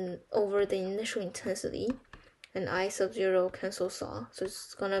 and over the initial intensity, and I sub 0 cancels off, so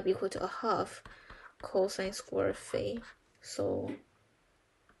it's gonna be equal to a half cosine squared phi. So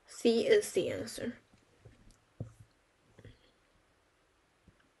C is the answer.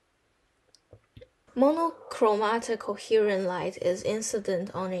 Monochromatic coherent light is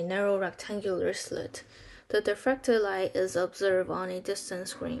incident on a narrow rectangular slit. The diffracted light is observed on a distant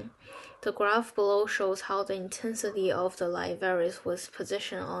screen. The graph below shows how the intensity of the light varies with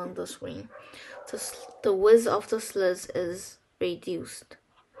position on the screen. The width of the slits is reduced.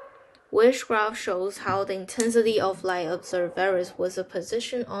 Which graph shows how the intensity of light observed varies with the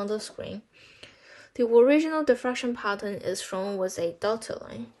position on the screen? The original diffraction pattern is shown with a dotted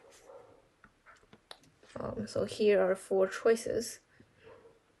line. So here are 4 choices.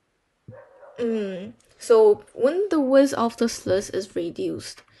 So when the width of the slit is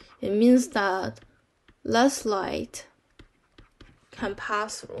reduced, it means that less light can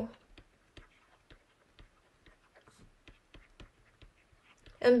pass through.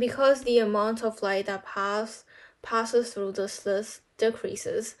 And because the amount of light that passes through the slit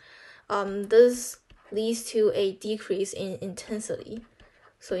decreases, this leads to a decrease in intensity.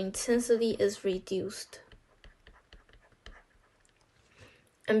 So intensity is reduced.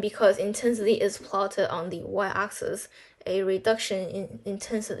 And because intensity is plotted on the y-axis, a reduction in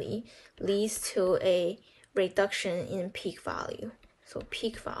intensity leads to a reduction in peak value. So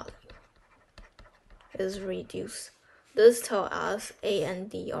peak value is reduced. This tells us A and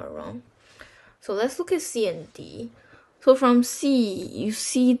D are wrong. So let's look at C and D. So from C, you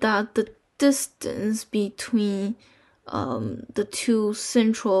see that the distance between the two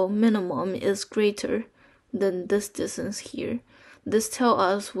central minimum is greater than this distance here. This tells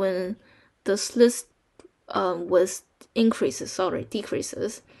us when the slit width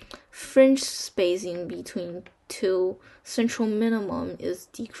decreases, fringe spacing between two central minimum is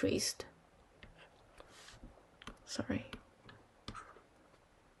decreased.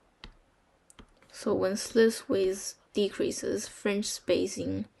 So when slit width decreases, fringe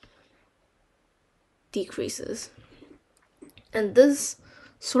spacing decreases. And this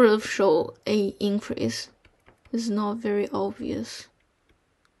sort of show a increase. It's not very obvious.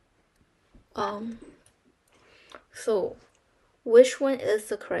 So which one is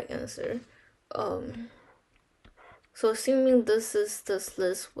the correct answer? So assuming this is the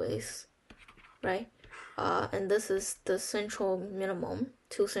slit width, right? And this is the central minimum,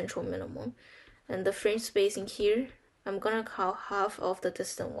 two central minimum. And the fringe spacing here, I'm gonna count half of the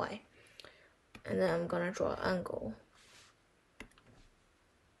distance y. And then I'm gonna draw an angle.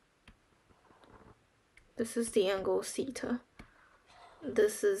 This is the angle theta.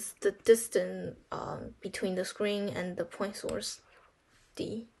 This is the distance between the screen and the point source,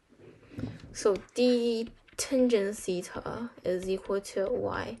 D. So D tangent theta is equal to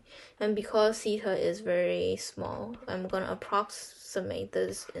y. And because theta is very small, I'm going to approximate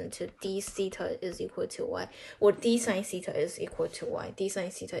this into D theta is equal to y. Or D sine theta is equal to y. D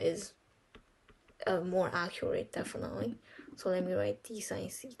sine theta is more accurate, definitely. So let me write D sine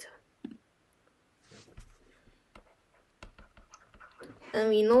theta. And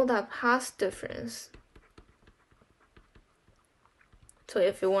we know that path difference. So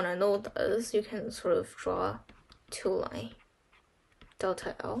if you want to know this, you can sort of draw two lines.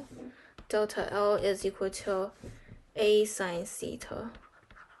 Delta L. Delta L is equal to A sine theta.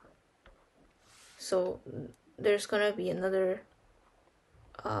 So there's going to be another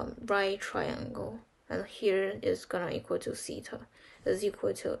right triangle. And here is going to equal to theta. Is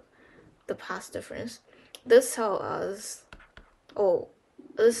equal to the path difference. This tells us,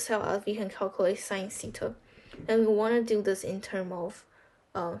 we can calculate sine theta. And we want to do this in terms of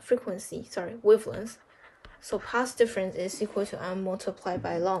wavelength. So path difference is equal to m multiplied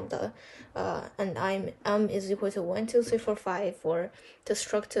by lambda, and m is equal to 1, 2, 3, 4, 5 for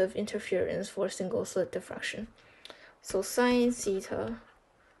destructive interference for single slit diffraction. So sine theta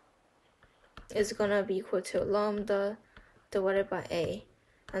is gonna be equal to lambda divided by a,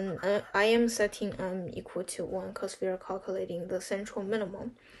 and I am setting m equal to 1 because we are calculating the central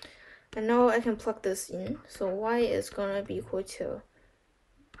minimum. And now I can plug this in. So y is gonna be equal to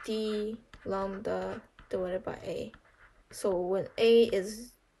d lambda divided by a. So when a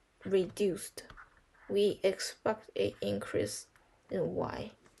is reduced, we expect an increase in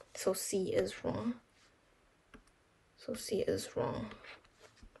y. So C is wrong.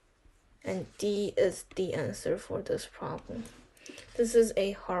 And D is the answer for this problem. This is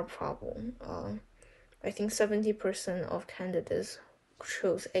a hard problem. I think 70% of candidates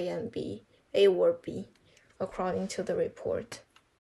chose A and B, A or B, according to the report.